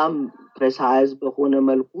በጣም ፕሬሳይዝ በሆነ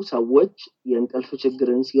መልኩ ሰዎች የእንቅልፍ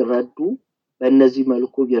ችግርን ሲረዱ በእነዚህ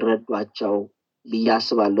መልኩ ቢረዷቸው ብዬ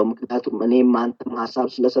አስባለሁ። ምክንያቱም እኔም አንተም ሐሳብ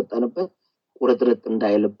ስለሰጠንበት ቁርጥርጥ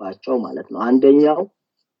እንዳይልባቸው ማለት ነው። አንደኛው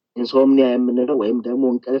ኢንሶምኒያ የምንለው ወይም ደግሞ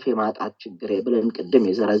እንቅልፍ የማጣት ችግር ብለን ቅድም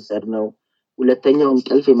የዘረዘርነው፣ ሁለተኛው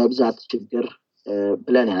እንቅልፍ የመብዛት ችግር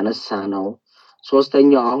ብለን ያነሳነው፣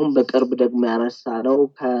 ሶስተኛው አሁን በቅርብ ደግሞ ያነሳነው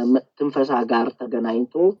ከትንፈሳ ጋር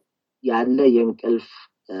ተገናኝቶ ያለ የእንቅልፍ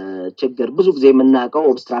ችግር። ብዙ ጊዜ የምናውቀው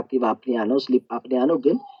ኦብስትራክቲቭ አፕኒያ ነው፣ ስሊፕ አፕኒያ ነው።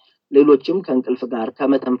 ግን ሌሎችም ከእንቅልፍ ጋር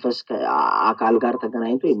ከመተንፈስ አካል ጋር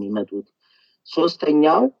ተገናኝቶ የሚመጡት።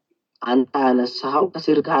 ሶስተኛው አንተ ያነሳው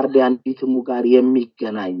ከሲርካዲያን ሪትሙ ጋር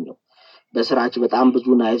የሚገናኘው በስራችን በጣም ብዙ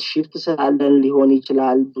ናይት ሺፍት ስላለን ሊሆን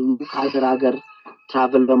ይችላል። ብዙ ከሀገር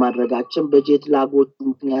ትራቨል በማድረጋችን በጄት ላጎች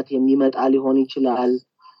ምክንያት የሚመጣ ሊሆን ይችላል።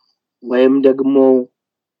 ወይም ደግሞ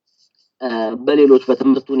በሌሎች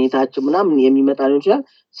በትምህርት ሁኔታችን ምናምን የሚመጣ ሊሆን ይችላል።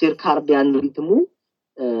 ሲርካዲያን ሪትሙ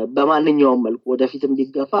በማንኛውም መልኩ ወደፊትም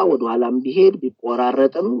ቢገፋ ወደኋላም ቢሄድ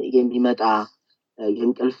ቢቆራረጥም የሚመጣ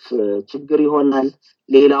የእንቅልፍ ችግር ይሆናል።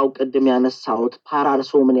 ሌላው ቅድም ያነሳሁት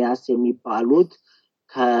ፓራሶምኒያስ የሚባሉት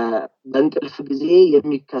በእንቅልፍ ጊዜ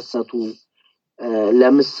የሚከሰቱ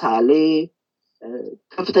ለምሳሌ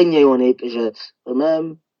ከፍተኛ የሆነ የቅዠት ህመም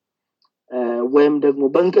ወይም ደግሞ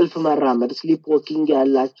በእንቅልፍ መራመድ ስሊፕ ዎኪንግ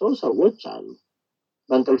ያላቸው ሰዎች አሉ።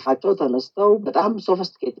 በእንቅልፋቸው ተነስተው በጣም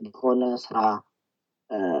ሶፊስቲኬትድ የሆነ ስራ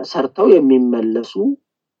ሰርተው የሚመለሱ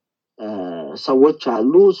ሰዎች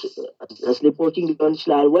አሉ። ስሊፕ ዎኪንግ ሊሆን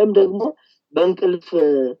ይችላል። ወይም ደግሞ በእንቅልፍ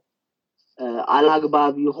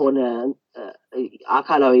አላግባብ የሆነ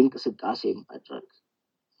አካላዊ እንቅስቃሴ ማድረግ፣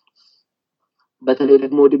 በተለይ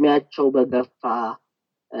ደግሞ እድሜያቸው በገፋ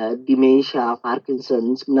ዲሜንሺያ፣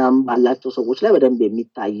 ፓርኪንሰንስ ምናምን ባላቸው ሰዎች ላይ በደንብ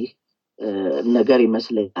የሚታይ ነገር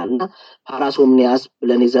ይመስለኛል። እና ፓራሶምኒያስ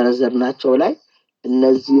ብለን የዘረዘርናቸው ላይ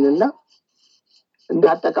እነዚህንና እንደ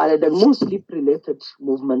አጠቃላይ ደግሞ ስሊፕ ሪሌትድ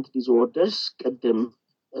ሙቭመንት ዲስኦርደርስ ቅድም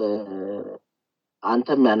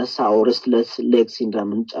አንተም ያነሳው ሬስትለስ ሌግ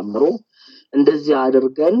ሲንድሮምን ጨምሮ እንደዚህ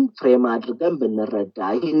አድርገን ፍሬም አድርገን ብንረዳ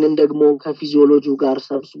ይህንን ደግሞ ከፊዚዮሎጂው ጋር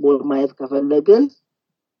ሰብስቦ ማየት ከፈለግን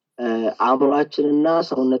አእምሮአችንና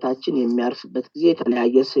ሰውነታችን የሚያርፍበት ጊዜ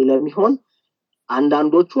የተለያየ ስለሚሆን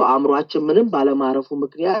አንዳንዶቹ አእምሮአችን ምንም ባለማረፉ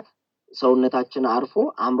ምክንያት ሰውነታችን አርፎ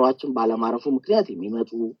አእምሮአችን ባለማረፉ ምክንያት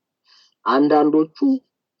የሚመጡ አንዳንዶቹ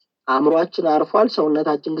አእምሮአችን አርፏል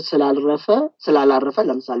ሰውነታችን ግን ስላላረፈ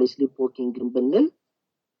ለምሳሌ ስሊፕ ዎኪንግን ብንል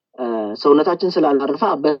ሰውነታችን ስላላረፈ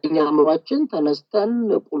በእኛ አእምሮአችን ተነስተን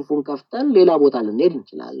ቁልፉን ከፍተን ሌላ ቦታ ልንሄድ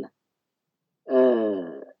እንችላለን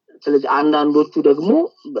ስለዚህ አንዳንዶቹ ደግሞ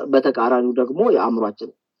በተቃራኒው ደግሞ የአእምሮአችን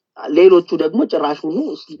ሌሎቹ ደግሞ ጭራሹኑ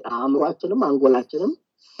አእምሮአችንም አንጎላችንም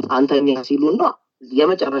አንተኛ ሲሉና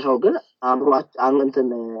የመጨረሻው ግን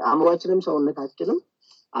አእምሮአችንም ሰውነታችንም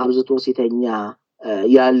አብዝቶ ሲተኛ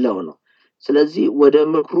ያለው ነው ስለዚህ ወደ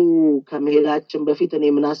ምክሩ ከመሄዳችን በፊት እኔ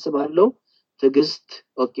ምን አስባለሁ ትግስት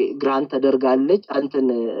ኦኬ ግራንት ተደርጋለች አንተን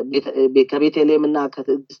ከቤተልሔምና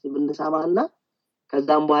ከትግስት ብንሰማና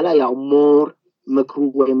ከዛም በኋላ ያው ሞር ምክሩ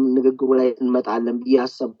ወይም ንግግሩ ላይ እንመጣለን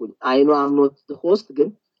ብያሰብኩኝ አይኑ አምኖት ሆስት ግን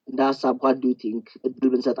እንደ ሐሳብ what do you think እድል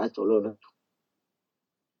ብንሰጣቸው ለሁለቱ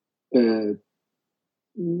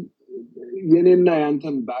የኔና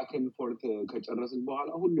ያንተም ባክ ኤንድ ፎርት ከጨረስን በኋላ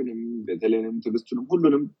ሁሉንም በተለይም ትግስቱንም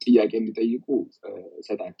ሁሉንም ጥያቄ እንዲጠይቁ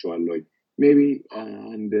ሰጣቸዋለሁ ሜቢ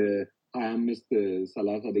አንድ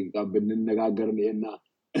 25-30 ደቂቃ ብንነጋገር እና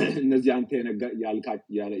እነዚህ አንተ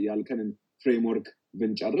ያልከንን ፍሬምወርክ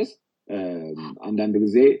ብንጨርስ አንዳንድ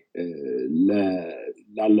ጊዜ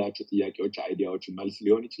ላላችሁ ጥያቄዎች አይዲያዎች መልስ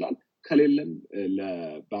ሊሆን ይችላል ከሌለም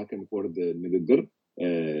ለባክ ኤንድ ፎርት ንግግር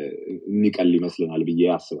የሚቀል ይመስልናል ብዬ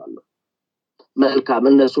አስባለሁ መልካም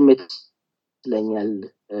እነሱም የተለኛል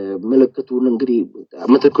ምልክቱን እንግዲህ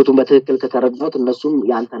ምትክቱን በትክክል ከተረዳሁት እነሱም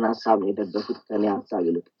ያንተን ሐሳብ የደገፉት ከኔ ሐሳብ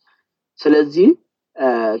ይልቅ ስለዚህ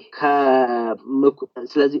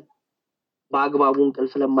ስለዚህ በአግባቡ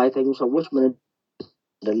እንቅልፍ ለማይተኙ ሰዎች ምን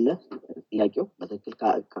አይደለ ጥያቄው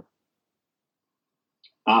በትክክል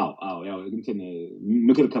አዎ ያው እንትን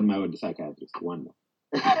ምክር ከማይወድ ሳይካትሪስት ዋናው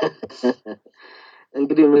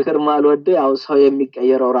እንግዲህ ምክር ማልወድ ያው ሰው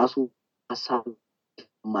የሚቀየረው ራሱ ሐሳብ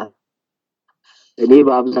እኔ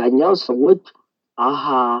በአብዛኛው ሰዎች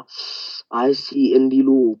አይሲ እንዲሉ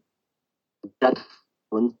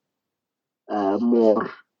ሞር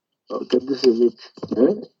ቅድስት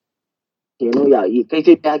ያ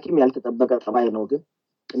ከኢትዮጵያ ሐኪም ያልተጠበቀ ጠባይ ነው ግን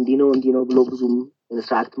እንዲህ ነው ብሎ ብዙም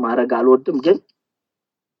ኢንስትራክት ማድረግ አልወድም ግን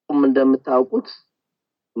እንደምታውቁት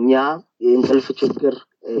እኛ የእንቅልፍ ችግር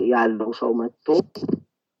ያለው ሰው መጥቶ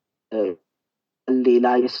ሌላ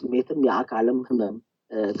የስሜትም የአካልም ህመም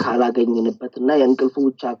ካላገኘንበትና የእንቅልፉ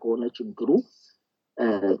ብቻ ከሆነ ችግሩ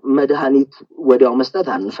መድኃኒት ወዲያው መስጠት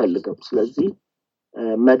አንፈልግም ስለዚህ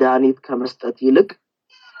መድኃኒት ከመስጠት ይልቅ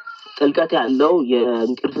ጥልቀት ያለው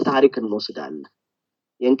የእንቅልፍ ታሪክ እንወስዳለን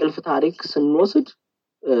የእንቅልፍ ታሪክ ስንወስድ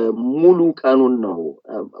ሙሉ ቀኑን ነው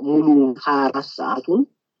ሙሉ 24 ሰዓቱን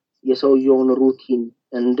የሰውየውን ሩቲን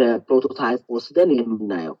እንደ ፕሮቶታይፕ ወስደን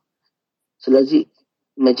የምናየው ስለዚህ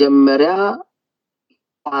መጀመሪያ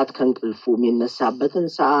ጧት ከእንቅልፉ የሚነሳበትን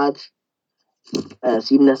ሰዓት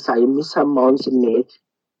ሲነሳ የሚሰማውን ስሜት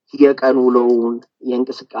የቀን ውሎውን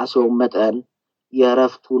የእንቅስቃሴውን መጠን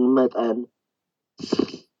የእረፍቱን መጠን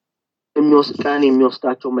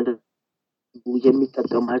የሚወስዳቸው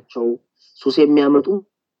የሚጠቀማቸው ሱስ የሚያመጡ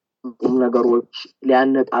ነገሮች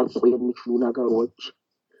ሊያነቃቁ የሚችሉ ነገሮች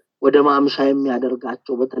ወደ ማምሻ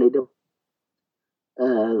የሚያደርጋቸው በተለይ ደግሞ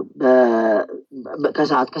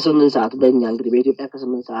ከሰዓት ከ8 ሰዓት በእኛ እንግዲህ በኢትዮጵያ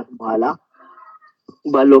ከ8 ሰዓት በኋላ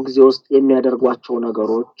ባለው ጊዜ ውስጥ የሚያደርጓቸው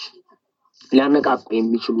ነገሮች ሊያነቃቁ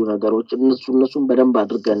የሚችሉ ነገሮች እነሱን በደንብ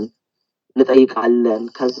አድርገን እንጠይቃለን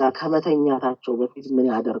ከዛ ከመተኛታቸው በፊት ምን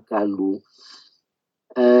ያደርጋሉ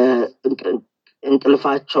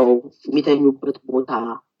እንቅልፋቸው የሚተኙበት ቦታ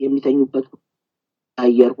የሚተኙበት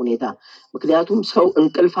አየር ሁኔታ ምክንያቱም ሰው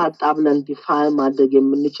እንቅልፍ አጣብለን ዲፋይን ማድረግ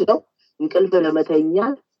የምንችለው እንቅልፍ ለመተኛ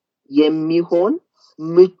የሚሆን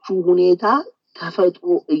ምቹ ሁኔታ ተፈጥሮ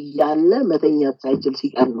እያለ መተኛት ሳይችል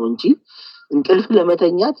ሲቀር ነው እንጂ እንቅልፍ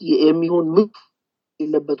ለመተኛት የሚሆን ምቹ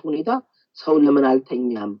የሌለበት ሁኔታ ሰው ለምን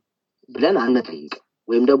አልተኛም ብለን አንጠይቅ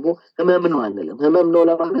ወይም ደግሞ ህመም ነው አንልም ህመም ነው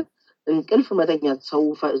ለማለት እንቅልፍ መተኛት ሰው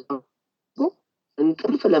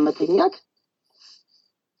እንቅልፍ ለመተኛት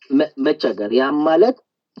መቸገር ያ ማለት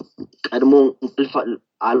ቀድሞ እንቅልፍ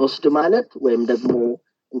አልወስድ ማለት ወይም ደግሞ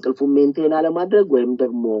እንቅልፉን ሜንቴን አለማድረግ ወይም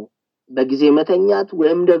ደግሞ በጊዜ መተኛት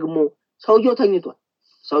ወይም ደግሞ ሰውየው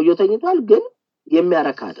ተኝቷል ግን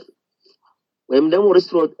የሚያረካ አይደለም ወይም ደግሞ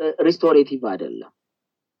ሪስቶሬቲቭ አይደለም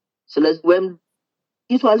ስለዚህ ወይም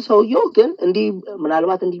ይቷል ሰውየው ግን እንዲህ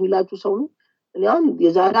ምናልባት እንዲህ የሚላችሁ ሰው እኛም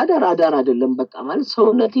የዛሬ አዳር አይደለም በቃ ማለት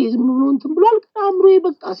ሰውነቴ ዝም ብሎ እንትን ብሏል አእምሮዬ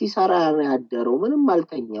በቃ ሲሰራ ያደረው ምንም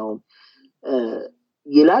አልተኛውም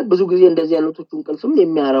ይላል ብዙ ጊዜ እንደዚህ አይነቶቹ እንቅልፍም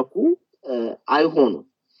የሚያረኩ አይሆኑም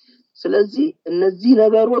ስለዚህ እነዚህ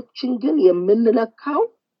ነገሮችን ግን የምንለካው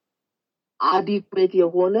አዲኩዌት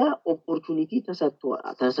የሆነ ኦፖርቹኒቲ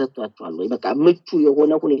ተሰጥቷቸዋል ወይ በቃ ምቹ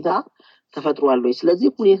የሆነ ሁኔታ ተፈጥሯል ወይ ስለዚህ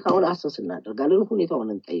ሁኔታውን አሰስ እናደርጋለን ሁኔታውን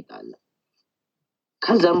እንጠይቃለን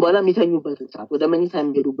ከዛም በኋላ የሚተኙበትን ሰዓት ወደ መኝታ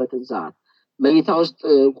የሚሄዱበትን ሰዓት መኝታ ውስጥ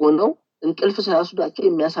ሆነው እንቅልፍ ሳይወስዳቸው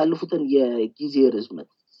የሚያሳልፉትን የጊዜ ርዝመት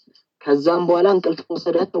ከዛም በኋላ እንቅልፍ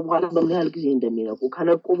ወሰዳቸው በኋላ በምን ያህል ጊዜ እንደሚነቁ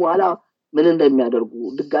ከነቁ በኋላ ምን እንደሚያደርጉ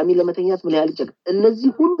ድጋሚ ለመተኛት ምን ያህል ይጨርሳል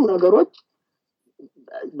እነዚህ ሁሉ ነገሮች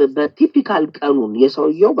በቲፒካል ቀኑን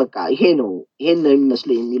የሰውየው በቃ ይሄን ነው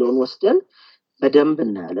የሚመስለው የሚለውን ወስደን በደንብ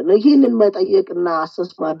እናያለን ይሄንን መጠየቅና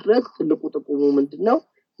አሰስ ማድረግ ትልቁ ጥቅሙ ምንድነው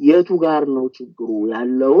የቱ ጋር ነው ችግሩ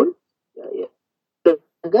ያለውን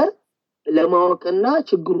ነገር ለማወቅና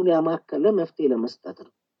ችግሩን ያማከለ መፍትሄ ለመስጠት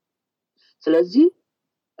ነው ስለዚህ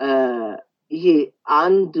ይሄ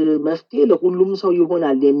አንድ መፍትሄ ለሁሉም ሰው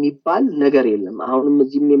ይሆናል የሚባል ነገር የለም አሁንም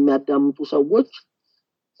እዚህም የሚያዳምጡ ሰዎች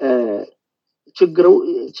ችግሩ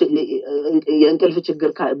የእንቅልፍ ችግር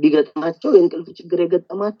ቢገጥማቸው የእንቅልፍ ችግር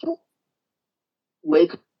የገጠማቸው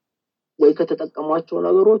ወይ ከተጠቀሟቸው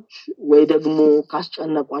ነገሮች ወይ ደግሞ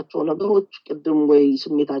ካስጨነቋቸው ነገሮች ቅድም ወይ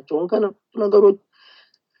ስሜታቸውን ከነሱ ነገሮች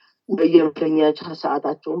ወይ የመተኛቻ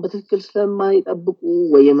ሰዓታቸውን በትክክል ስለማይጠብቁ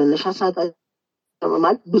ወይ የመነሻ ሰዓታቸው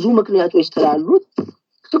ማለት ብዙ ምክንያቶች ስላሉት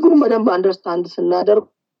ችግሩን በደንብ አንደርስታንድ ስናደርግ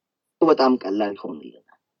በጣም ቀላል ይሆንልናል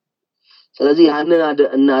ስለዚህ ያንን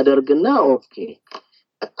እናደርግና ኦኬ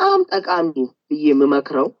በጣም ጠቃሚ ብዬ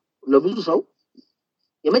የምመክረው ለብዙ ሰው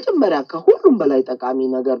የመጀመሪያ ከሁሉም በላይ ጠቃሚ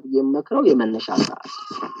ነገር ብዬ የምመክረው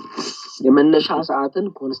የመነሻ ሰዓትን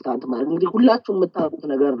ኮንስታንት ማለት እንግዲህ ሁላችሁም የምታውቁት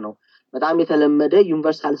ነገር ነው በጣም የተለመደ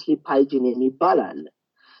ዩኒቨርሳል ስሊፕ ሃይጂን የሚባል አለ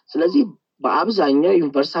ስለዚህ በአብዛኛው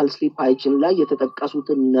ዩኒቨርሳል ስሊፕ ሃይጂን ላይ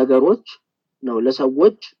የተጠቀሱትን ነገሮች ነው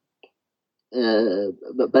ለሰዎች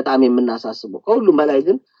በጣም የምናሳስበው ከሁሉም በላይ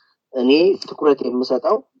ግን እኔ ትኩረት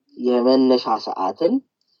የምሰጠው የመነሻ ሰዓትን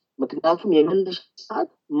ምክንያቱም የመነሻ ሰዓት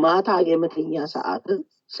ማታ የመተኛ ሰዓትን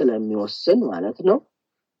ስለሚወስን ማለት ነው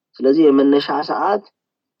ስለዚህ የመነሻ ሰዓት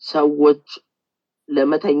ሰዎች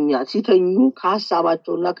ለመተኛ ሲተኙ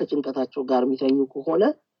ከሐሳባቸውና ከጭንቀታቸው ጋር የሚተኙ ከሆነ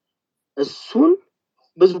እሱን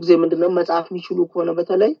ብዙ ጊዜ ምንድነው መጻፍ የሚችሉ ከሆነ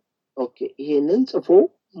በተለይ ኦኬ ይሄንን ጽፎ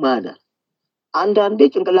ማደር አንዳንዴ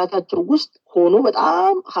ጭንቅላታቸው ውስጥ ሆኖ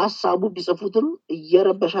በጣም ሐሳቡ ቢጽፉትም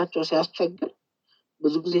እየረበሻቸው ሲያስቸግር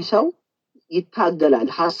ብዙ ጊዜ ሰው ይታገላል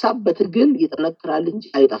ሐሳብ በትግል ይጠነክራል እንጂ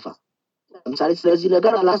አይጠፋም ለምሳሌ ስለዚህ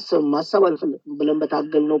ነገር አላሰብም ማሰብ አልፈልግም ብለን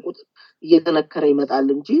በታገልነው ቁጥር እየተነከረ ይመጣል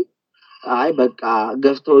እንጂ አይ በቃ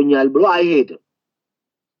ገፍተውኛል ብሎ አይሄድም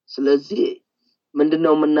ስለዚህ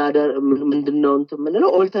ምንድነው ምንድነው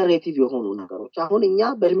ኦልተርኔቲቭ የሆኑ ነገሮች አሁን እኛ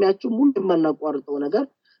በእድሜያችን ሙሉ የማናቋርጠው ነገር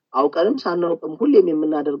አውቀንም ሳናውቅም ሁሌም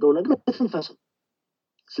የምናደርገው ነገር ትንፈስ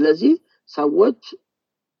ስለዚህ ሰዎች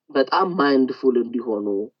በጣም ማይንድፉል እንዲሆኑ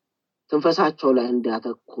ትንፈሳቸው ላይ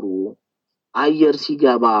እንዲያተኩሩ አየር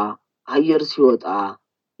ሲገባ አየር ሲወጣ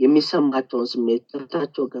የሚሰማቸውን ስሜት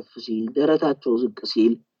ደረታቸው ከፍ ሲል ደረታቸው ዝቅ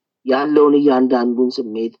ሲል ያለውን እያንዳንዱን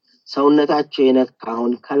ስሜት ሰውነታቸው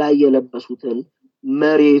የነካውን ከላይ የለበሱትን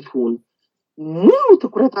መሬቱን ሙሉ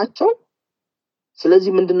ትኩረታቸው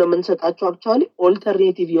ስለዚህ ምንድነው የምንሰጣቸው አክቹአሊ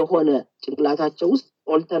ኦልተርኔቲቭ የሆነ ጭንቅላታቸው ውስጥ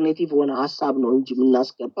ኦልተርኔቲቭ የሆነ ሐሳብ ነው እንጂ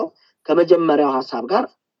የምናስገባው ከመጀመሪያው ሐሳብ ጋር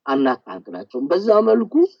አናታግላቸው በዛ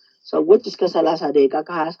መልኩ ሰዎች እስከ 30 ደቂቃ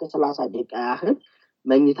ከ20 እስከ 30 ደቂቃ ያህል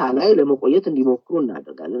መኝታ ላይ ለመቆየት እንዲሞክሩ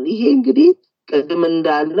እናደርጋለን ይሄ እንግዲህ ቅድም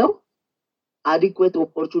እንዳልነው አዲኩዌት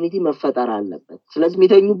ኦፖርቹኒቲ መፈጠር አለበት ስለዚህ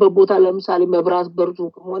የሚተኙበት ቦታ ለምሳሌ መብራት በርቶ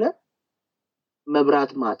ከሆነ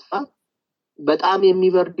መብራት ማጥፋት በጣም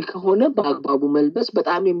የሚበርድ ከሆነ በአግባቡ መልበስ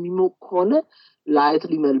በጣም የሚሞቅ ከሆነ ላይት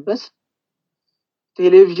ሊመልበስ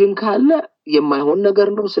ቴሌቪዥን ካለ የማይሆን ነገር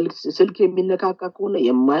ነው ስልክ የሚነካካ ከሆነ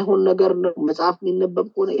የማይሆን ነገር ነው መጽሐፍ የሚነበብ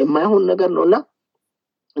ከሆነ የማይሆን ነገር ነውና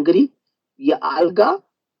እንግዲህ የአልጋ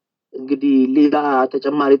እንግዲህ ሌላ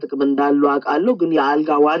ተጨማሪ ጥቅም እንዳለው አውቃለሁ ግን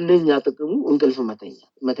የአልጋ ዋነኛ ጥቅሙ እንቅልፍ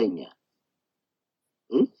መተኛ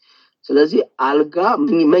ስለዚህ አልጋ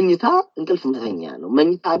መኝታ እንቅልፍ መተኛ ነው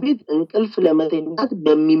መኝታ ቤት እንቅልፍ ለመተኛት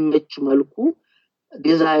በሚመች መልኩ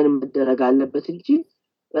ዲዛይን መደረግ አለበት እንጂ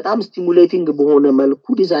በጣም ስቲሙሌቲንግ በሆነ መልኩ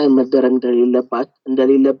ዲዛይን መደረግ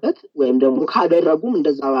እንደሌለበት ወይም ደግሞ ካደረጉም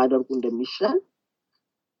እንደዛ ባደርጉ እንደሚሻል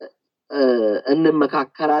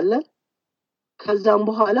እንመካከራለን ከዛም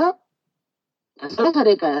በኋላ 30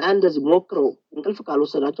 ደቂቃ እንደዚህ ሞክረው እንቅልፍ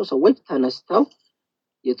ካልወሰዳቸው ሰዎች ተነስተው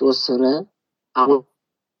የተወሰነ አሁን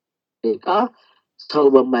ደቂቃ ሰው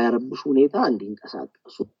በማይረብሽ ሁኔታ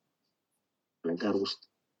እንዲንቀሳቀሱ ነገር ውስጥ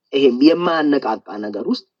ይሄም የማያነቃቃ ነገር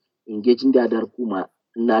ውስጥ ኢንጌጅ እንዲያደርጉ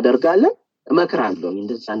እናደርጋለን እመክራለሁ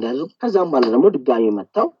እንደዛ እንዲያደርጉ ከዛም በኋላ ደግሞ ድጋሚ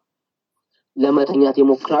መጣው ለመተኛት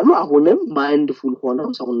ይሞክራሉ አሁንም ማይንድፉል ሆነው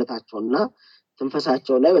ሰውነታቸውና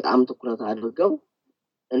ትንፈሳቸው ላይ በጣም ትኩረት አድርገው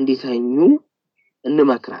እንዲተኙ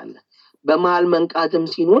እንመክራለን በመሃል መንቃትም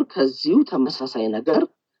ሲኖር ከዚሁ ተመሳሳይ ነገር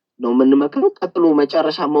ነው የምንመክረው ቀጥሎ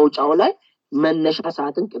መጨረሻ መውጫው ላይ መነሻ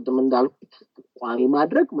ሰዓትን ቅድም እንዳልኩት ቋሚ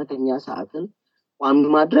ማድረግ መተኛ ሰዓትን ቋሚ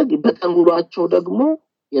ማድረግ በቀን ውሏቸው ደግሞ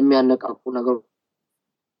የሚያነቃቁ ነገሮች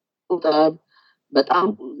በጣም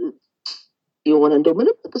የሆነ እንደው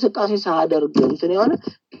ምንም እንቅስቃሴ ሳያደርግ እንትን የሆነ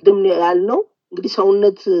ቅድም ያልነው እንግዲህ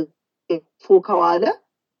ሰውነት ፎካዋለ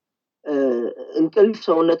እንቅልፍ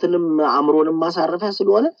ሰውነትንም አእምሮንም ማሳረፊያ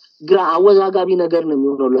ስለሆነ ግራ አወዛጋቢ ነገር ነው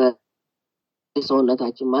የሚሆነው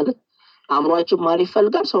ለሰውነታችን ማለት አእምሮአችን ማሪ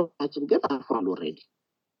ይፈልጋል ሰውነታችን ግን አርፏል ኦሬዲ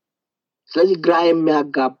ስለዚህ ግራ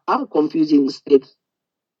የሚያጋባ ኮንፊውዚንግ ስቴት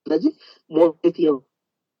ስለዚህ ሞቲቭ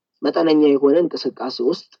መጠነኛ የሆነ እንቅስቃሴ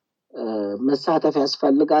ውስጥ መሳተፍ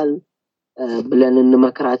ያስፈልጋል ብለን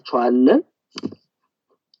እንመክራቸዋለን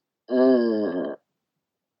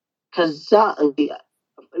ከዛ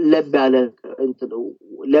ለብ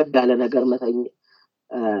ያለ ነገር መተኛ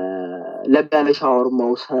ለብ ያለ ሻወር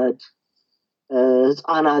መውሰድ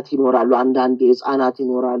ህፃናት ይኖራሉ አንዳንድ ህፃናት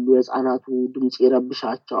ይኖራሉ የህፃናቱ ድምጽ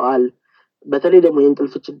ይረብሻቸዋል በተለይ ደግሞ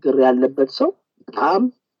የእንቅልፍ ችግር ያለበት ሰው በጣም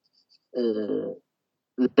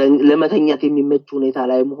ለመተኛት የሚመች ሁኔታ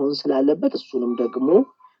ላይ መሆን ስላለበት እሱንም ደግሞ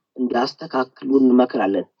እንዳስተካክሉ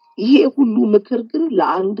እንመክራለን ይሄ ሁሉ ምክር ግን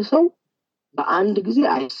ለአንድ ሰው በአንድ ጊዜ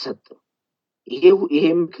አይሰጥም ይሄ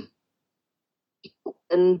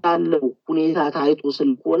እንዳለው ሁኔታ ታይቶ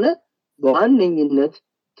ስለሆነ በዋነኝነት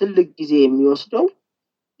ትልቅ ጊዜ የሚወስደው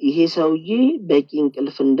ይሄ ሰውዬ በቂ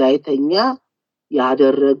እንቅልፍ እንዳይተኛ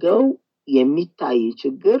ያደረገው የሚታይ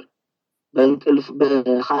ችግር በእንቅልፍ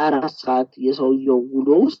በ24 ሰዓት የሰውየው ውሎ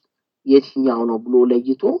ውስጥ የትኛው ነው ብሎ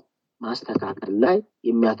ለይቶ ማስተካከል ላይ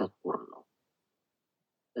የሚያተኩር ነው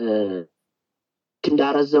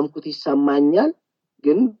እንዳረዘምኩት ይሰማኛል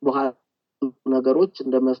ግን በኋላ ነገሮች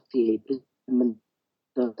እንደ መፍትሄ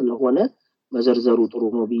ስለሆነ መዘርዘሩ ጥሩ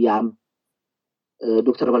ነው ብያም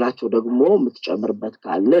ዶክተር በላቸው ደግሞ የምትጨምርበት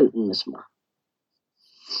ካለ እንስማ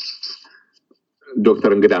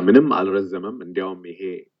ዶክተር እንግዳ ምንም አልረዘመም እንዲያውም ይሄ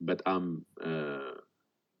በጣም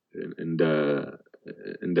እንደ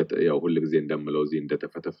ያው ሁሉ ጊዜ እንደምለው እዚህ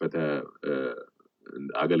እንደተፈተፈተ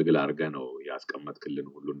አገልግል አርገ ነው ያስቀመጥክልን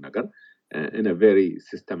ሁሉን ነገር in a very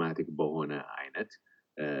systematic በሆነ አይነት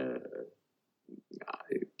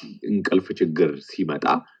እንቅልፍ ችግር ሲመጣ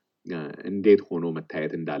እንዴት ሆኖ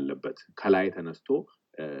መታየት እንዳለበት ከላይ ተነስቶ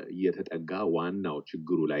እየተጠጋ ዋናው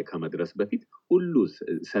ችግሩ ላይ ከመድረስ በፊት ሁሉ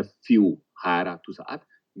ሰፊው 24ቱ ሰዓት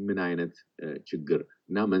ምን አይነት ችግር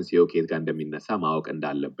እና መንስኤው ከየት ጋር እንደሚነሳ ማወቅ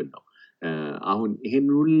እንዳለብን ነው አሁን ይሄን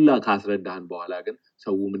ሁሉ ካስረዳህን በኋላ ግን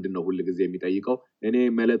ሰው ምንድነው ሁሉ ጊዜ የሚጠይቀው እኔ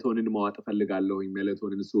ሜላቶኒን ማዋጥ ፈልጋለሁ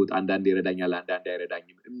ሜላቶኒን ስውጥ አንዳንዴ ይረዳኛል አንዳንዴ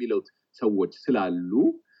አይረዳኝም የሚለው ሰዎች ስላሉ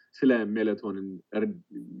ስለ ሜላቶኒን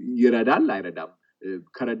ይረዳል አይረዳም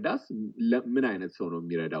ከረዳስ ምን አይነት ሰው ነው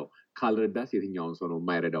የሚረዳው ካልረዳስ የትኛውን ሰው ነው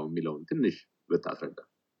የማይረዳው የሚለው ትንሽ ብታስረዳ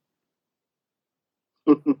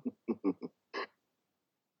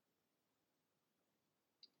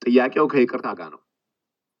ጥያቄው ከይቅርታ ጋር ነው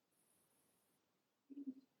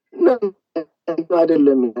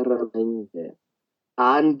አይደለም ያረበኝ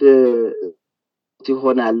አንድ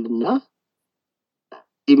ይሆናልና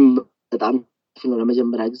በጣም ነው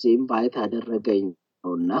ለመጀመሪያ ጊዜ ኢንቫይት አደረገኝ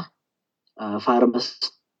ነውና ፋርማስ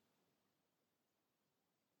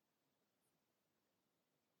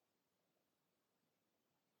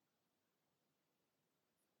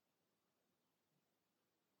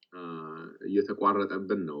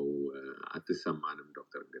እየተቋረጠብን ነው አትሰማንም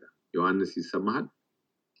ዶክተር እንግዳ ዮሐንስ ይሰማሃል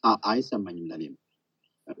አይሰማኝም ለኔም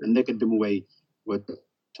እንደ ቅድሙ ወይ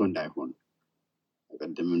ወጥቶ እንዳይሆን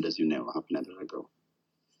ቅድም እንደዚህ ነው ሀፕን ያደረገው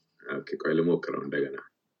ኦኬ ቆይ ልሞክረው እንደገና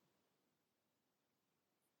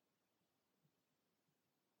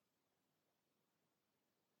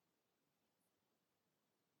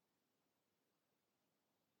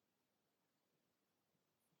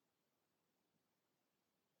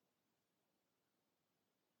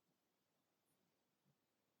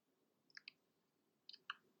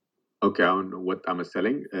ኦኬ አሁን ወጣ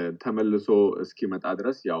መሰለኝ ተመልሶ እስኪመጣ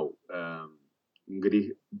ድረስ ያው እንግዲህ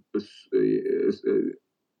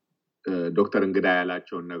ዶክተር እንግዳ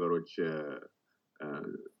ያላቸውን ነገሮች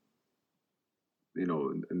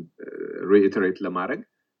reiterate ለማድረግ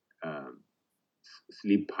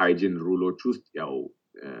sleep hygiene rules ውስጥ ያው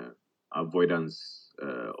avoidance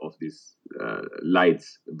of this ላይትስ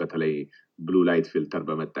በተለይ ብሉ ላይት ፊልተር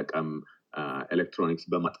በመጠቀም ኤሌክትሮኒክስ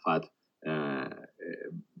በማጥፋት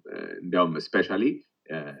እንዲያውም ስፔሻሊ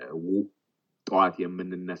ጠዋት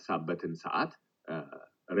የምንነሳበትን ሰዓት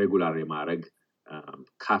ሬጉላር የማድረግ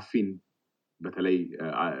ካፊን በተለይ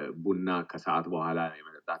ቡና ከሰዓት በኋላ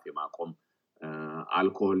የመጠጣት የማቆም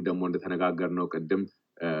አልኮሆል ደግሞ እንደተነጋገርነው ቅድም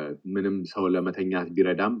ምንም ሰው ለመተኛት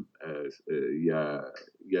ቢረዳም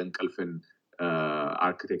የእንቅልፍን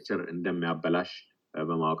አርኪቴክቸር እንደሚያበላሽ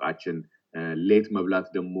በማወቃችን ሌት መብላት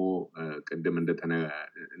ደግሞ ቅድም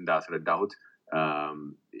እንዳስረዳሁት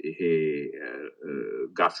ይሄ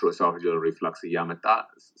ጋስትሮኤሶፋጂያል ሪፍለክስ እያመጣ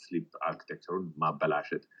ስሊፕ አርኪቴክቸሩን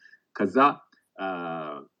ማበላሸት ከዛ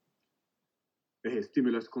ይሄ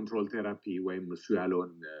ስቲሙለስ ኮንትሮል ቴራፒ ወይም እሱ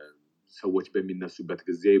ያለውን ሰዎች በሚነሱበት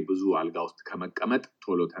ጊዜ ብዙ አልጋ ውስጥ ከመቀመጥ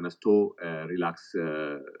ቶሎ ተነስቶ ሪላክስ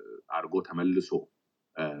አድርጎ ተመልሶ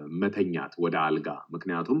መተኛት ወደ አልጋ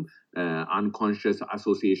ምክንያቱም አንኮንሽስ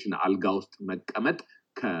አሶሲዬሽን አልጋ ውስጥ መቀመጥ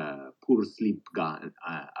ከፑር ስሊፕ ጋር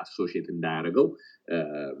አሶሺየት እንዳያደርገው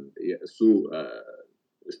እሱ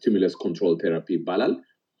ስቲሙለስ ኮንትሮል ቴራፒ ይባላል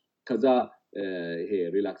ከዛ ይሄ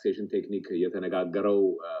ሪላክሴሽን ቴክኒክ የተነጋገረው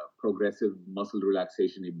ፕሮግሬሲቭ መስል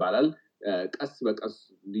ሪላክሴሽን ይባላል ቀስ በቀስ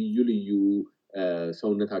ልዩ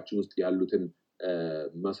ሰውነታችን ውስጥ ያሉትን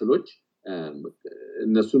መስሎች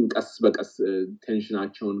እነሱን ቀስ በቀስ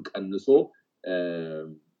ቴንሽናቸውን ቀንሶ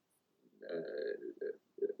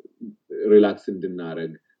ሪላክስ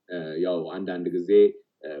እንድናረግ ያው አንዳንድ ጊዜ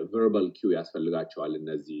ቨርባል ኪው ያስፈልጋቸዋል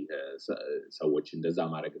እነዚህ ሰዎች እንደዛ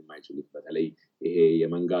ማድረግ የማይችሉት በተለይ ይሄ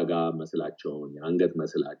የመንጋጋ መስላቸውን የአንገት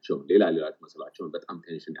መስላቸውን ሌላ መስላቸውን በጣም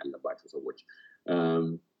ቴንሽን ያለባቸው ሰዎች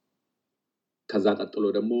ከዛ ቀጥሎ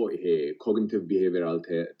ደግሞ ይሄ ኮግኒቲቭ ቢሄቪየራል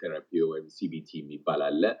ቴራፒ ወይም ሲቢቲ የሚባል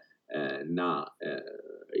አለ እና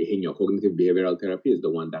ይሄኛው ኮግኒቲቭ ቢሄቪየራል ቴራፒ is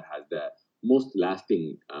the one that has the most lasting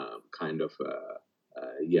kind of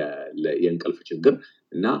የእንቅልፍ ችግር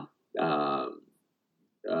እና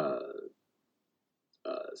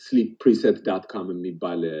sleeppreset.com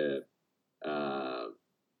የሚባል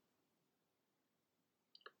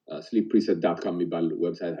sleeppreset.com የሚባል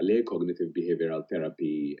ዌብሳይት አለ ኮግኒቲቭ ቢሄቪየራል ቴራፒ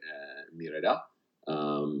የሚረዳ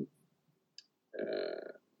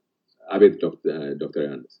አቤት ዶክተር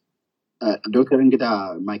ዮሐንስ ዶክተር እንግዳ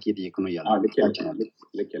ማይክ እየጠየቁ ነው ያለው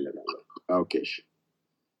ልክ ያለናል ኦኬ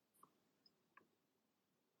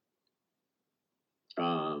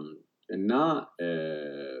እና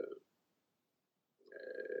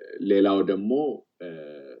ሌላው ደግሞ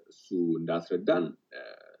እሱ እንዳስረዳን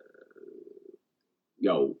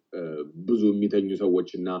ያው ብዙ የሚተኙ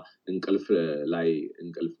ሰዎችና እንቅልፍ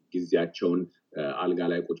ጊዜያቸውን አልጋ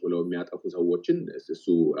ላይ ቁጭ ብለው የሚያጠፉ ሰዎችን እሱ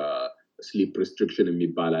sleep restriction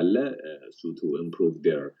የሚባል አለ እሱ to improve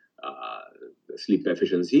their sleep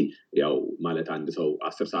efficiency ያው ማለት አንድ ሰው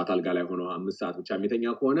 10 ሰዓት አልጋ ላይ ሆኖ 5 ሰዓት ብቻ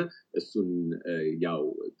የሚተኛ ከሆነ እሱን ያው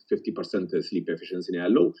 50% sleep efficiency ነው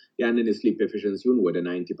ያለው ያንን sleep efficiencyውን ወደ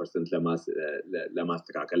 90%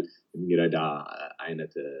 ለማስተካከል የሚረዳ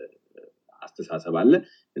አይነት አስተሳሰብ አለ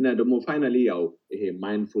እና ደግሞ ፋይናሊ ያው ይሄ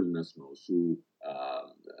ማይንድፉልነስ ነው እሱ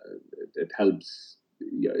it helps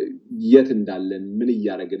የት እንዳለን ምን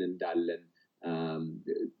እያደረግን እንዳለን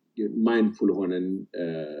mindful ሆነን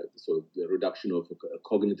so the reduction of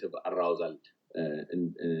cognitive arousal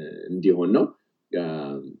እንዲሆን ነው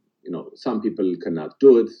you know some people cannot do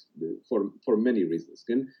it for many reasons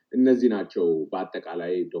ግን እነዚህ ናቸው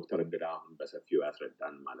በአጠቃላይ ዶክተር እንግዳ በሰፊው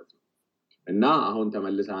ያስረዳን ማለት ነው እና አሁን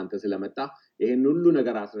ተመልሰህ አንተ ስለመጣ ይሄን ሁሉ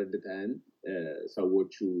ነገር አስረድተን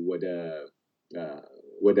ሰዎቹ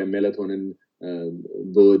ወደ ሜላቶኒን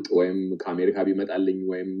ቦት ወይም ከአሜሪካ ቢመጣልኝ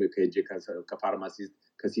ወይም ከፋርማሲስት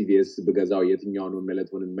ከሲቪኤስ በገዛው የትኛው ነው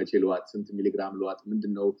ሜላቶኒን መቼ ልዋጥ ስንት ሚሊግራም ልዋጥ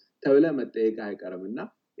ምንድነው ተብለ መጠየቅ አይቀርምና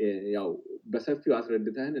ያው በሰፊው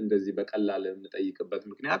አስረድተን እንደዚህ በቀላል እንጠይቅበት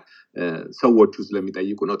ምክንያት ሰዎቹ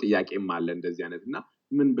ስለሚጠይቁ ነው ጥያቄም አለ እንደዚህ አይነትና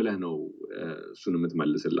ምን ብለህ ነው እሱን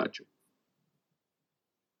የምትመልስላቸው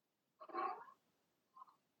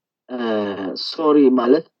ሶሪ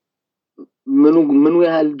ማለት ምኑ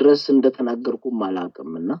ያህል ድረስ እንደተናገርኩም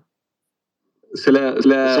አላውቅምና ስለ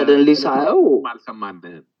ሰደንሊ ሳይው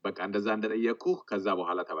ማልሰማንህም በቃ እንደዛ እንደጠየቁ ከዛ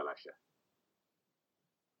በኋላ ተበላሸ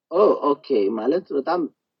ኦኬ ማለት በጣም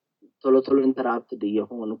ቶሎ ኢንተራፕትድ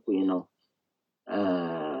እየሆንኩኝ ነው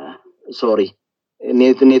ሶሪ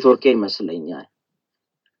ኔትወርክ ይመስለኛል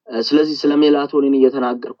ስለዚህ ስለ ሜላቶኒን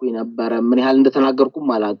እየተናገርኩኝ ነበር ምን ያህል እንደተናገርኩም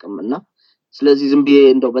አላውቅምና ስለዚህ ዝም ብዬ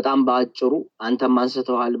እንደው በጣም ባጭሩ አንተም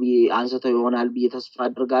አንስተው ይሆናል ብዬ ተስፋ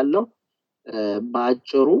አድርጋለሁ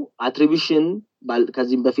ባጭሩ አትሪቢዩሽን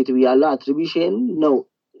ከዚህም በፊት ብያለሁ አትሪቢዩሽን ነው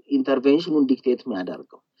ኢንተርቬንሽኑን ዲክቴት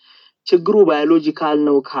የሚያደርገው ችግሩ ባዮሎጂካል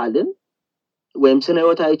ነው ካልን ወይም ስነ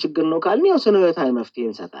ህይወታዊ ችግር ነው ካልን ያው ስነ ህይወታዊ መፍትሄ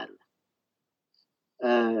እንሰጣለን።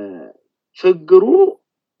 ችግሩ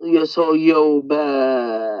የሰውየው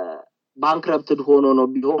በባንክረፕትድ ሆኖ ነው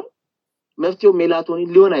ቢሆን መፍትሄው ሜላቶኒን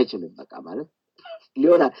ሊሆን አይችልም። በቃ ማለት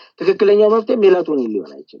ሊሆን ትክክለኛው መፍትሄ ሜላቶኒን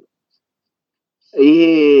ሊሆን አይችልም። ይሄ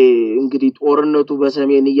እንግዲህ ጦርነቱ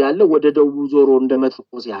በሰሜን እያለ ወደ ደቡብ ዞሮ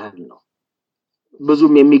እንደመጥቆስ ያህል ነው።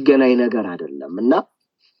 ብዙም የሚገናኝ ነገር አይደለም እና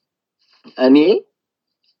እኔ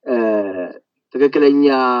ትክክለኛ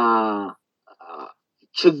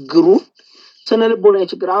ችግሩ ስነልቦናዊ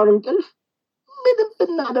ችግር አሁን እንቅልፍ ምንም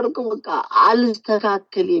ብናደርገው በቃ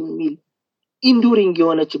አልስተካከል የሚል ኢንዱሪንግ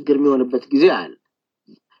የሆነ ችግር የሚሆንበት ጊዜ አለ።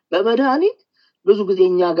 በመድኃኒት ብዙ ጊዜ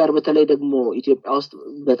እኛ ጋር በተለይ ደግሞ ኢትዮጵያ ውስጥ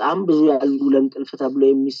በጣም ብዙ ያሉ ለእንቅልፍ ተብሎ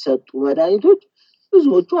የሚሰጡ መድኃኒቶች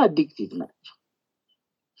ብዙዎቹ አዲክቲቭ ናቸው።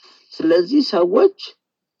 ስለዚህ ሰዎች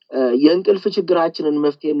የእንቅልፍ ችግራችንን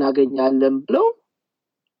መፍትሄ እናገኛለን ብለው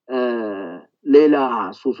ሌላ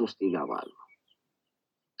ሱስ ውስጥ ይገባሉ።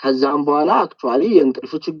 ከዛም በኋላ አክቹአሊ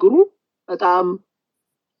የእንቅልፍ ችግሩ በጣም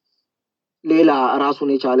ሌላ ራሱን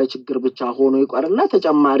የቻለ ችግር ብቻ ሆኖ ይቀርና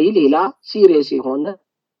ተጨማሪ ሌላ ሲሪየስ የሆነ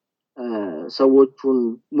ሰዎቹን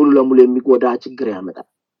ሙሉ ለሙሉ የሚጎዳ ችግር ያመጣል።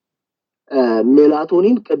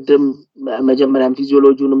 ሜላቶኒን ቅድም መጀመሪያም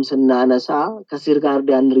ፊዚዮሎጂውንም ስናነሳ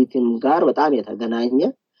ከሲርካዲያን ሪትም ጋር በጣም የተገናኘ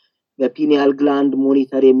በፒኒያል ግላንድ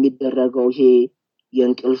ሞኒተር የሚደረገው ይሄ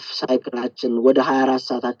የእንቅልፍ ሳይክላችን ወደ 24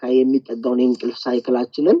 ሰዓት አካባቢ የሚጠጋውን የእንቅልፍ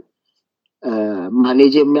ሳይክላችንን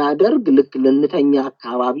ማኔጅ የሚያደርግ ልክ ለንተኛ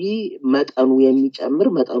አካባቢ መጠኑ የሚጨምር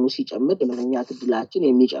መጠኑ ሲጨምር የመተኛት ዕድላችን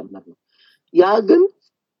የሚጨምር ነው። ያ ግን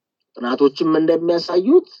ጥናቶችም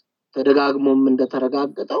እንደሚያሳዩት ተደጋግሞም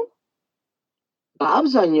እንደተረጋገጠው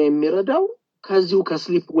በአብዛኛው የሚረዳው ከዚሁ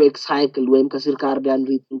ከስሊፕ ዌክ ሳይክል ወይም ከሲርካዲያን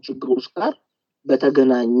ሪትም ችግሮች ጋር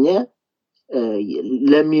በተገናኘ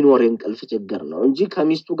ለሚኖር እንቅልፍ ችግር ነው እንጂ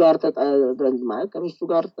ከሚስቱ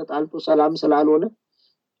ጋር ተጣልቶ ሰላም ስላልሆነ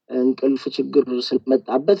እንቅልፍ ችግር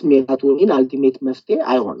ስለመጣበት ሜላቶኒን አልቲሜት መፍትሄ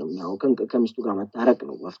አይሆንም። ያው ከሚስቱ ጋር መታረቅ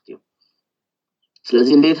ነው መፍትሄው።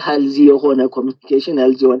 ስለዚህ እንዴት ሄልዚ የሆነ ኮሚኒኬሽን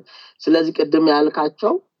ሄልዚ ሆነ ስለዚህ ቅድም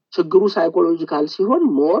ያልካቸው ችግሩ ሳይኮሎጂካል ሲሆን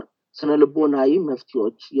ሞር ስነልቦናዊ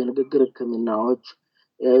መፍትሄዎች የንግግር ህክምናዎች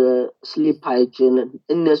ስሊፕ ሃይጂን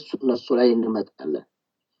እነሱ ላይ እንመጣለን።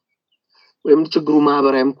 ወይም ችግሩ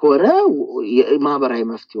ማህበራዊም ከሆነ ማህበራዊ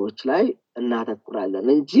መፍትሄዎች ላይ እናተኩራለን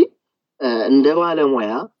እንጂ እንደ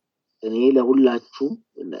ባለሙያ እኔ ለሁላችሁ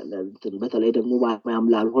በተለይ ደግሞ ባለሙያም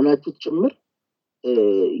ላልሆናችሁ ጭምር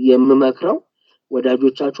የምመክረው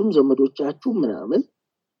ወዳጆቻችሁም ዘመዶቻችሁም ምናምን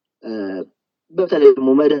በተለይ ደግሞ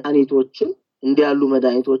መድኃኒቶችን እንዲያሉ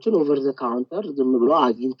መድኃኒቶችን ኦቨር ዘ ካውንተር ዝም ብሎ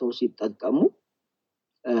አግኝተው ሲጠቀሙ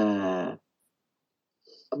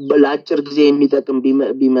ለአጭር ጊዜ የሚጠቅም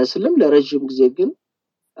ቢመስልም ለረጅም ጊዜ ግን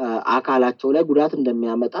አካላቸው ላይ ጉዳት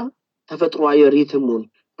እንደሚያመጣ ተፈጥሯዊ ሪትሙን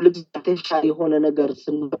ፕሪዲክቴሽን የሆነ ነገር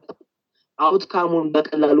ስንመጣ አውትካሙን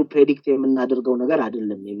በቀላሉ ፕሬዲክት የምናደርገው ነገር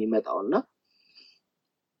አይደለም የሚመጣውና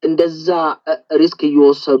እንደዛ ሪስክ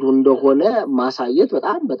እየወሰዱ እንደሆነ ማሳየት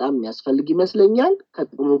በጣም የሚያስፈልግ ይመስለኛል።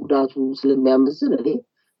 ከጥቅሙ ጉዳቱ ስለሚያመዝን እኔ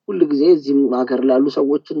ሁሉ ጊዜ እዚህ ሀገር ላሉ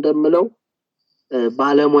ሰዎች እንደምለው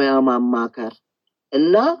ባለሙያ ማማከር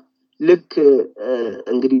እና ልክ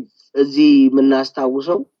እንግዲህ እዚህ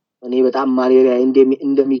የምናስታውሰው እኔ በጣም ማሌሪያ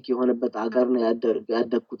ኢንደሚክ የሆነበት ሀገር ነው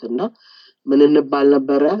ያደግኩትና ምን እንባል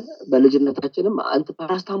ነበረ በልጅነታችንም አንተ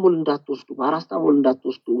ፓራስታሞል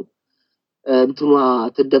እንዳትወስዱ እንትኗ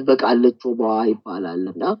ትደበቃለች ወባ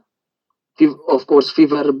ይባላልና ኦፍ ኮርስ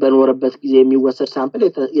ፊቨር በኖረበት ጊዜ የሚወሰድ ሳምፕል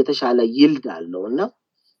የተሻለ ይልድ አለውና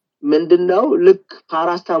ምንድነው ልክ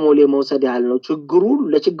ፓራስታሞል የመውሰድ ያህል ነው ችግሩ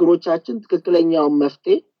ለችግሮቻችን ትክክለኛው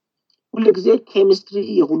መፍትሄ ሁሉ ጊዜ ኬሚስትሪ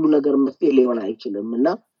የሁሉ ነገር መፍትሄ ሊሆን አይችልምና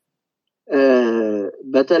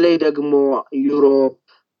በተለይ ደግሞ ዩሮፕ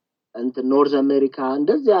ኖርዝ አሜሪካ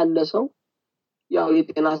እንደዚህ ያለ ሰው ያው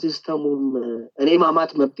የጤና ሲስተሙም እኔ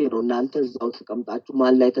ማማት መብቴ ነው እናንተ እዛው ተቀምጣችሁ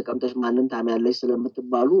ማን ላይ ተቀምጠሽ ማንን ታሚያለሽ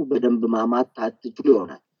ስለምትባሉ በደንብ ማማት ታትችሉ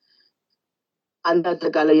ይሆናል። አንድ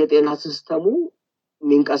አጠቃላይ የጤና ሲስተሙ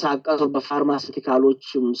የሚንቀሳቀሰው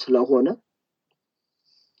በፋርማሲቲካሎችም ስለሆነ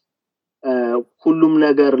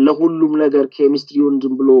ለሁሉም ነገር ኬሚስትሪውን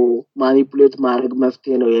ዝም ብሎ ማኒፑሌት ማድረግ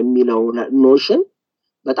መፍትሄ ነው የሚለው ኖሽን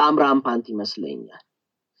በጣም ራምፓንት ይመስለኛል።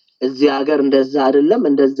 እዚህ ሀገር እንደዛ አይደለም።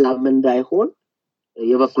 እንደዛም እንዳይሆን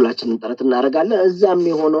የበኩላችንን ጥረት እናደርጋለን። እዛም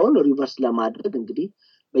የሆነውን ሪቨርስ ለማድረግ እንግዲህ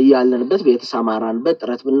በያለንበት በተሰማራንበት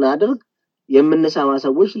ጥረት ብናደርግ የምንሰማ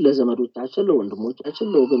ሰዎች ለዘመዶቻችን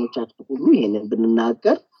ለወንድሞቻችን ለወገኖቻችን ሁሉ ይሄንን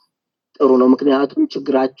ብንናገር ጥሩ ነው። ምክንያቱም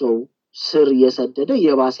ችግራቸው ስር የሰደደ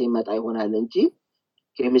የባሰ ይመጣ ይሆናል እንጂ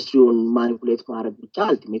ኬሚስትሪውን ማኒፑሌት ማድረግ ብቻ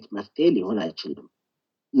አልቲሜት መፍትሄ ሊሆን አይችልም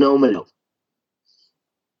ነው ምለው።